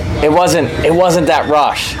 it wasn't that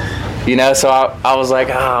rush. So I was like,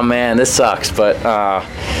 oh man, this sucks, but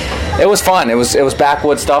it was fun. It was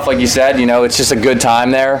backwoods stuff, like you said. It's just a good time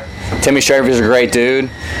there. Timmy Schaefer's a great dude.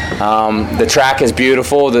 The track is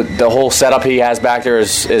beautiful. The whole setup he has back there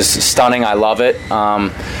is stunning. I love it.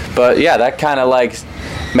 But yeah, that kind of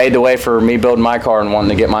made the way for me building my car and wanting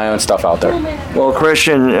to get my own stuff out there. Well,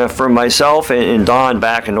 Christian, for myself and Don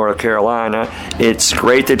back in North Carolina, it's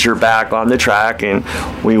great that you're back on the track, and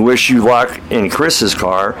we wish you luck in Chris's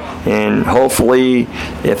car. And hopefully,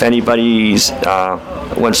 if anybody's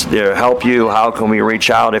wants to help you, how can we reach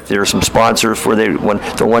out? If there's some sponsors for they want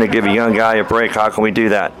to give a young guy a break, how can we do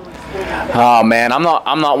that? Oh man, I'm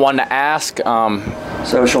not one to ask.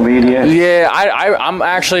 Social media. Yeah,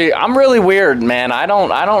 I'm really weird, man. I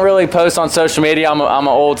don't really post on social media. I'm an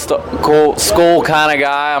old school kind of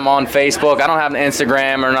guy. I'm on Facebook. I don't have an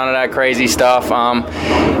Instagram or none of that crazy stuff.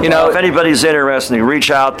 If anybody's interested, reach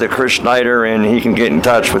out to Chris Schneider and he can get in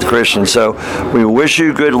touch with Christian. So we wish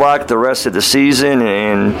you good luck the rest of the season,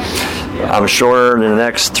 and I'm sure in the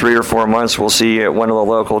next 3 or 4 months we'll see you at one of the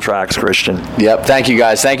local tracks, Christian. Yep. Thank you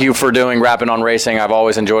guys. Thank you for doing Rappin' on Racing. I've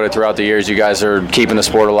always enjoyed it throughout the years. You guys are keeping the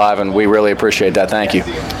sport alive, and we really appreciate that. Thank you.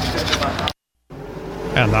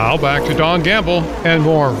 And now back to Don Gamble and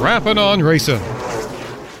more Rappin' on Racing.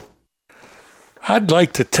 I'd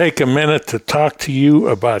like to take a minute to talk to you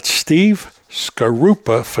about Steve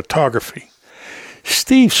Skarupa Photography.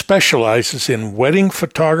 Steve specializes in wedding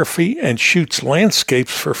photography and shoots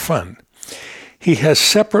landscapes for fun. He has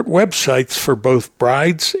separate websites for both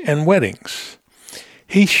brides and weddings.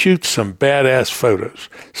 He shoots some badass photos,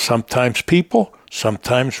 sometimes people,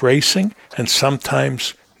 sometimes racing, and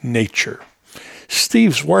sometimes nature.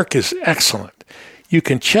 Steve's work is excellent. You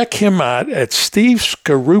can check him out at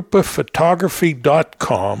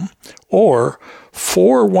steveskarupaphotography.com or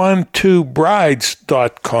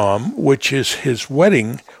 412brides.com, which is his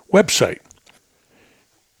wedding website.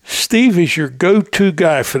 Steve is your go-to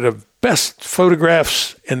guy for the best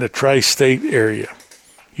photographs in the tri-state area.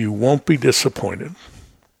 You won't be disappointed.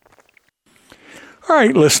 All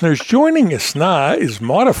right, listeners, joining us now is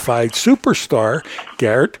modified superstar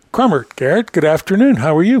Garrett Krummert. Garrett, good afternoon.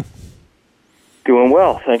 How are you? Doing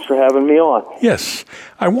well. Thanks for having me on. Yes.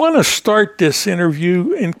 I want to start this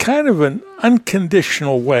interview in kind of an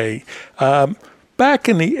unconditional way. Back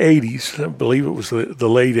in the 80s, I believe it was the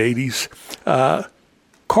late 80s,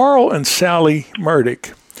 Carl and Sally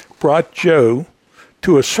Murdick brought Joe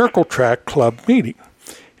to a Circle Track Club meeting.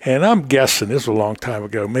 And I'm guessing, this was a long time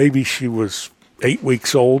ago, maybe she was 8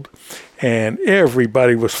 weeks old, and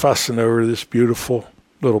everybody was fussing over this beautiful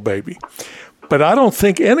little baby. But I don't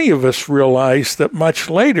think any of us realized that much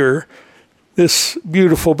later, this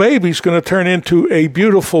beautiful baby's going to turn into a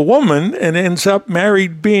beautiful woman and ends up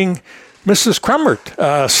married being Mrs.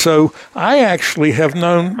 Krummert. So I actually have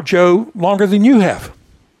known Joe longer than you have.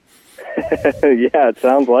 Yeah, it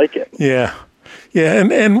sounds like it. Yeah. Yeah,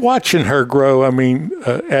 and watching her grow, I mean,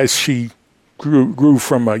 as she grew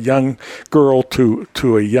from a young girl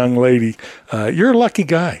to a young lady, you're a lucky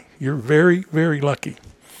guy. You're very, very lucky.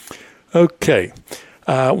 Okay.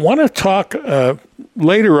 Want to talk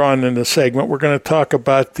later on in the segment, we're going to talk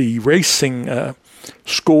about the racing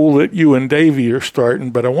school that you and Davey are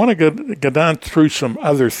starting, but I want to get down through some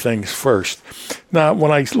other things first. Now,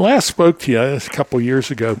 when I last spoke to you a couple of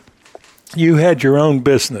years ago, you had your own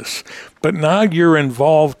business, but now you're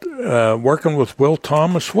involved working with Will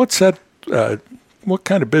Thomas. What's that? What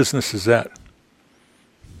kind of business is that?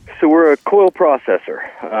 So we're a coil processor.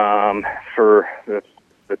 For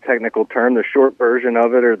the technical term, the short version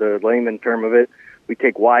of it, or the layman term of it, we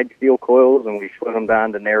take wide steel coils and we split them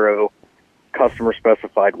down to narrow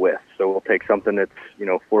customer-specified width. So we'll take something that's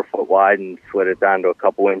 4 foot wide and split it down to a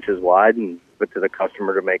couple inches wide and put it to the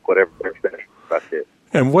customer to make whatever their finished product is.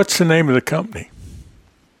 And what's the name of the company?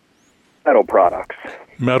 Metal Products.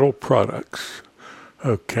 Metal Products.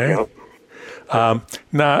 Okay. Yep.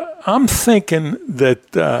 Now, I'm thinking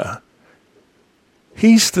that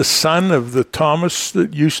he's the son of the Thomas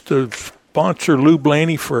that used to sponsor Lou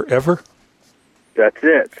Blaney forever? That's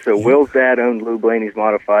it. So Will's dad owned Lou Blaney's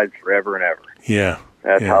Modifieds forever and ever. Yeah.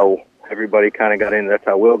 That's how everybody kind of got in. That's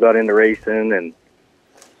how Will got into racing, and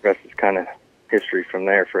the rest is kind of history from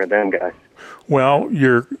there for them guys. Well,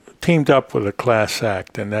 you're teamed up with a class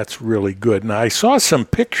act, and that's really good. Now, I saw some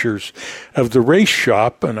pictures of the race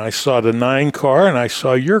shop, and I saw the 9 car, and I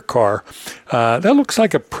saw your car. That looks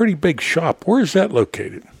like a pretty big shop. Where is that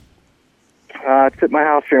located? It's at my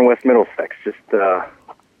house here in West Middlesex, just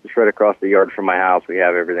right across the yard from my house. We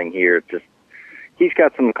have everything here. He's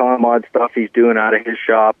got some mod stuff he's doing out of his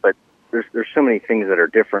shop, but there's so many things that are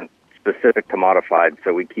different, specific to modified,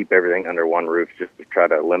 so we keep everything under one roof just to try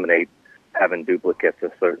to eliminate having duplicates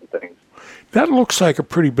of certain things. That looks like a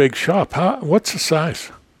pretty big shop. What's the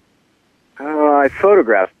size? I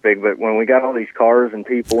photographed big, but when we got all these cars and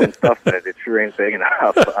people and stuff in it, it sure ain't big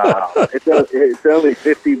enough. It's only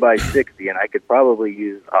 50 by 60, and I could probably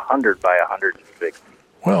use 100 by 160.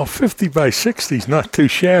 Well, 50 by 60 is not too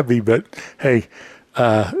shabby, but hey,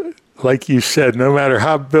 like you said, no matter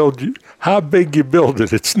how big you build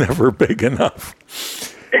it, it's never big enough.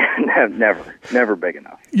 Never big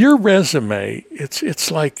enough. Your resume,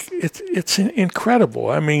 it's incredible.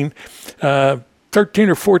 I mean, 13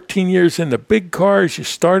 or 14 years in the big cars. You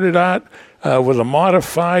started out with a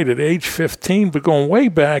modified at age 15, but going way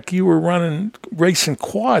back, you were racing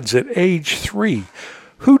quads at age 3.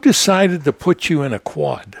 Who decided to put you in a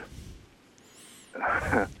quad?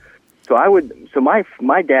 So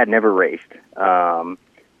my dad never raced,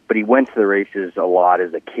 but he went to the races a lot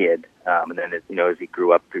as a kid, and then as he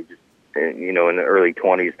grew up through in the early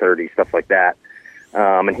 20s, 30s, stuff like that.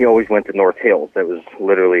 And he always went to North Hills. That was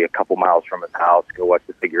literally a couple miles from his house, go watch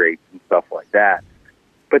the figure eights and stuff like that.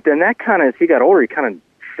 But then that kind of, as he got older, he kind of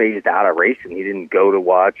phased out of racing. He didn't go to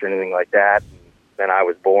watch or anything like that. Then I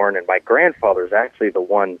was born, and my grandfather's actually the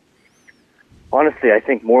one, honestly, I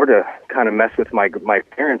think more to kind of mess with my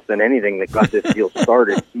parents than anything that got this deal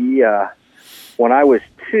started. He, when I was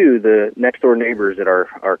 2, the next door neighbors at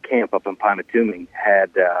our camp up in Pymatuming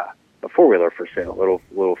had a 4-wheeler for sale, little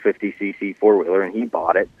 50cc 4-wheeler, and he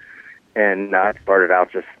bought it. And I started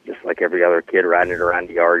out just like every other kid, riding it around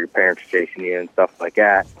the yard, your parents chasing you and stuff like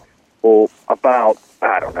that. Well, about,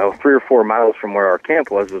 3 or 4 miles from where our camp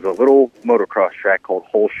was a little motocross track called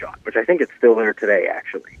Hole Shot, which I think it's still there today,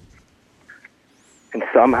 actually. And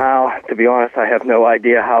somehow, to be honest, I have no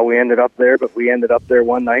idea how we ended up there, but we ended up there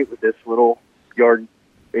one night with this little yard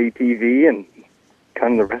ATV, and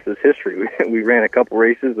kind of the rest is history. We ran a couple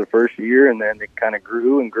races the first year, and then it kind of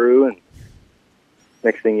grew, and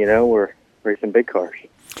next thing you know, we're racing big cars.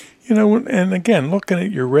 And again, looking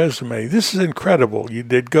at your resume, this is incredible. You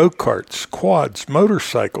did go-karts, quads,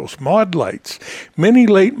 motorcycles, mod lights, mini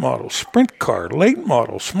late model, sprint car, late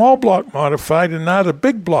model, small block modified, and now the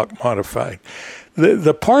big block modified.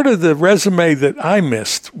 The part of the resume that I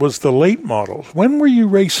missed was the late models. When were you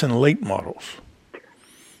racing late models?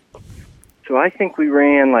 So I think we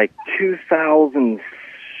ran like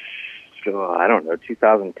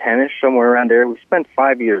 2010-ish, somewhere around there. We spent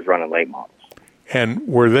 5 years running late models. And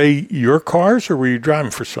were they your cars, or were you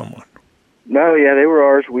driving for someone? No, yeah, they were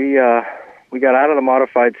ours. We got out of the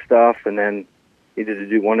modified stuff, and then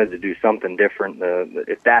wanted to do something different.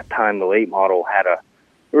 At that time, the late model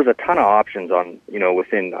there was a ton of options on,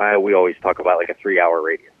 within. We always talk about like a 3-hour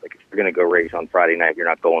radius. Like if you're going to go race on Friday night, you're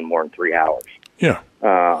not going more than 3 hours. Yeah.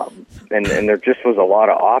 And there just was a lot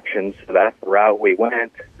of options. So that's the route we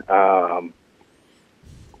went. And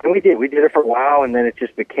we did it for a while, and then it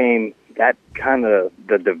just became that kind of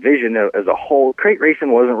the division as a whole. Crate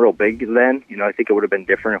racing wasn't real big then. I think it would have been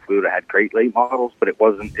different if we would have had crate late models, but it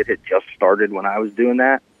wasn't. It had just started when I was doing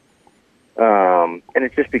that. And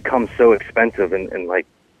it just becomes so expensive, and like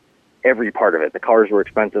every part of it. The cars were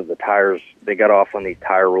expensive. The tires, they got off on these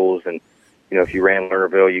tire rules, and if you ran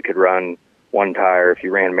Lernerville, you could run one tire. If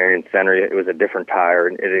you ran Marion Center, it was a different tire,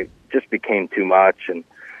 and it just became too much. And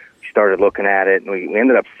we started looking at it, and we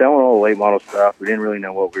ended up selling all the late model stuff. We didn't really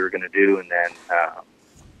know what we were going to do, and then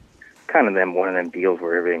kind of one of them deals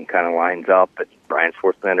where everything kind of lines up. But Brian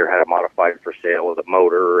Schwartzlander had a modified for sale with a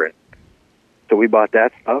motor, and so we bought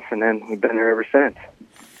that stuff, and then we've been there ever since.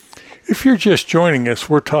 If you're just joining us,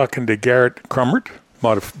 we're talking to Garrett Krummert,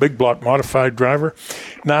 big block modified driver.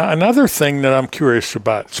 Now, another thing that I'm curious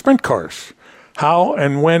about, sprint cars. How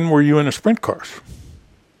and when were you in the sprint cars?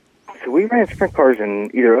 So we ran sprint cars in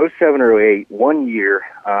either 07 or 08, 1 year.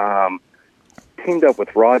 Teamed up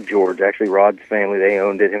with Rod George. Actually, Rod's family, they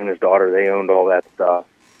owned it. Him and his daughter, they owned all that stuff.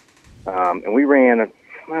 And we ran,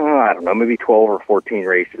 I don't know, maybe 12 or 14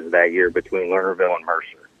 races that year between Lernerville and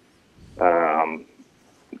Mercer.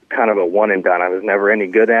 Kind of a one and done. I was never any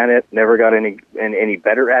good at it, never got any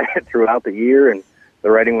better at it throughout the year, and the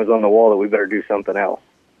writing was on the wall that we better do something else.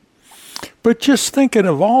 But just thinking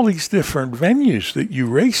of all these different venues that you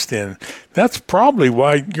raced in, that's probably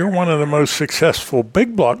why you're one of the most successful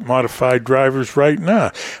big block modified drivers right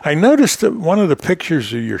now. I noticed that one of the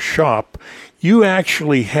pictures of your shop, you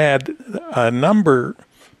actually had a number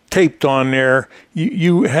taped on there.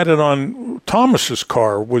 You had it on Thomas's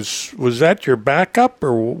car. Was that your backup,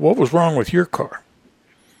 or what was wrong with your car?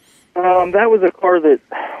 That was a car that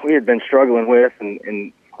we had been struggling with,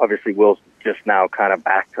 and obviously Will's just now kind of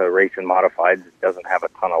back to racing modifieds. It doesn't have a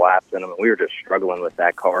ton of laps in them, and we were just struggling with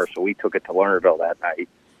that car, so we took it to Lernerville that night.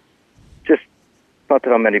 Just not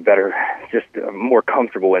that I'm any better, just more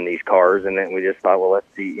comfortable in these cars, and then we just thought, well, let's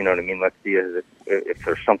see, you know what I mean, let's see if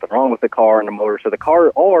there's something wrong with the car and the motor. So the car,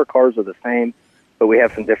 all our cars are the same, but we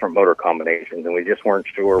have some different motor combinations, and we just weren't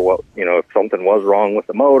sure what, if something was wrong with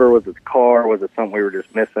the motor, was it the car, was it something we were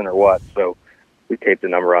just missing or what. So we taped the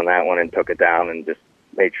number on that one and took it down and just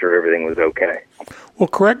made sure everything was okay. Well,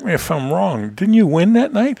 correct me if I'm wrong. Didn't you win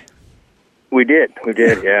that night? We did.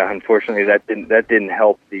 Yeah. Unfortunately, that didn't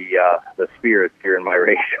help the spirits here in my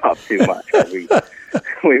race shop too much.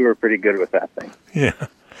 We were pretty good with that thing.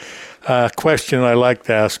 Yeah. Question I like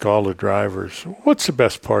to ask all the drivers: what's the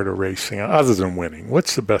best part of racing other than winning?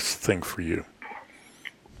 What's the best thing for you?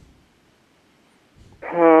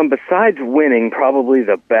 Besides winning, probably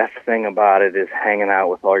the best thing about it is hanging out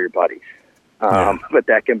with all your buddies. But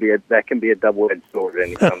that can be a double-edged sword.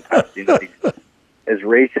 And sometimes, as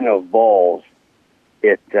racing evolves,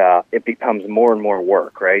 it becomes more and more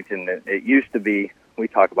work, right? And it used to be, we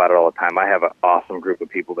talk about it all the time. I have an awesome group of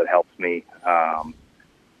people that helps me.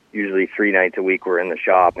 Usually 3 nights a week we're in the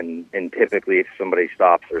shop, and typically if somebody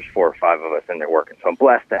stops, there's 4 or 5 of us in there working. So I'm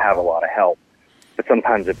blessed to have a lot of help. But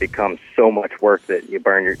sometimes it becomes so much work that you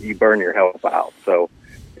burn your help out. So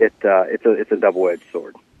it's a double-edged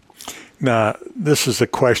sword. Now, this is a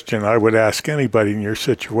question I would ask anybody in your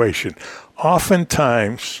situation.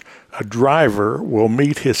 Oftentimes, a driver will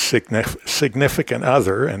meet his significant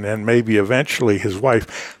other and then maybe eventually his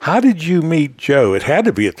wife. How did you meet Joe? It had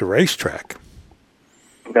to be at the racetrack.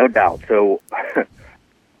 No doubt. So I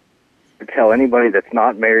tell anybody that's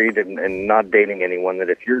not married and not dating anyone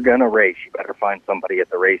that if you're going to race, you better find somebody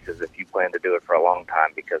at the races if you plan to do it for a long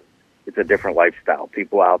time, because it's a different lifestyle.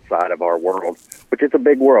 People outside of our world, which is a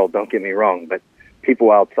big world, don't get me wrong, but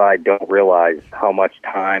people outside don't realize how much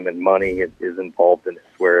time and money is involved in this,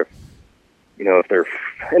 where if they're,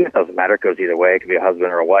 and it doesn't matter, it goes either way, it could be a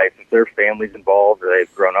husband or a wife, if their family's involved or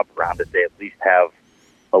they've grown up around it, they at least have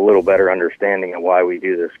a little better understanding of why we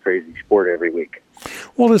do this crazy sport every week.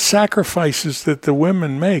 Well, the sacrifices that the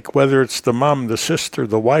women make, whether it's the mom, the sister,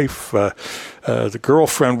 the wife, the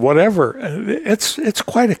girlfriend, whatever, it's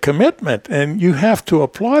quite a commitment. And you have to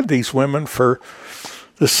applaud these women for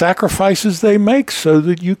the sacrifices they make so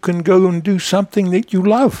that you can go and do something that you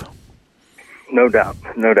love. No doubt.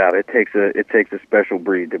 It takes a special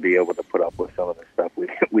breed to be able to put up with some of the stuff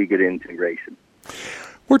we get into racing.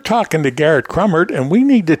 We're talking to Garrett Krummert, and we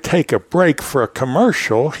need to take a break for a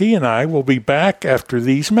commercial. He and I will be back after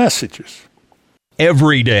these messages.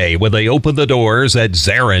 Every day when they open the doors at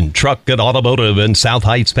Zarin Truck and Automotive in South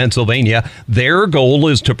Heights, Pennsylvania, their goal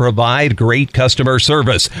is to provide great customer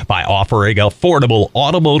service by offering affordable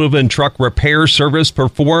automotive and truck repair service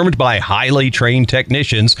performed by highly trained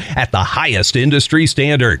technicians at the highest industry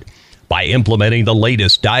standard. By implementing the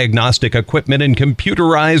latest diagnostic equipment and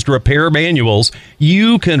computerized repair manuals,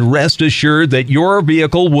 you can rest assured that your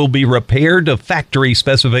vehicle will be repaired to factory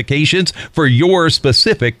specifications for your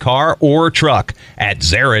specific car or truck. At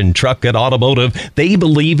Zarin Truck and Automotive, they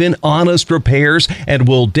believe in honest repairs and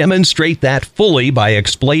will demonstrate that fully by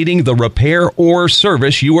explaining the repair or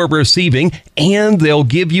service you are receiving, and they'll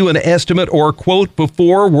give you an estimate or quote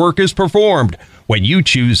before work is performed. When you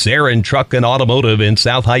choose Zarin Truck and Automotive in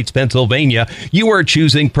South Heights, Pennsylvania, you are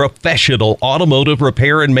choosing professional automotive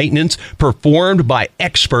repair and maintenance performed by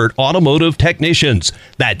expert automotive technicians.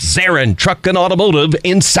 That's Zarin Truck and Automotive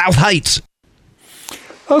in South Heights.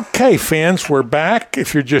 Okay, fans, we're back.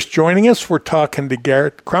 If you're just joining us, we're talking to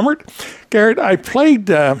Garrett Krummert. Garrett, I played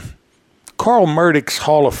Carl Murdoch's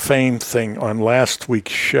Hall of Fame thing on last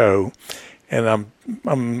week's show, and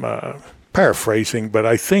I'm paraphrasing, but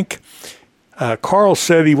I think Carl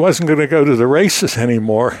said he wasn't going to go to the races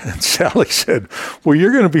anymore, and Sally said, well,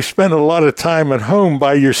 you're going to be spending a lot of time at home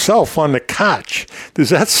by yourself on the couch.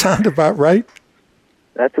 Does that sound about right?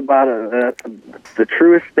 That's that's the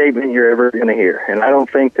truest statement you're ever going to hear. And I don't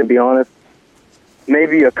think, to be honest,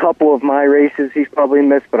 maybe a couple of my races he's probably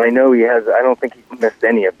missed, but I know he has. I don't think he's missed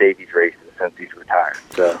any of Davey's races since he's retired.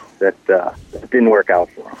 So that didn't work out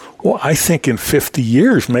for him. Well, I think in 50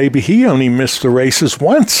 years, maybe he only missed the races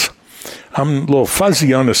once. I'm a little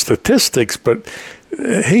fuzzy on the statistics, but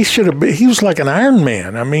he should have been. He was like an Iron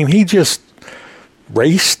Man. I mean, he just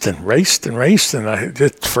raced and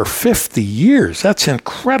for 50 years. That's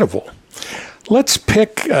incredible. Let's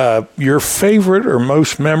pick your favorite or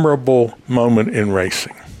most memorable moment in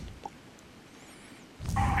racing.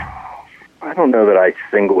 I don't know that I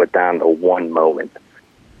single it down to one moment.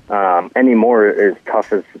 Anymore is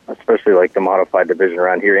tough as, especially like the modified division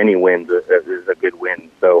around here. Any win is a good win.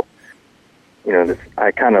 So, you know,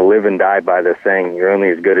 I kind of live and die by this saying, you're only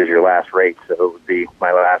as good as your last race. So it would be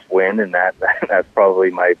my last win, and that's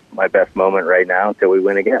probably my best moment right now until we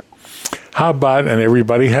win again. How about, and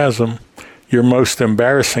everybody has them, your most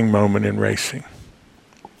embarrassing moment in racing?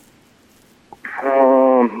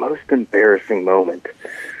 Most embarrassing moment.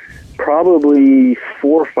 Probably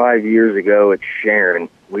 4 or 5 years ago at Sharon,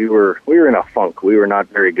 we were in a funk. We were not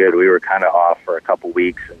very good. We were kind of off for a couple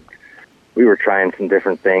weeks, and we were trying some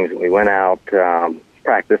different things. And we went out,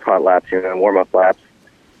 practice hot laps, warm-up laps.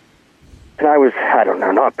 And I don't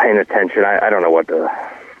know, not paying attention. I don't know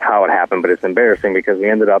how it happened, but it's embarrassing because we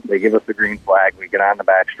ended up, they give us the green flag. We get on the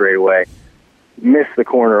back straightaway, miss the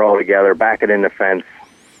corner altogether, back it in the fence,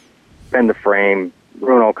 bend the frame,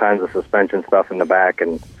 ruin all kinds of suspension stuff in the back,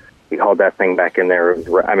 and we hauled that thing back in there.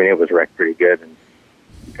 It was wrecked pretty good, and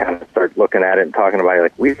kind of start looking at it and talking about it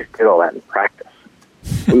like, we just did all that in practice.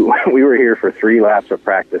 we were here for 3 laps of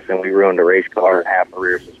practice, and we ruined a race car and half a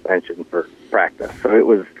rear suspension for practice.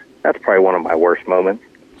 So that's probably one of my worst moments.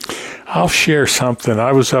 I'll share something.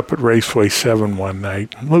 I was up at Raceway 7 one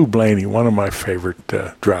night. Lou Blaney, one of my favorite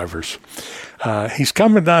drivers. He's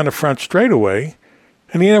coming down the front straightaway,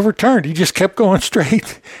 and he never turned. He just kept going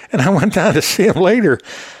straight. And I went down to see him later.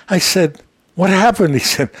 I said, what happened? He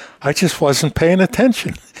said, I just wasn't paying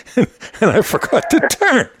attention. And I forgot to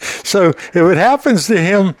turn. So if it happens to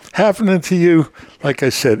him, happening to you, like I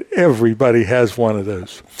said, everybody has one of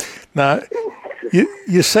those. Now,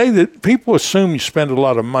 you say that people assume you spend a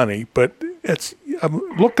lot of money, but I'm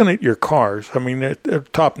looking at your cars. I mean, they're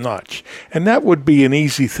top notch. And that would be an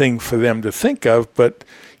easy thing for them to think of, but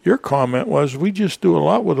your comment was, we just do a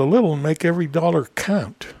lot with a little and make every dollar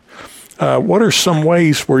count. What are some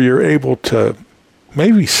ways where you're able to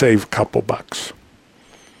maybe save a couple bucks?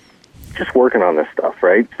 Just working on this stuff,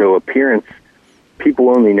 right? So appearance, people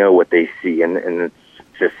only know what they see, and it's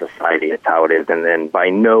just society. It's how it is. And then by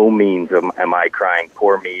no means am I crying,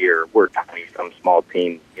 poor me, or we're tiny, some small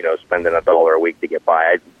team, spending $1 a week to get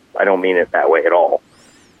by. I don't mean it that way at all.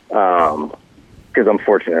 Because I'm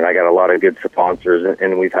fortunate. I got a lot of good sponsors,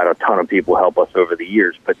 and we've had a ton of people help us over the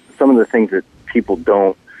years. But some of the things that people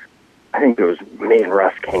don't, I think it was me and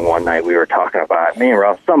Russ King one night we were talking about. Me and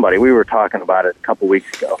Russ, we were talking about it a couple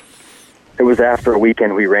weeks ago. It was after a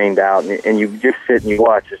weekend we rained out, and you just sit and you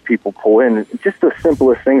watch as people pull in. Just the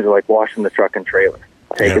simplest things are like washing the truck and trailer.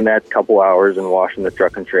 Taking that couple hours and washing the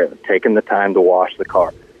truck and trailer. Taking the time to wash the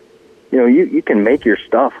car. You can make your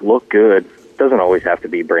stuff look good. It doesn't always have to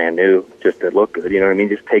be brand new just to look good. You know what I mean?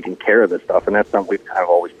 Just taking care of the stuff, and that's something we've kind of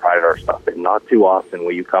always prided ourselves in. Not too often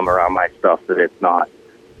will you come around my stuff that it's not.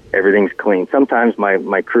 Everything's clean. Sometimes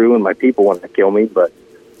my crew and my people want to kill me, but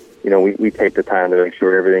we take the time to make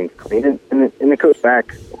sure everything's clean. And it goes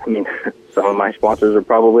back. I mean, some of my sponsors are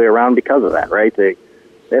probably around because of that, right? They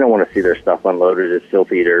don't want to see their stuff unloaded as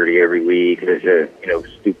filthy dirty every week. There's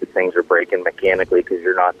stupid things are breaking mechanically because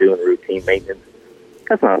you're not doing routine maintenance.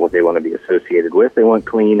 That's not what they want to be associated with. They want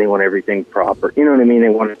clean. They want everything proper. You know what I mean? They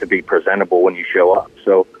want it to be presentable when you show up.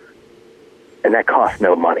 So, and that costs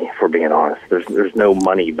no money, if we're being honest. There's no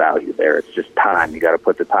money value there. It's just time. You got to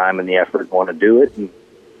put the time and the effort and want to do it, and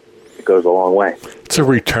it goes a long way. It's a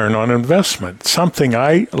return on investment. Something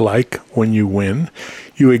I like when you win,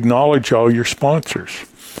 you acknowledge all your sponsors.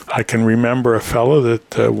 I can remember a fellow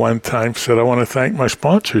that one time said, I want to thank my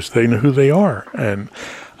sponsors. They know who they are. And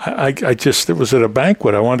I just, it was at a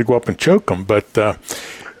banquet. I wanted to go up and choke them. But the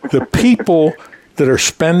people that are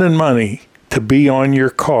spending money to be on your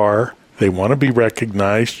car, they want to be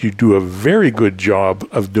recognized. You do a very good job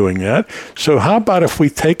of doing that. So how about if we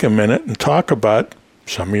take a minute and talk about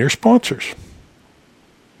some of your sponsors?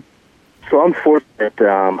 So I'm fortunate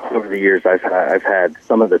over the years I've had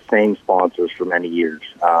some of the same sponsors for many years.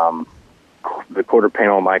 The quarter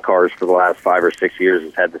panel on my cars for the last 5 or 6 years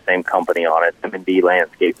has had the same company on it, M&D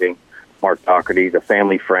Landscaping. Mark Doherty's a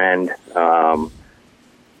family friend. Been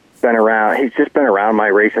around. He's just been around my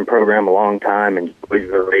racing program a long time and enjoys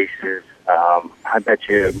the races. I bet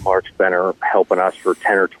you Mark's been helping us for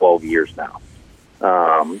 10 or 12 years now.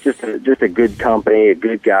 Just a good company, a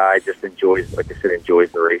good guy, just enjoys, like I said,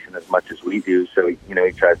 enjoys the racing as much as we do. So, he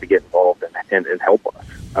tries to get involved and help us.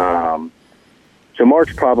 So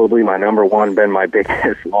Mark's probably my number one, been my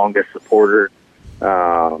biggest, longest supporter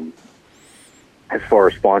as far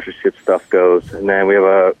as sponsorship stuff goes. And then we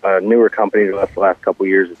have a newer company to us the last couple of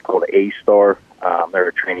years. It's called A-Star. They're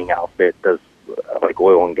a training outfit, does like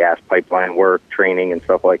oil and gas pipeline work, training and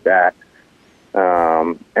stuff like that.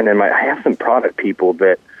 And then I have some product people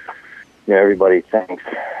that, everybody thanks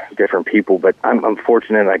different people, but I'm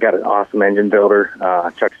fortunate. I got an awesome engine builder,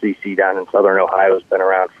 Chuck CC down in Southern Ohio, has been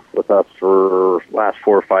around with us for the last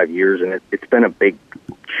 4 or 5 years, and it's been a big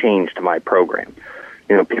change to my program.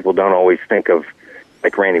 People don't always think of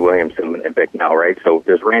like Randy Williamson and Vic now, right? So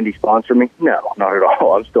does Randy sponsor me? No, not at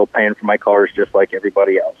all. I'm still paying for my cars just like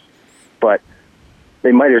everybody else. But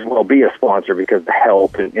they might as well be a sponsor because of the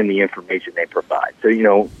help and the information they provide.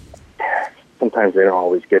 So, sometimes they don't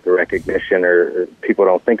always get the recognition or people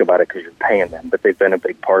don't think about it because you're paying them, but they've been a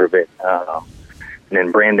big part of it. And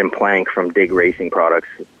then Brandon Plank from Dig Racing Products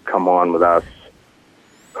come on with us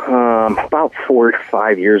about 4 to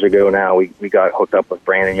 5 years ago now. We got hooked up with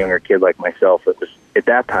Brandon, younger kid like myself. It was, at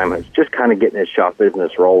that time, it was just kind of getting his shop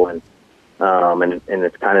business rolling. And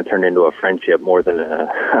it's kind of turned into a friendship more than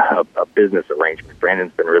a business arrangement.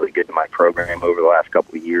 Brandon's been really good to my program over the last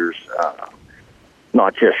couple of years.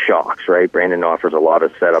 Not just shocks, right? Brandon offers a lot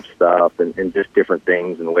of setup stuff and just different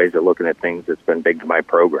things and ways of looking at things that's been big to my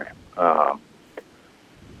program.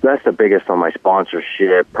 That's the biggest on my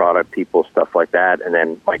sponsorship, product people, stuff like that. And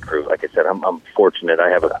then my crew, like I said, I'm fortunate. I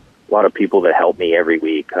have a lot of people that help me every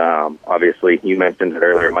week. Obviously, you mentioned it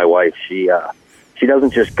earlier. My wife, she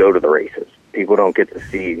doesn't just go to the races. People don't get to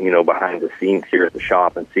see, behind the scenes here at the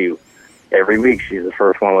shop and see every week. She's the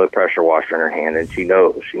first one with a pressure washer in her hand, and she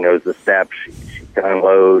knows the steps. She can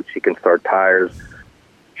unload. She can start tires.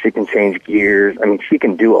 She can change gears. I mean, she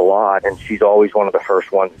can do a lot, and she's always one of the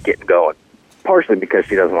first ones getting going. Partially because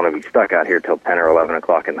she doesn't want to be stuck out here till 10 or 11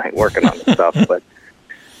 o'clock at night working on the stuff, but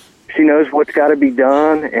she knows what's got to be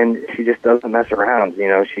done, and she just doesn't mess around.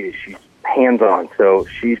 She's hands-on, so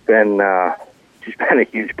she's been a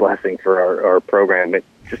huge blessing for our program. It's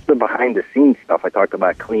just the behind-the-scenes stuff. I talked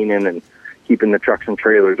about cleaning and keeping the trucks and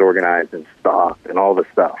trailers organized and stocked and all the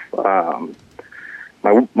stuff.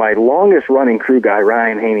 My longest-running crew guy,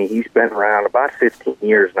 Ryan Haney, he's been around about 15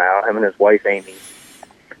 years now. Him and his wife, Amy,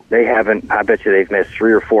 I bet you they've missed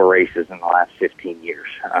 3 or 4 races in the last 15 years.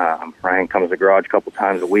 Ryan comes to the garage a couple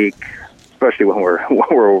times a week, especially when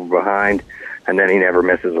we're over behind, and then he never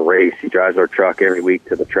misses a race. He drives our truck every week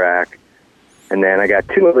to the track. And then I got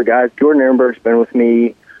 2 other guys. Jordan Ehrenberg's been with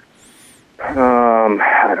me,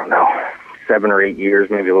 I don't know, 7 or 8 years,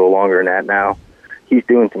 maybe a little longer than that now. He's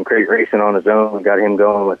doing some crate racing on his own. We got him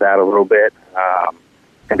going with that a little bit.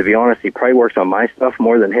 And to be honest, he probably works on my stuff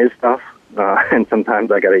more than his stuff. And sometimes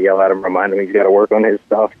I got to yell at him, remind him he's got to work on his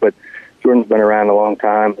stuff. But Jordan's been around a long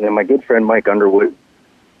time. And then my good friend Mike Underwood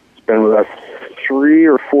has been with us 3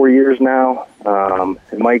 or 4 years now. And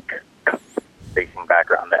Mike, racing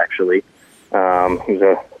background actually. He's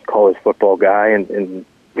a college football guy, and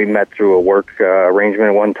we met through a work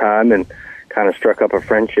arrangement one time and kind of struck up a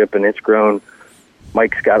friendship, and it's grown.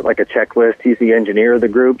 Mike's got like a checklist. He's the engineer of the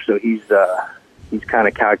group, so he's kind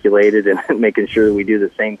of calculated and making sure we do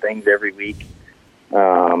the same things every week.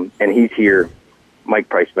 And he's here. Mike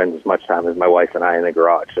probably spends as much time as my wife and I in the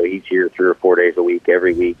garage, so he's here 3 or 4 days a week,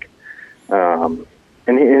 every week. And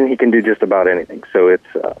he can do just about anything. So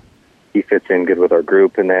he fits in good with our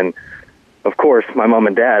group. And then, of course, my mom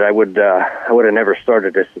and dad. I would have never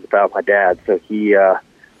started this without my dad. So he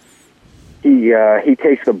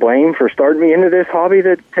takes the blame for starting me into this hobby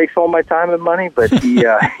that takes all my time and money, but he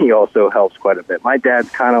also helps quite a bit. My dad's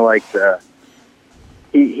kind of like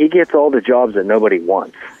he gets all the jobs that nobody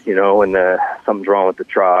wants, you know, when something's wrong with the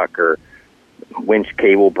truck or winch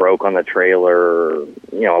cable broke on the trailer, or,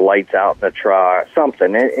 you know, lights out in the truck,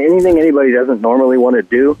 something. Anything anybody doesn't normally want to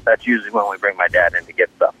do, that's usually when we bring my dad in to get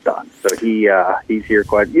stuff done. So he's here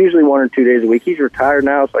usually 1 or 2 days a week. He's retired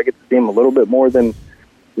now, so I get to see him a little bit more than,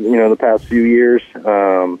 you know, the past few years.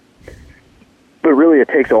 But really it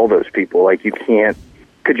takes all those people. Like,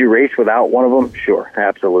 could you race without one of them? Sure,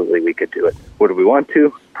 absolutely, we could do it. Would we want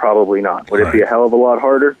to? Probably not. Would it be a hell of a lot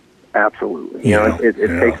harder? Absolutely. You know,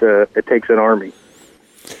 it takes an army.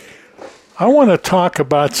 I want to talk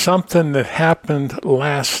about something that happened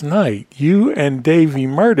last night. You and Davey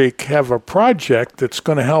Murdick have a project that's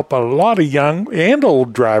going to help a lot of young and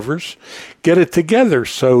old drivers get it together.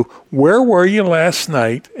 So where were you last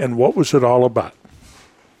night, and what was it all about?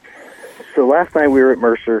 So last night we were at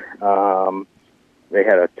Mercer. They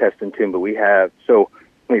had a test and tune, but let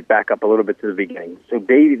me back up a little bit to the beginning. So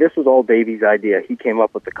this was all Davey's idea. He came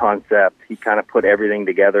up with the concept. He kind of put everything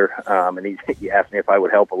together, and he asked me if I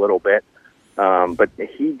would help a little bit. But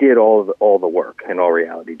he did all the work, in all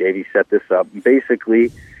reality. Davey set this up.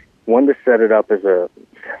 Basically, wanted to set it up as a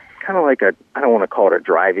kind of like I don't want to call it a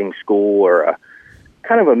driving school, or a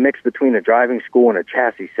kind of a mix between a driving school and a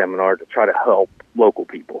chassis seminar to try to help local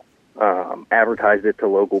people. Advertised it to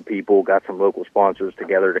local people, got some local sponsors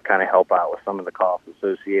together to kind of help out with some of the costs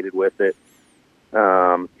associated with it.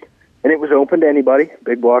 And it was open to anybody,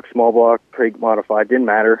 big block, small block, crate modified, didn't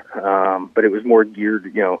matter. But it was more geared,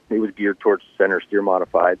 you know, it was geared towards center steer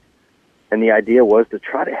modified. And the idea was to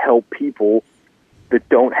try to help people that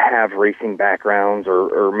don't have racing backgrounds,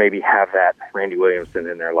 or maybe have that Randy Williamson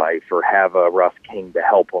in their life, or have a Russ King to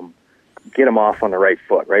help them get them off on the right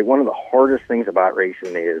foot, right? One of the hardest things about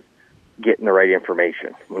racing is getting the right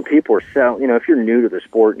information. When people are selling, you know, if you're new to the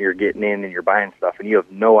sport and you're getting in and you're buying stuff and you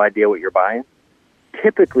have no idea what you're buying,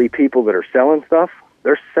 typically people that are selling stuff,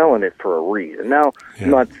 they're selling it for a reason. Now,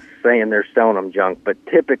 I'm not saying they're selling them junk, but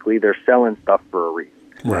typically they're selling stuff for a reason.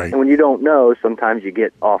 Right. And when you don't know, sometimes you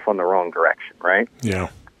get off on the wrong direction, right? Yeah.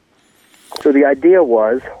 So the idea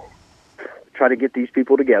was try to get these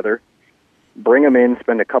people together, bring them in,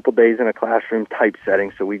 spend a couple days in a classroom type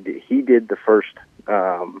setting. So he did the first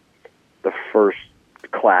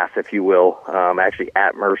class, if you will, actually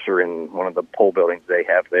at Mercer in one of the pole buildings they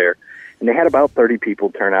have there. And they had about 30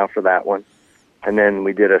 people turn out for that one. And then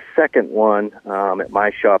we did a second one at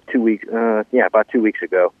my shop about 2 weeks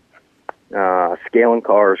ago. Scaling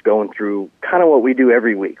cars, going through kind of what we do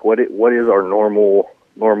every week. What is our normal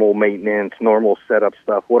maintenance, normal setup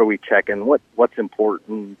stuff? What are we checking? What's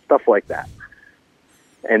important? Stuff like that.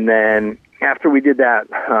 And then after we did that,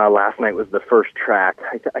 last night was the first track.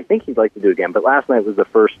 I think he'd like to do it again, but last night was the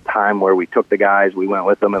first time where we took the guys, we went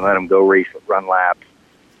with them and let them go race, run laps,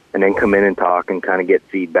 and then come in and talk and kind of get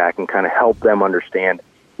feedback and kind of help them understand,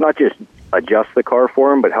 not just adjust the car for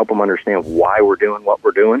them, but help them understand why we're doing what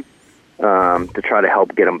we're doing, to try to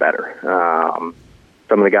help get them better.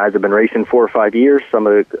 Some of the guys have been racing 4 or 5 years.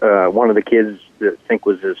 One of the kids I think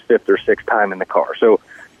was his 5th or 6th time in the car. So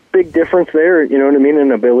big difference there, you know what I mean,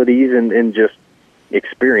 in abilities and just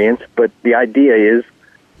experience. But the idea is,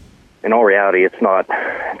 in all reality, it's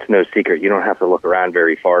no secret. You don't have to look around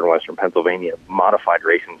very far in Western Pennsylvania. Modified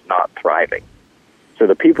racing is not thriving. So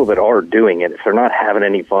the people that are doing it, if they're not having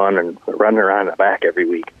any fun and running around the back every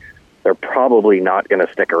week, they're probably not going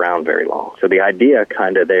to stick around very long. So the idea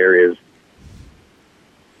kind of there is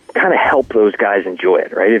kind of help those guys enjoy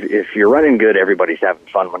it, right? If you're running good, everybody's having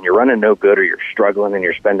fun. When you're running no good or you're struggling and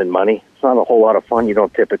you're spending money, it's not a whole lot of fun. You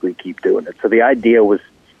don't typically keep doing it. So the idea was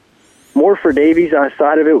more for Davey's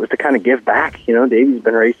side of it was to kind of give back. You know, Davey's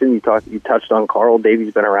been racing. You touched on Carl.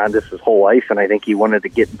 Davey's been around this his whole life, and I think he wanted to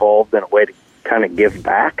get involved in a way to kind of give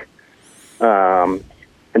back.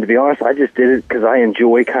 And to be honest, I just did it because I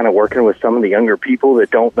enjoy kind of working with some of the younger people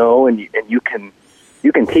that don't know, and you can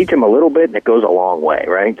teach them a little bit, and it goes a long way,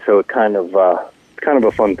 right? So it kind of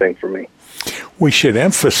a fun thing for me. We should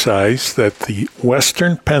emphasize that the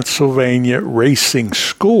Western Pennsylvania Racing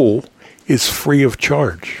School is free of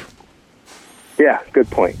charge. Yeah, good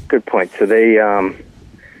point. So they,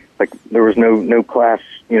 there was no class,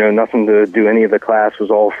 nothing to do any of the class, was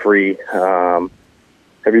all free.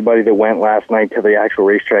 Everybody that went last night to the actual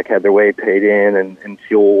racetrack had their way paid in and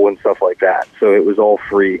fuel and stuff like that. So it was all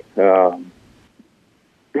free.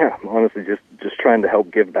 Yeah, honestly, just trying to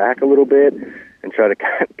help give back a little bit and try to.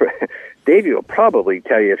 Davey will probably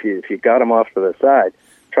tell you if you got him off to the side,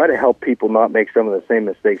 try to help people not make some of the same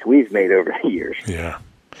mistakes we've made over the years. Yeah.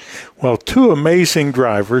 Well, two amazing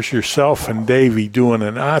drivers, yourself and Davey, doing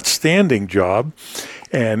an outstanding job.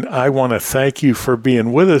 And I want to thank you for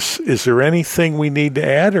being with us. Is there anything we need to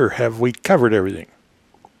add, or have we covered everything?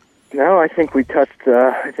 No, I think we touched.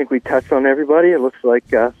 On everybody. It looks like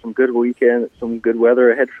some good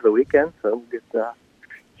weather ahead for the weekend. So we'll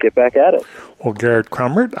get back at it. Well, Garrett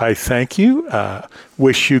Krummert, I thank you.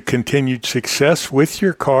 Wish you continued success with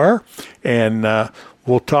your car, and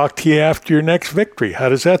we'll talk to you after your next victory. How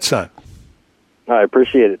does that sound? I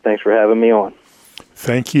appreciate it. Thanks for having me on.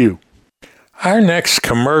 Thank you. Our next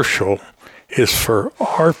commercial is for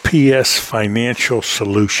RPS Financial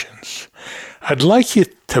Solutions. I'd like you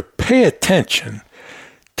to pay attention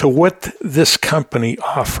to what this company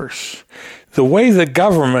offers. The way the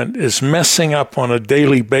government is messing up on a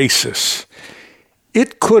daily basis,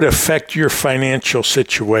 it could affect your financial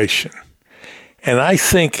situation. And I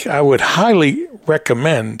think I would highly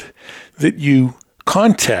recommend that you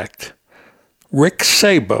contact Rick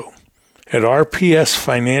Sabo at RPS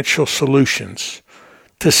Financial Solutions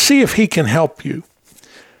to see if he can help you.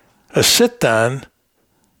 A sit-down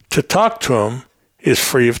to talk to him is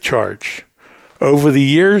free of charge. Over the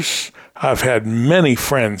years, I've had many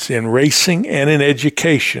friends in racing and in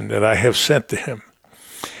education that I have sent to him,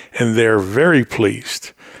 and they're very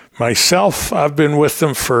pleased. Myself, I've been with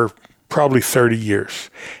them for probably 30 years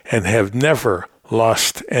and have never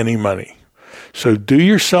lost any money. So do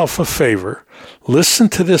yourself a favor, listen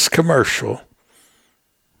to this commercial,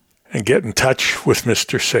 and get in touch with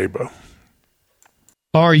Mr. Sabo.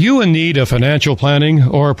 Are you in need of financial planning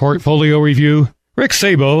or portfolio review? Rick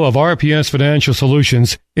Sabo of RPS Financial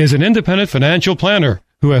Solutions is an independent financial planner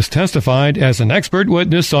who has testified as an expert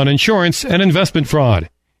witness on insurance and investment fraud.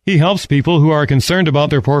 He helps people who are concerned about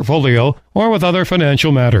their portfolio or with other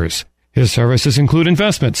financial matters. His services include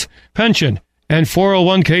investments, pension, and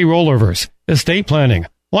 401k rollovers, estate planning,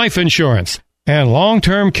 life insurance, and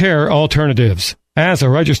long-term care alternatives. As a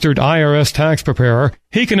registered IRS tax preparer,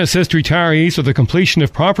 he can assist retirees with the completion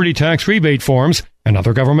of property tax rebate forms and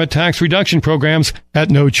other government tax reduction programs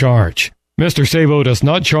at no charge. Mr. Sabo does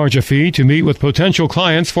not charge a fee to meet with potential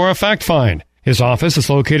clients for a fact find. His office is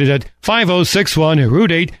located at 5061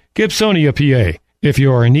 Route 8, Gibsonia, PA. If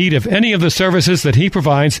you are in need of any of the services that he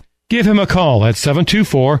provides, give him a call at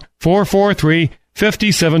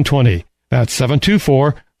 724-443-5720. That's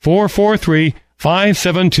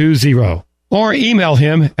 724-443-5720. Or email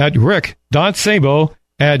him at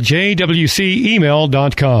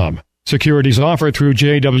rick.sabo@jwcemail.com. Securities offered through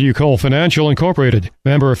J.W. Cole Financial Incorporated,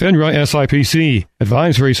 member of FINRA SIPC.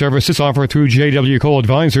 Advisory services offered through J.W. Cole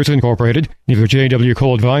Advisors Incorporated. Neither J.W.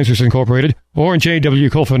 Cole Advisors Incorporated or J.W.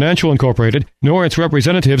 Cole Financial Incorporated, nor its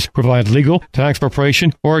representatives provide legal, tax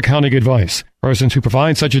preparation, or accounting advice. Persons who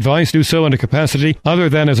provide such advice do so in a capacity other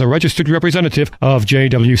than as a registered representative of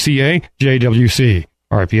JWCA, JWC.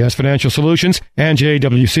 RPS Financial Solutions and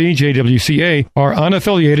JWCA are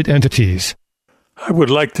unaffiliated entities. I would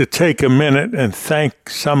like to take a minute and thank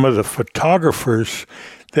some of the photographers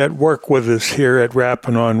that work with us here at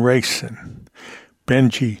Rappin on Racin.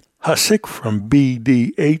 Benji Hussick from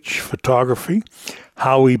BDH Photography,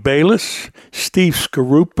 Howie Balis, Steve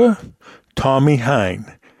Skarupa, Tommy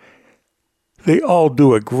Hine. They all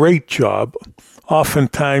do a great job.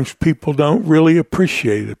 Oftentimes people don't really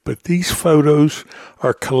appreciate it, but these photos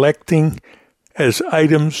are collecting as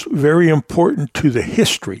items very important to the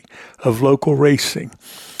history of local racing.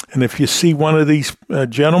 And if you see one of these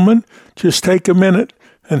gentlemen, just take a minute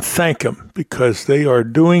and thank them because they are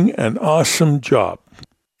doing an awesome job.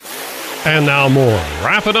 And now more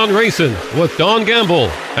Rappin on Racin with Don Gamble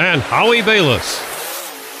and Howie Balis.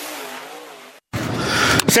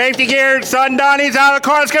 Safety gear, son Donnie's out of the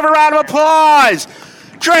car. Let's give a round of applause.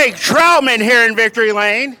 Drake Troutman here in Victory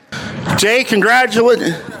Lane. Jay,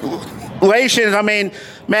 congratulations. I mean,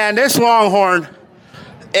 man, this Longhorn,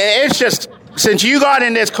 it's just, since you got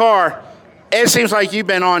in this car, it seems like you've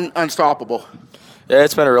been unstoppable. Yeah,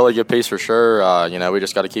 it's been a really good piece for sure. We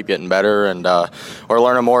just got to keep getting better, and we're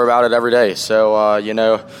learning more about it every day. So,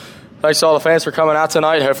 thanks to all the fans for coming out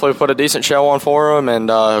tonight. Hopefully we put a decent show on for them. And,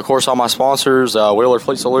 of course, all my sponsors, Wheeler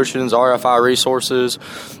Fleet Solutions, RFI Resources,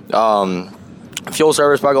 Fuel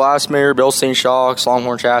Service by Glassmere, Bilstein Shocks,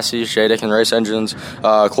 Longhorn Chassis, J. Dick and Race Engines,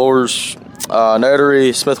 Clores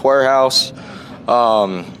Notary, Smith Warehouse,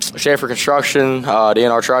 Schaefer Construction,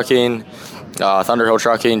 DNR Trucking, Thunderhill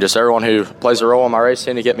Trucking, just everyone who plays a role in my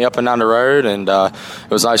racing to get me up and down the road. And it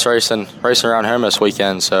was nice racing around home this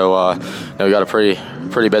weekend. So we got a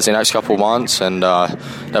pretty busy next couple months, and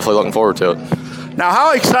definitely looking forward to it. Now,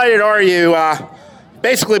 how excited are you?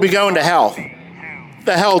 Basically, be going to hell,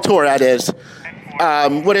 the Hell Tour, that is.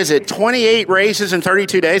 What is it? 28 races in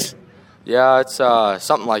 32 days. Yeah, it's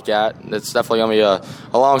something like that. It's definitely going to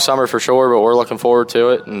be a long summer for sure, but we're looking forward to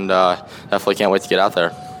it, and definitely can't wait to get out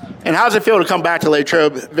there. And how's it feel to come back to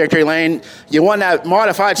Latrobe Victory Lane? You won that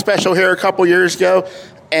modified special here a couple years ago,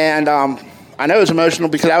 and I know it's emotional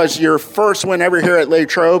because that was your first win ever here at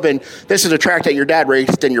Latrobe, and this is a track that your dad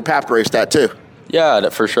raced and your pap raced at too. Yeah,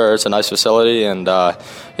 for sure. It's a nice facility, and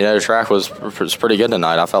the track was pretty good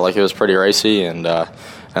tonight. I felt like it was pretty racy, and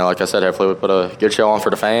like I said, hopefully we put a good show on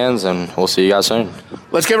for the fans, and we'll see you guys soon.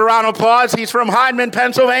 Let's give a round of applause. He's from Hyndman,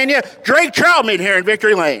 Pennsylvania. Drake Troutman here in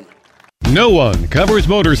Victory Lane. No one covers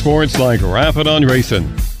motorsports like Rappin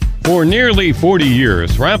Racing. For nearly 40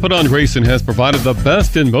 years, Rappin Racing has provided the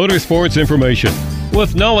best in motorsports information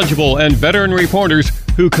with knowledgeable and veteran reporters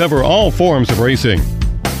who cover all forms of racing.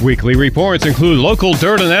 Weekly reports include local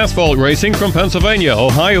dirt and asphalt racing from Pennsylvania,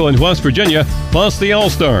 Ohio, and West Virginia, plus the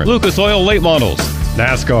All-Star, Lucas Oil late models,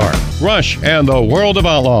 NASCAR, Rush, and the World of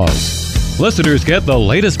Outlaws. Listeners get the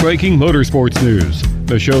latest breaking motorsports news.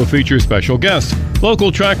 The show features special guests,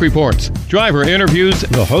 local track reports, driver interviews.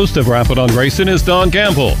 The host of Rappin Racing is Don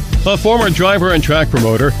Gamble. A former driver and track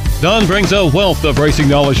promoter, Don brings a wealth of racing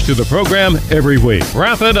knowledge to the program every week.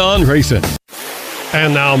 Rappin Racing.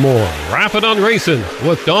 And now more Rappin Racing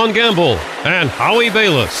with Don Gamble and Howie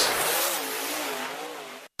Balis.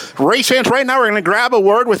 Race fans, right now we're going to grab a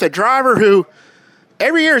word with a driver who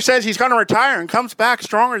every year says he's going to retire and comes back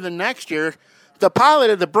stronger than next year. The pilot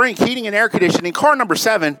of the Brink Heating and Air Conditioning, car number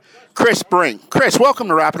 7, Chris Brink. Chris, welcome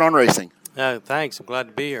to Rappin Racing. Thanks. I'm glad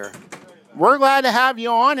to be here. We're glad to have you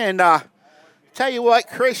on, and tell you what,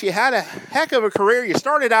 Chris, you had a heck of a career. You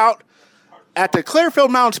started out at the Clearfield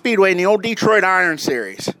Mountain Speedway in the old Detroit Iron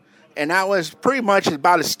Series, and that was pretty much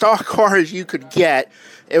about as stock car as you could get.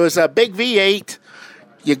 It was a big V8.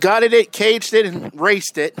 You gutted it, caged it, and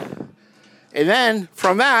raced it. And then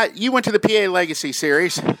from that, you went to the PA Legacy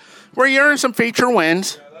Series, where you earned some feature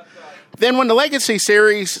wins. Then when the Legacy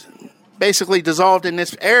Series basically dissolved in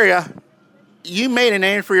this area, you made a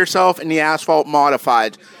name for yourself in the asphalt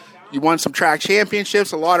modified. You won some track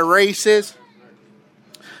championships, a lot of races.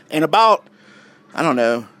 And about, I don't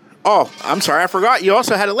know. Oh, I'm sorry, I forgot. You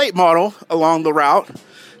also had a late model along the route.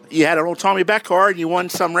 You had an old Tommy Beck car, and you won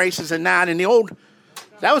some races in that. And the old,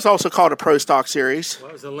 that was also called a Pro Stock Series.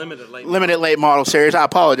 Well, it was a limited late model series. I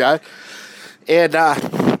apologize. And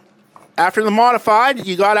after the modified,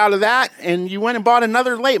 you got out of that, and you went and bought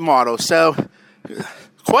another late model. So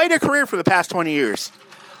quite a career for the past 20 years.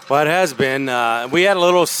 Well, it has been. We had a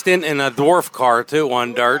little stint in a dwarf car, too,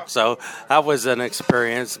 on dirt, so that was an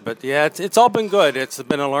experience. But, yeah, it's all been good. It's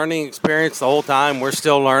been a learning experience the whole time. We're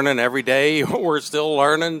still learning every day. We're still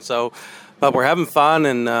learning, but we're having fun,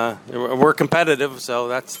 and we're competitive, so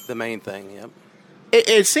that's the main thing. Yep.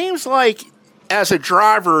 It seems like, as a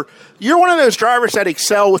driver, you're one of those drivers that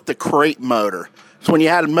excel with the crate motor. So when you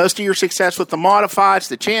had most of your success with the modifieds,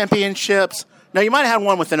 the championships. Now, you might have had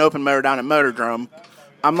one with an open motor down at Motordrome.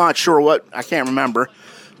 I'm not sure what, I can't remember.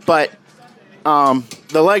 But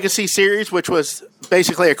the Legacy Series, which was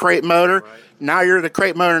basically a crate motor, right. Now you're the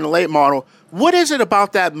crate motor in the late model. What is it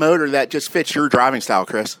about that motor that just fits your driving style,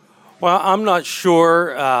 Chris? Well, I'm not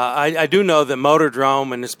sure. I do know that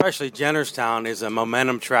Motordrome, and especially Jennerstown, is a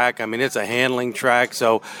momentum track. I mean, it's a handling track,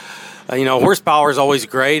 so horsepower is always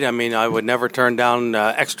great. I mean, I would never turn down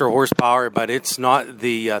extra horsepower, but it's not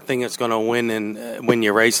the thing that's going to win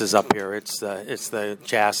your races up here. It's the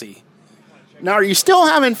chassis. Now, are you still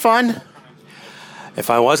having fun? If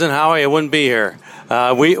I wasn't Howie, I wouldn't be here.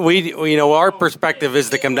 Our perspective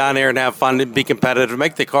is to come down here and have fun and be competitive,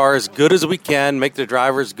 make the car as good as we can, make the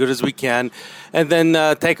driver as good as we can, and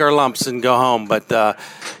then take our lumps and go home. But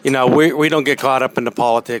we don't get caught up in the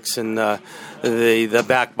politics and the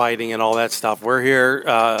backbiting and all that stuff. We're here,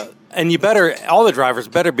 and all the drivers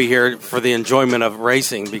better be here for the enjoyment of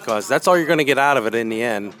racing, because that's all you're going to get out of it in the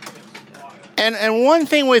end. And one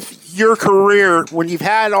thing with your career, when you've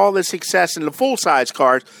had all the success in the full-size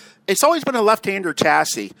cars, it's always been a left-hander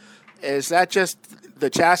chassis. Is that just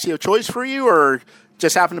the chassis of choice for you, or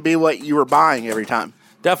just happened to be what you were buying every time?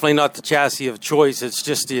 Definitely not the chassis of choice. It's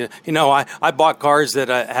just, I bought cars that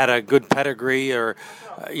had a good pedigree, or,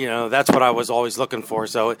 that's what I was always looking for.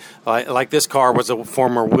 So, like this car was a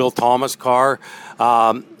former Will Thomas car.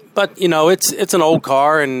 But, it's an old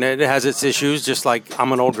car, and it has its issues, just like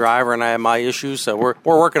I'm an old driver and I have my issues. So we're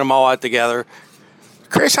working them all out together.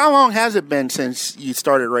 Chris, how long has it been since you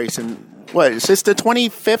started racing? What, is this the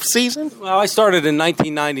 25th season? Well, I started in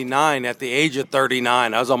 1999 at the age of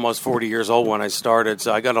 39. I was almost 40 years old when I started,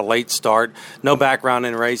 so I got a late start. No background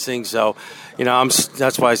in racing, so,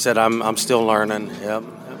 that's why I said I'm still learning. Yep.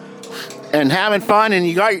 And having fun, and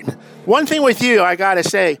you got one thing with you, I got to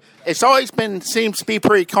say, it's always seems to be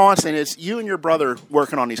pretty constant. It's you and your brother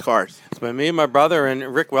working on these cars. It's been me and my brother, and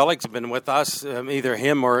Rick Wellick's been with us, either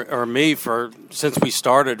him or me, since we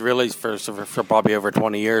started, really, for probably over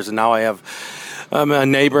 20 years. And now I have a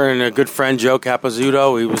neighbor and a good friend, Joe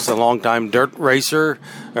Capizzuto. He was a longtime dirt racer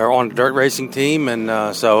or on the dirt racing team. And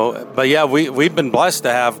but yeah, we've been blessed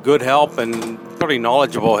to have good help and pretty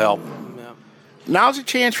knowledgeable help. Now's a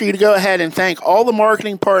chance for you to go ahead and thank all the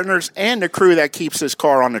marketing partners and the crew that keeps this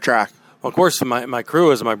car on the track. Well, of course, my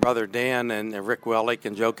crew is my brother Dan and Rick Wellick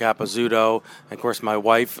and Joe Capizzuto. And of course, my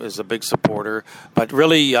wife is a big supporter. But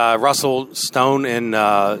really, Russell Stone and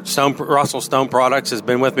Russell Stone Products has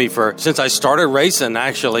been with me since I started racing,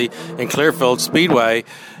 actually, in Clearfield Speedway.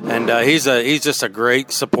 And he's just a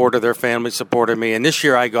great supporter. Their family supported me. And this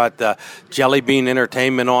year, I got Jelly Bean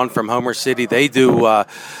Entertainment on from Homer City. They do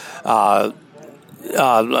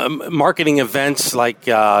marketing events like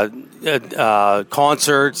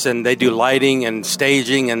concerts, and they do lighting and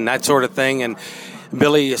staging and that sort of thing. And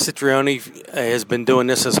Billy Citrioni has been doing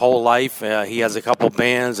this his whole life. He has a couple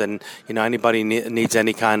bands, and anybody needs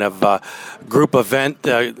any kind of group event,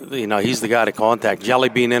 he's the guy to contact. Jelly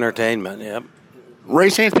Bean Entertainment. Yep.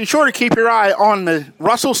 Race fans, be sure to keep your eye on the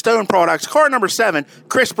Russell Stone Products, car number 7,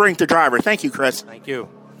 Chris Brink, the driver. Thank you, Chris. Thank you.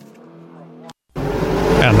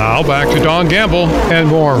 And now back to Don Gamble and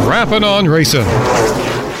more Rappin' on Racing.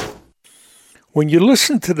 When you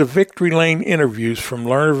listen to the Victory Lane interviews from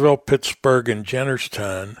Lernerville, Pittsburgh, and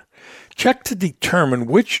Jennerstown, check to determine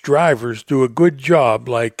which drivers do a good job,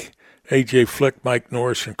 like A.J. Flick, Mike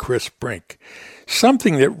Norris, and Chris Brink.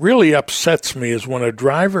 Something that really upsets me is when a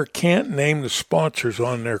driver can't name the sponsors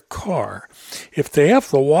on their car. If they have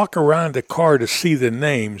to walk around the car to see the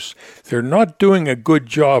names, they're not doing a good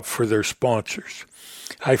job for their sponsors.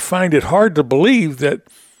 I find it hard to believe that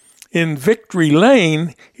in Victory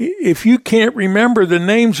Lane, if you can't remember the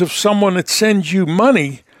names of someone that sends you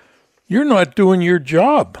money, you're not doing your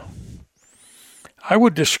job. I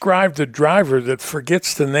would describe the driver that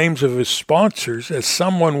forgets the names of his sponsors as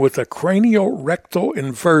someone with a cranial-rectal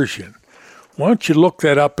inversion. Why don't you look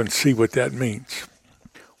that up and see what that means?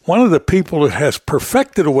 One of the people that has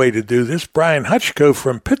perfected a way to do this, Brian Hutchko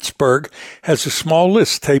from Pittsburgh, has a small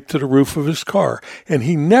list taped to the roof of his car, and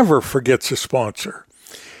he never forgets a sponsor.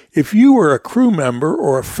 If you are a crew member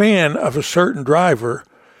or a fan of a certain driver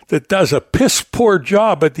that does a piss-poor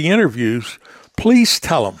job at the interviews, please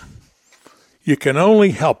tell them. You can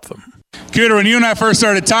only help them. Cooter, when you and I first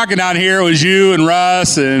started talking down here, it was you and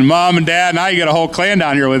Russ and Mom and Dad. Now you got a whole clan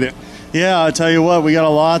down here with you. Yeah, I tell you what, we got a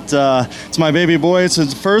lot. It's my baby boy. It's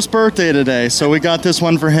his first birthday today, so we got this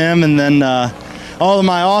one for him. And then all of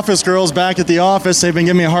my office girls back at the office, they've been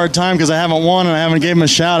giving me a hard time because I haven't won and I haven't given them a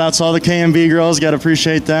shout out. So all the KMV girls, got to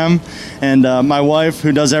appreciate them. And my wife,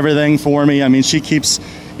 who does everything for me. I mean, she keeps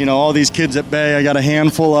all these kids at bay. I got a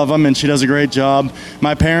handful of them, and she does a great job.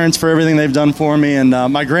 My parents for everything they've done for me, and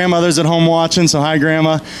my grandmother's at home watching, so hi,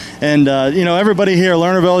 Grandma. And, everybody here,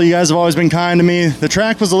 Lernerville, you guys have always been kind to me. The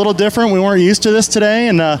track was a little different. We weren't used to this today,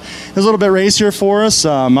 and it was a little bit racier for us.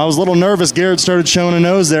 I was a little nervous. Garrett started showing a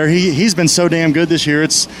nose there. He's been so damn good this year.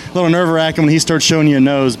 It's a little nerve-wracking when he starts showing you a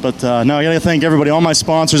nose. But, no, I got to thank everybody, all my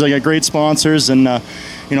sponsors. I got great sponsors, and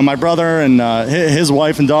my brother and his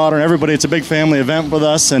wife and daughter and everybody. It's a big family event with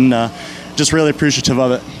us, and just really appreciative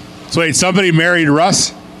of it. So wait, somebody married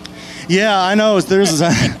Russ? Yeah, I know.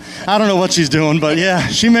 I don't know what she's doing, but yeah,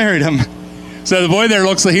 she married him. So the boy there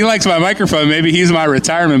looks like he likes my microphone. Maybe he's my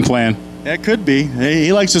retirement plan. It could be.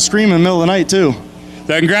 He likes to scream in the middle of the night, too.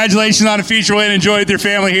 So congratulations on a feature win. Enjoy with your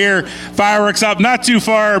family here. Fireworks up not too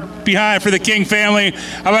far behind for the King family.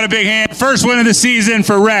 How about a big hand? First win of the season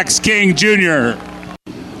for Rex King Jr.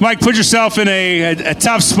 Mike, put yourself in a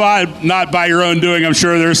tough spot, not by your own doing. I'm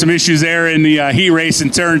sure there are some issues there in the heat race in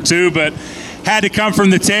turn 2, but had to come from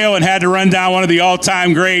the tail and had to run down one of the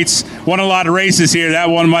all-time greats. Won a lot of races here. That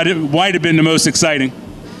one might have been the most exciting.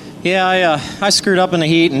 Yeah, I screwed up in the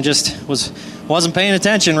heat and just wasn't paying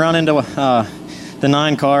attention running into the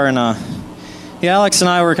 9 car. And Alex and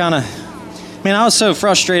I were kind of, I was so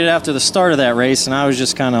frustrated after the start of that race, and I was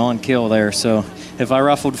just kind of on kill there. So if I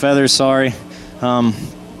ruffled feathers, sorry.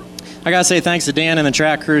 I got to say thanks to Dan and the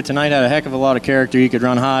track crew. Tonight had a heck of a lot of character. You could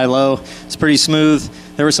run high, low. It's pretty smooth.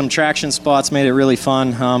 There were some traction spots, made it really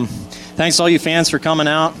fun. Thanks to all you fans for coming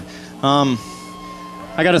out.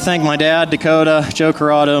 I got to thank my dad, Dakota, Joe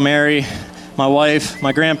Corrado, Mary, my wife,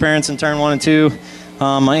 my grandparents in turn 1 and 2,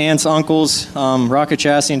 my aunts, uncles, Rocket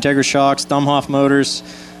Chassis, Integra Shocks, Dumbhoff Motors,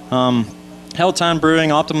 Helltime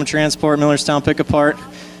Brewing, Optimum Transport, Millerstown Pick Apart,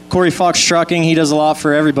 Corey Fox Trucking. He does a lot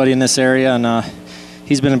for everybody in this area, and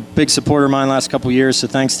he's been a big supporter of mine the last couple years, so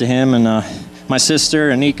thanks to him. And my sister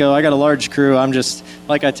and Nico. I got a large crew. I'm just,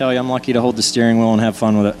 like I tell you, I'm lucky to hold the steering wheel and have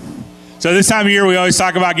fun with it. So this time of year, we always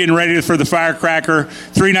talk about getting ready for the Firecracker.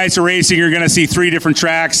 3 nights of racing, you're going to see 3 different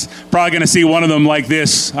tracks. Probably going to see one of them like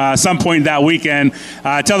this some point that weekend.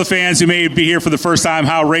 Tell the fans who may be here for the first time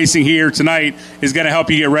how racing here tonight is going to help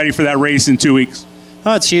you get ready for that race in 2 weeks.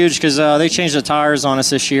 Oh, it's huge because they changed the tires on us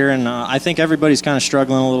this year, and I think everybody's kind of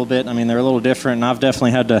struggling a little bit. I mean, they're a little different, and I've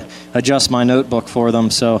definitely had to adjust my notebook for them.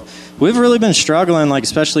 So we've really been struggling, like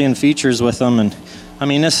especially in features with them. And I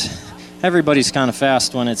mean, everybody's kind of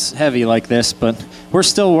fast when it's heavy like this, but we're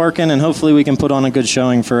still working, and hopefully we can put on a good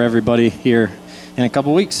showing for everybody here in a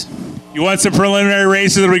couple weeks. You won some preliminary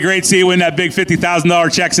races. It'll be great to see you win that big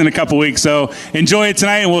 $50,000 checks in a couple weeks. So enjoy it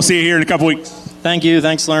tonight, and we'll see you here in a couple weeks. Thank you.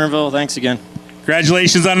 Thanks, Lernerville. Thanks again.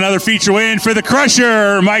 Congratulations on another feature win for the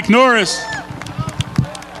Crusher, Mike Norris.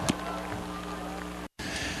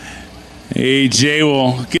 AJ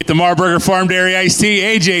will get the Marburger Farm Dairy Iced Tea.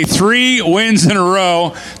 AJ, 3 wins in a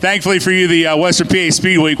row. Thankfully for you, the Western PA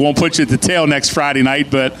Speed Week won't put you at the tail next Friday night,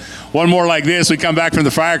 but one more like this, we come back from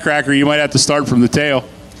the Firecracker, you might have to start from the tail.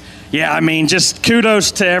 Yeah, I mean, just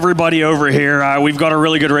kudos to everybody over here. We've got a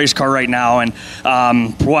really good race car right now, and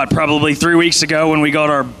probably 3 weeks ago when we got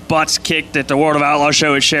our butts kicked at the World of Outlaw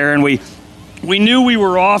show at Sharon, we knew we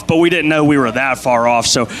were off, but we didn't know we were that far off.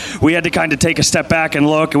 So we had to kind of take a step back and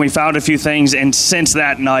look, and we found a few things. And since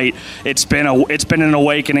that night, it's been an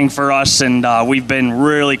awakening for us, and we've been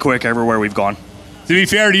really quick everywhere we've gone. To be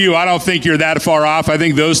fair to you, I don't think you're that far off. I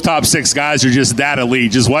think those top 6 guys are just that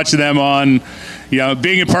elite. Just watching them on,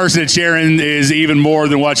 being in person at Sharon is even more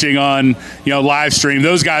than watching on, live stream.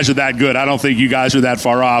 Those guys are that good. I don't think you guys are that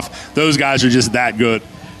far off. Those guys are just that good.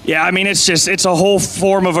 Yeah, I mean, it's a whole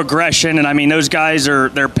form of aggression, and I mean, those guys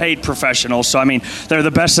they're paid professionals, so I mean, they're the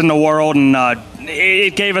best in the world, and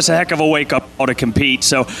it gave us a heck of a wake-up call to compete.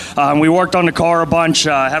 So we worked on the car a bunch,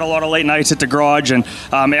 had a lot of late nights at the garage, and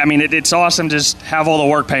I mean, it's awesome to just have all the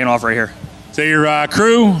work paying off right here. So your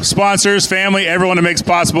crew, sponsors, family, everyone that makes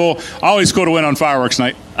possible, always cool to win on fireworks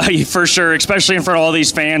night. For sure, especially in front of all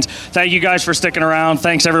these fans. Thank you guys for sticking around.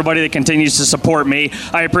 Thanks everybody that continues to support me.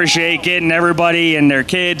 I appreciate getting everybody and their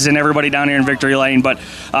kids and everybody down here in Victory Lane. But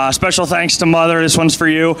special thanks to Mother. This one's for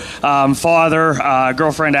you. Father,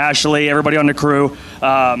 girlfriend Ashley, everybody on the crew.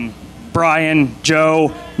 Brian,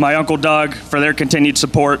 Joe, my Uncle Doug for their continued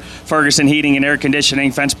support, Ferguson Heating and Air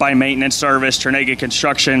Conditioning, Fence by Maintenance Service, Ternega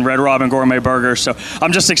Construction, Red Robin Gourmet Burger. So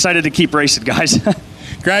I'm just excited to keep racing, guys.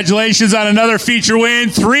 Congratulations on another feature win,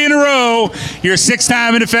 3 in a row. Your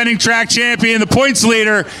 6-time and defending track champion, the points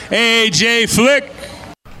leader, AJ Flick.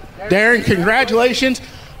 Darren, congratulations.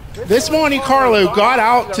 This morning, Carlo got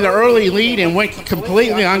out to the early lead and went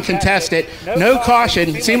completely uncontested. No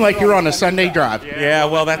caution. It seemed like you were on a Sunday drive. Yeah,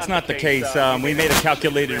 well, that's not the case. We made a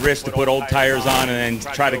calculated risk to put old tires on and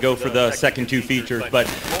then try to go for the second 2 features.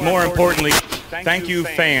 But more importantly, thank you,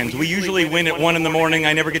 fans. We usually win at 1 in the morning.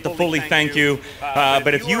 I never get to fully thank you.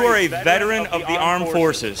 But if you are a veteran of the armed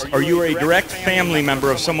forces or you are a direct family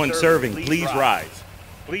member of someone serving, please rise.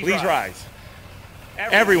 Please rise.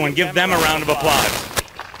 Everyone, give them a round of applause.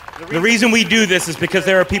 The reason we do this is because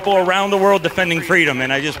there are people around the world defending freedom,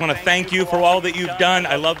 and I just want to thank you for all that you've done.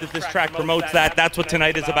 I love that this track promotes that. That's what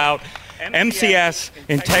tonight is about. MCS,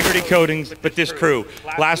 Integrity Coatings, but this crew.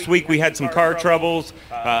 Last week we had some car troubles.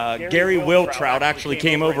 Gary Wiltrout actually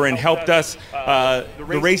came over and helped us. The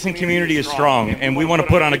racing community is strong, and we want to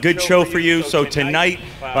put on a good show for you. So tonight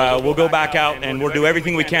we'll go back out and we'll do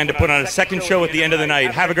everything we can to put on a second show at the end of the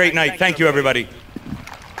night. Have a great night. Thank you, everybody.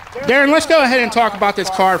 Darren, let's go ahead and talk about this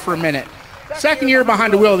car for a minute. Second year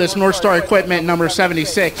behind the wheel of this North Star Equipment number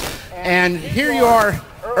 76, and here you are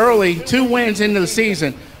early, 2 wins into the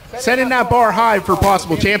season, setting that bar high for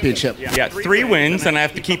possible championship. Yeah, 3 wins, and I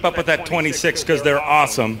have to keep up with that 26 because they're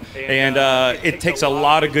awesome, and it takes a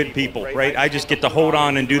lot of good people, right? I just get to hold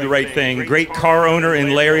on and do the right thing. Great car owner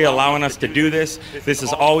in Larry allowing us to do this. This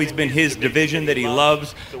has always been his division that he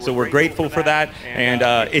loves, so we're grateful for that, and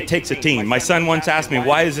it takes a team. My son once asked me,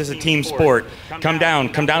 why is this a team sport? Come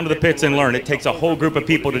down to the pits and learn. It takes a whole group of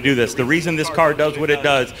people to do this. The reason this car does what it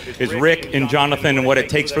does is Rick and Jonathan and what it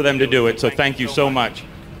takes for them to do it, so thank you so much.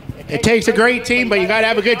 It takes a great team, but you got to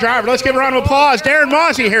have a good driver. Let's give a round of applause. Darren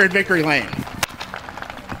Mozzie here at Victory Lane.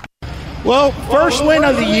 Well, first win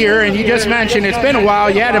of the year, and you just mentioned it's been a while.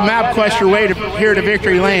 You had to map quest your way here to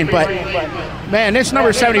Victory Lane, but man, this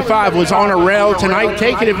number 75 was on a rail tonight,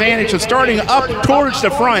 taking advantage of starting up towards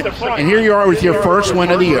the front, and here you are with your first win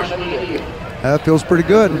of the year. That feels pretty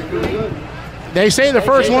good. They say the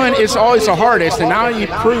first one is always the hardest, and now you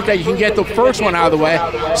proved that you can get the first one out of the way.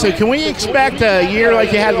 So can we expect a year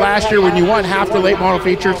like you had last year when you won half the late model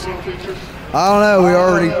features? I don't know. We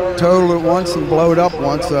already totaled it once and blowed up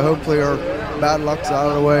once, so hopefully our bad luck's out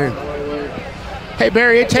of the way. Hey,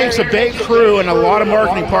 Barry, it takes a big crew and a lot of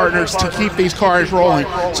marketing partners to keep these cars rolling.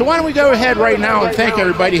 So why don't we go ahead right now and thank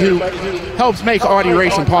everybody who helps make Audi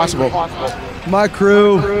racing possible. My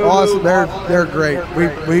crew, awesome. They're great.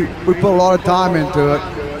 We put a lot of time into it.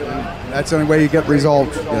 That's the only way you get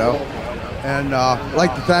results, you know. And I'd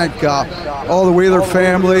like to thank all the Wheeler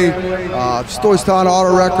family, Stoystown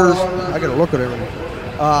Auto Wreckers. I got to look at everything.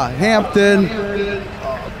 Hampton,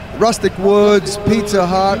 Rustic Woods, Pizza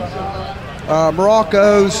Hut,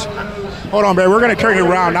 Morocco's. Hold on, Barry. We're going to turn you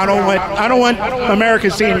around. I don't want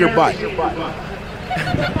America seeing your butt.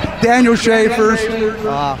 Daniel Schaefer's,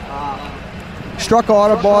 Struck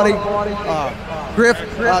Auto Body, Griff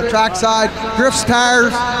Trackside, Griff's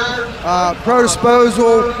Tires, Pro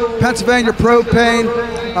Disposal, Pennsylvania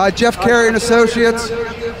Propane, Jeff Carey and Associates,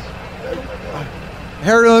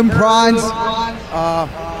 Heirloom Pines,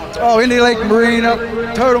 Indy Lake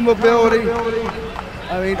Marina, Total Mobility.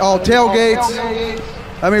 I mean, all tailgates.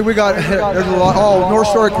 I mean, we got, there's a lot, all North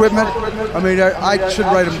Star equipment. I mean, I should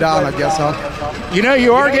write them down, I guess, huh? You know,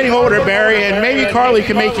 you are getting older, Barry, and maybe Carly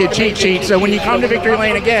can make you a cheat sheet, so when you come to Victory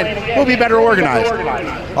Lane again, we'll be better organized.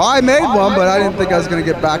 I made one, but I didn't think I was going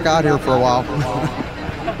to get back out here for a while.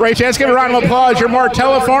 Ray, let's give a round of applause. Your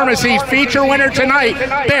Martella Pharmacy's feature winner tonight,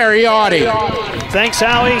 Barry Audi. Thanks,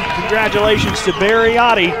 Howie. Congratulations to Barry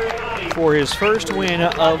Audi for his first win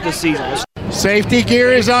of the season. Safety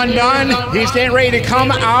gear is undone. He's getting ready to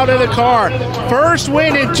come out of the car. First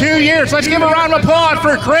win in 2 years. Let's give a round of applause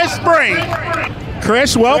for Chris Brink.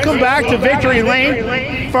 Chris, welcome back to Victory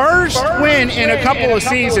Lane. First win in a couple of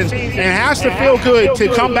seasons, and it has to feel good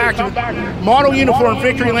to come back to model uniform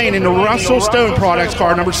Victory Lane in the Russell Stone Products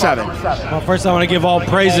car number 7. Well, first I want to give all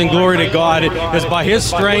praise and glory to God. It's by His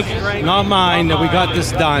strength, not mine, that we got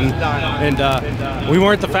this done. And we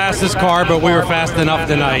weren't the fastest car, but we were fast enough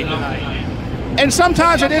tonight. And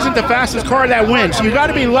sometimes it isn't the fastest car that wins. You got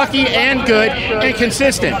to be lucky and good and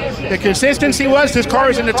consistent. The consistency was this car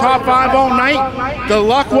is in the top 5 all night. The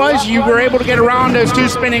luck was you were able to get around those 2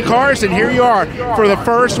 spinning cars, and here you are for the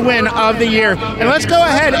first win of the year. And let's go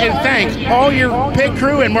ahead and thank all your pit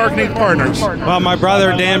crew and marketing partners. Well, my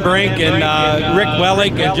brother Dan Brink and Rick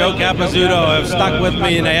Wellick and Joe Capizzuto have stuck with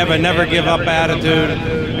me, and they have a never give up attitude.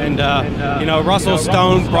 And you know, Russell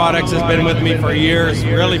Stone Products has been with me for years,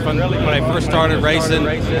 really from when I first started racing,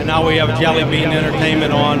 and now we have Jelly Bean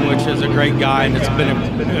Entertainment on, which is a great guy, and it's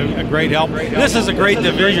been a great help. This is a great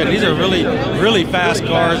division. These are really, really fast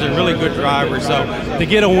cars and really good drivers, so to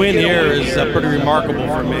get a win here is pretty remarkable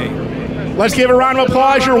for me. Let's give a round of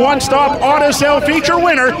applause. Your one-stop auto sale feature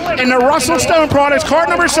winner in the Russell Stone Products car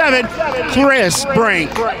number 7, Chris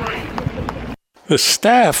Brink. The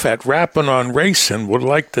staff at Rappin on Racin would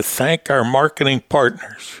like to thank our marketing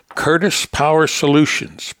partners: Curtis Power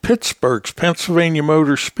Solutions, Pittsburgh's Pennsylvania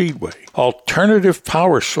Motor Speedway, Alternative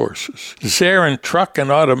Power Sources, Zarin Truck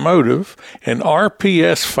and Automotive, and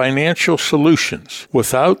RPS Financial Solutions.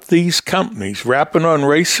 Without these companies, Rappin on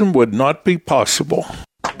Racin would not be possible.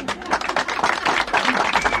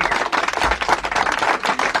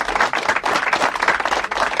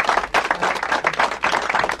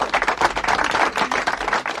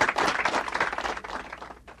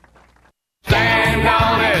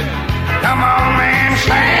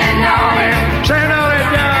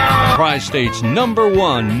 Tri-State's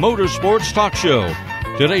 #1 motorsports talk show.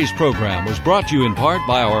 Today's program was brought to you in part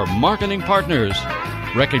by our marketing partners.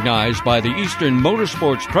 Recognized by the Eastern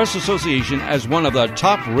Motorsports Press Association as one of the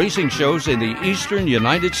top racing shows in the Eastern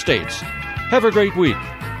United States. Have a great week,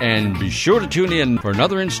 and be sure to tune in for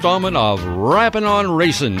another installment of Rappin' on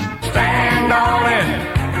Racin'. Stand on it.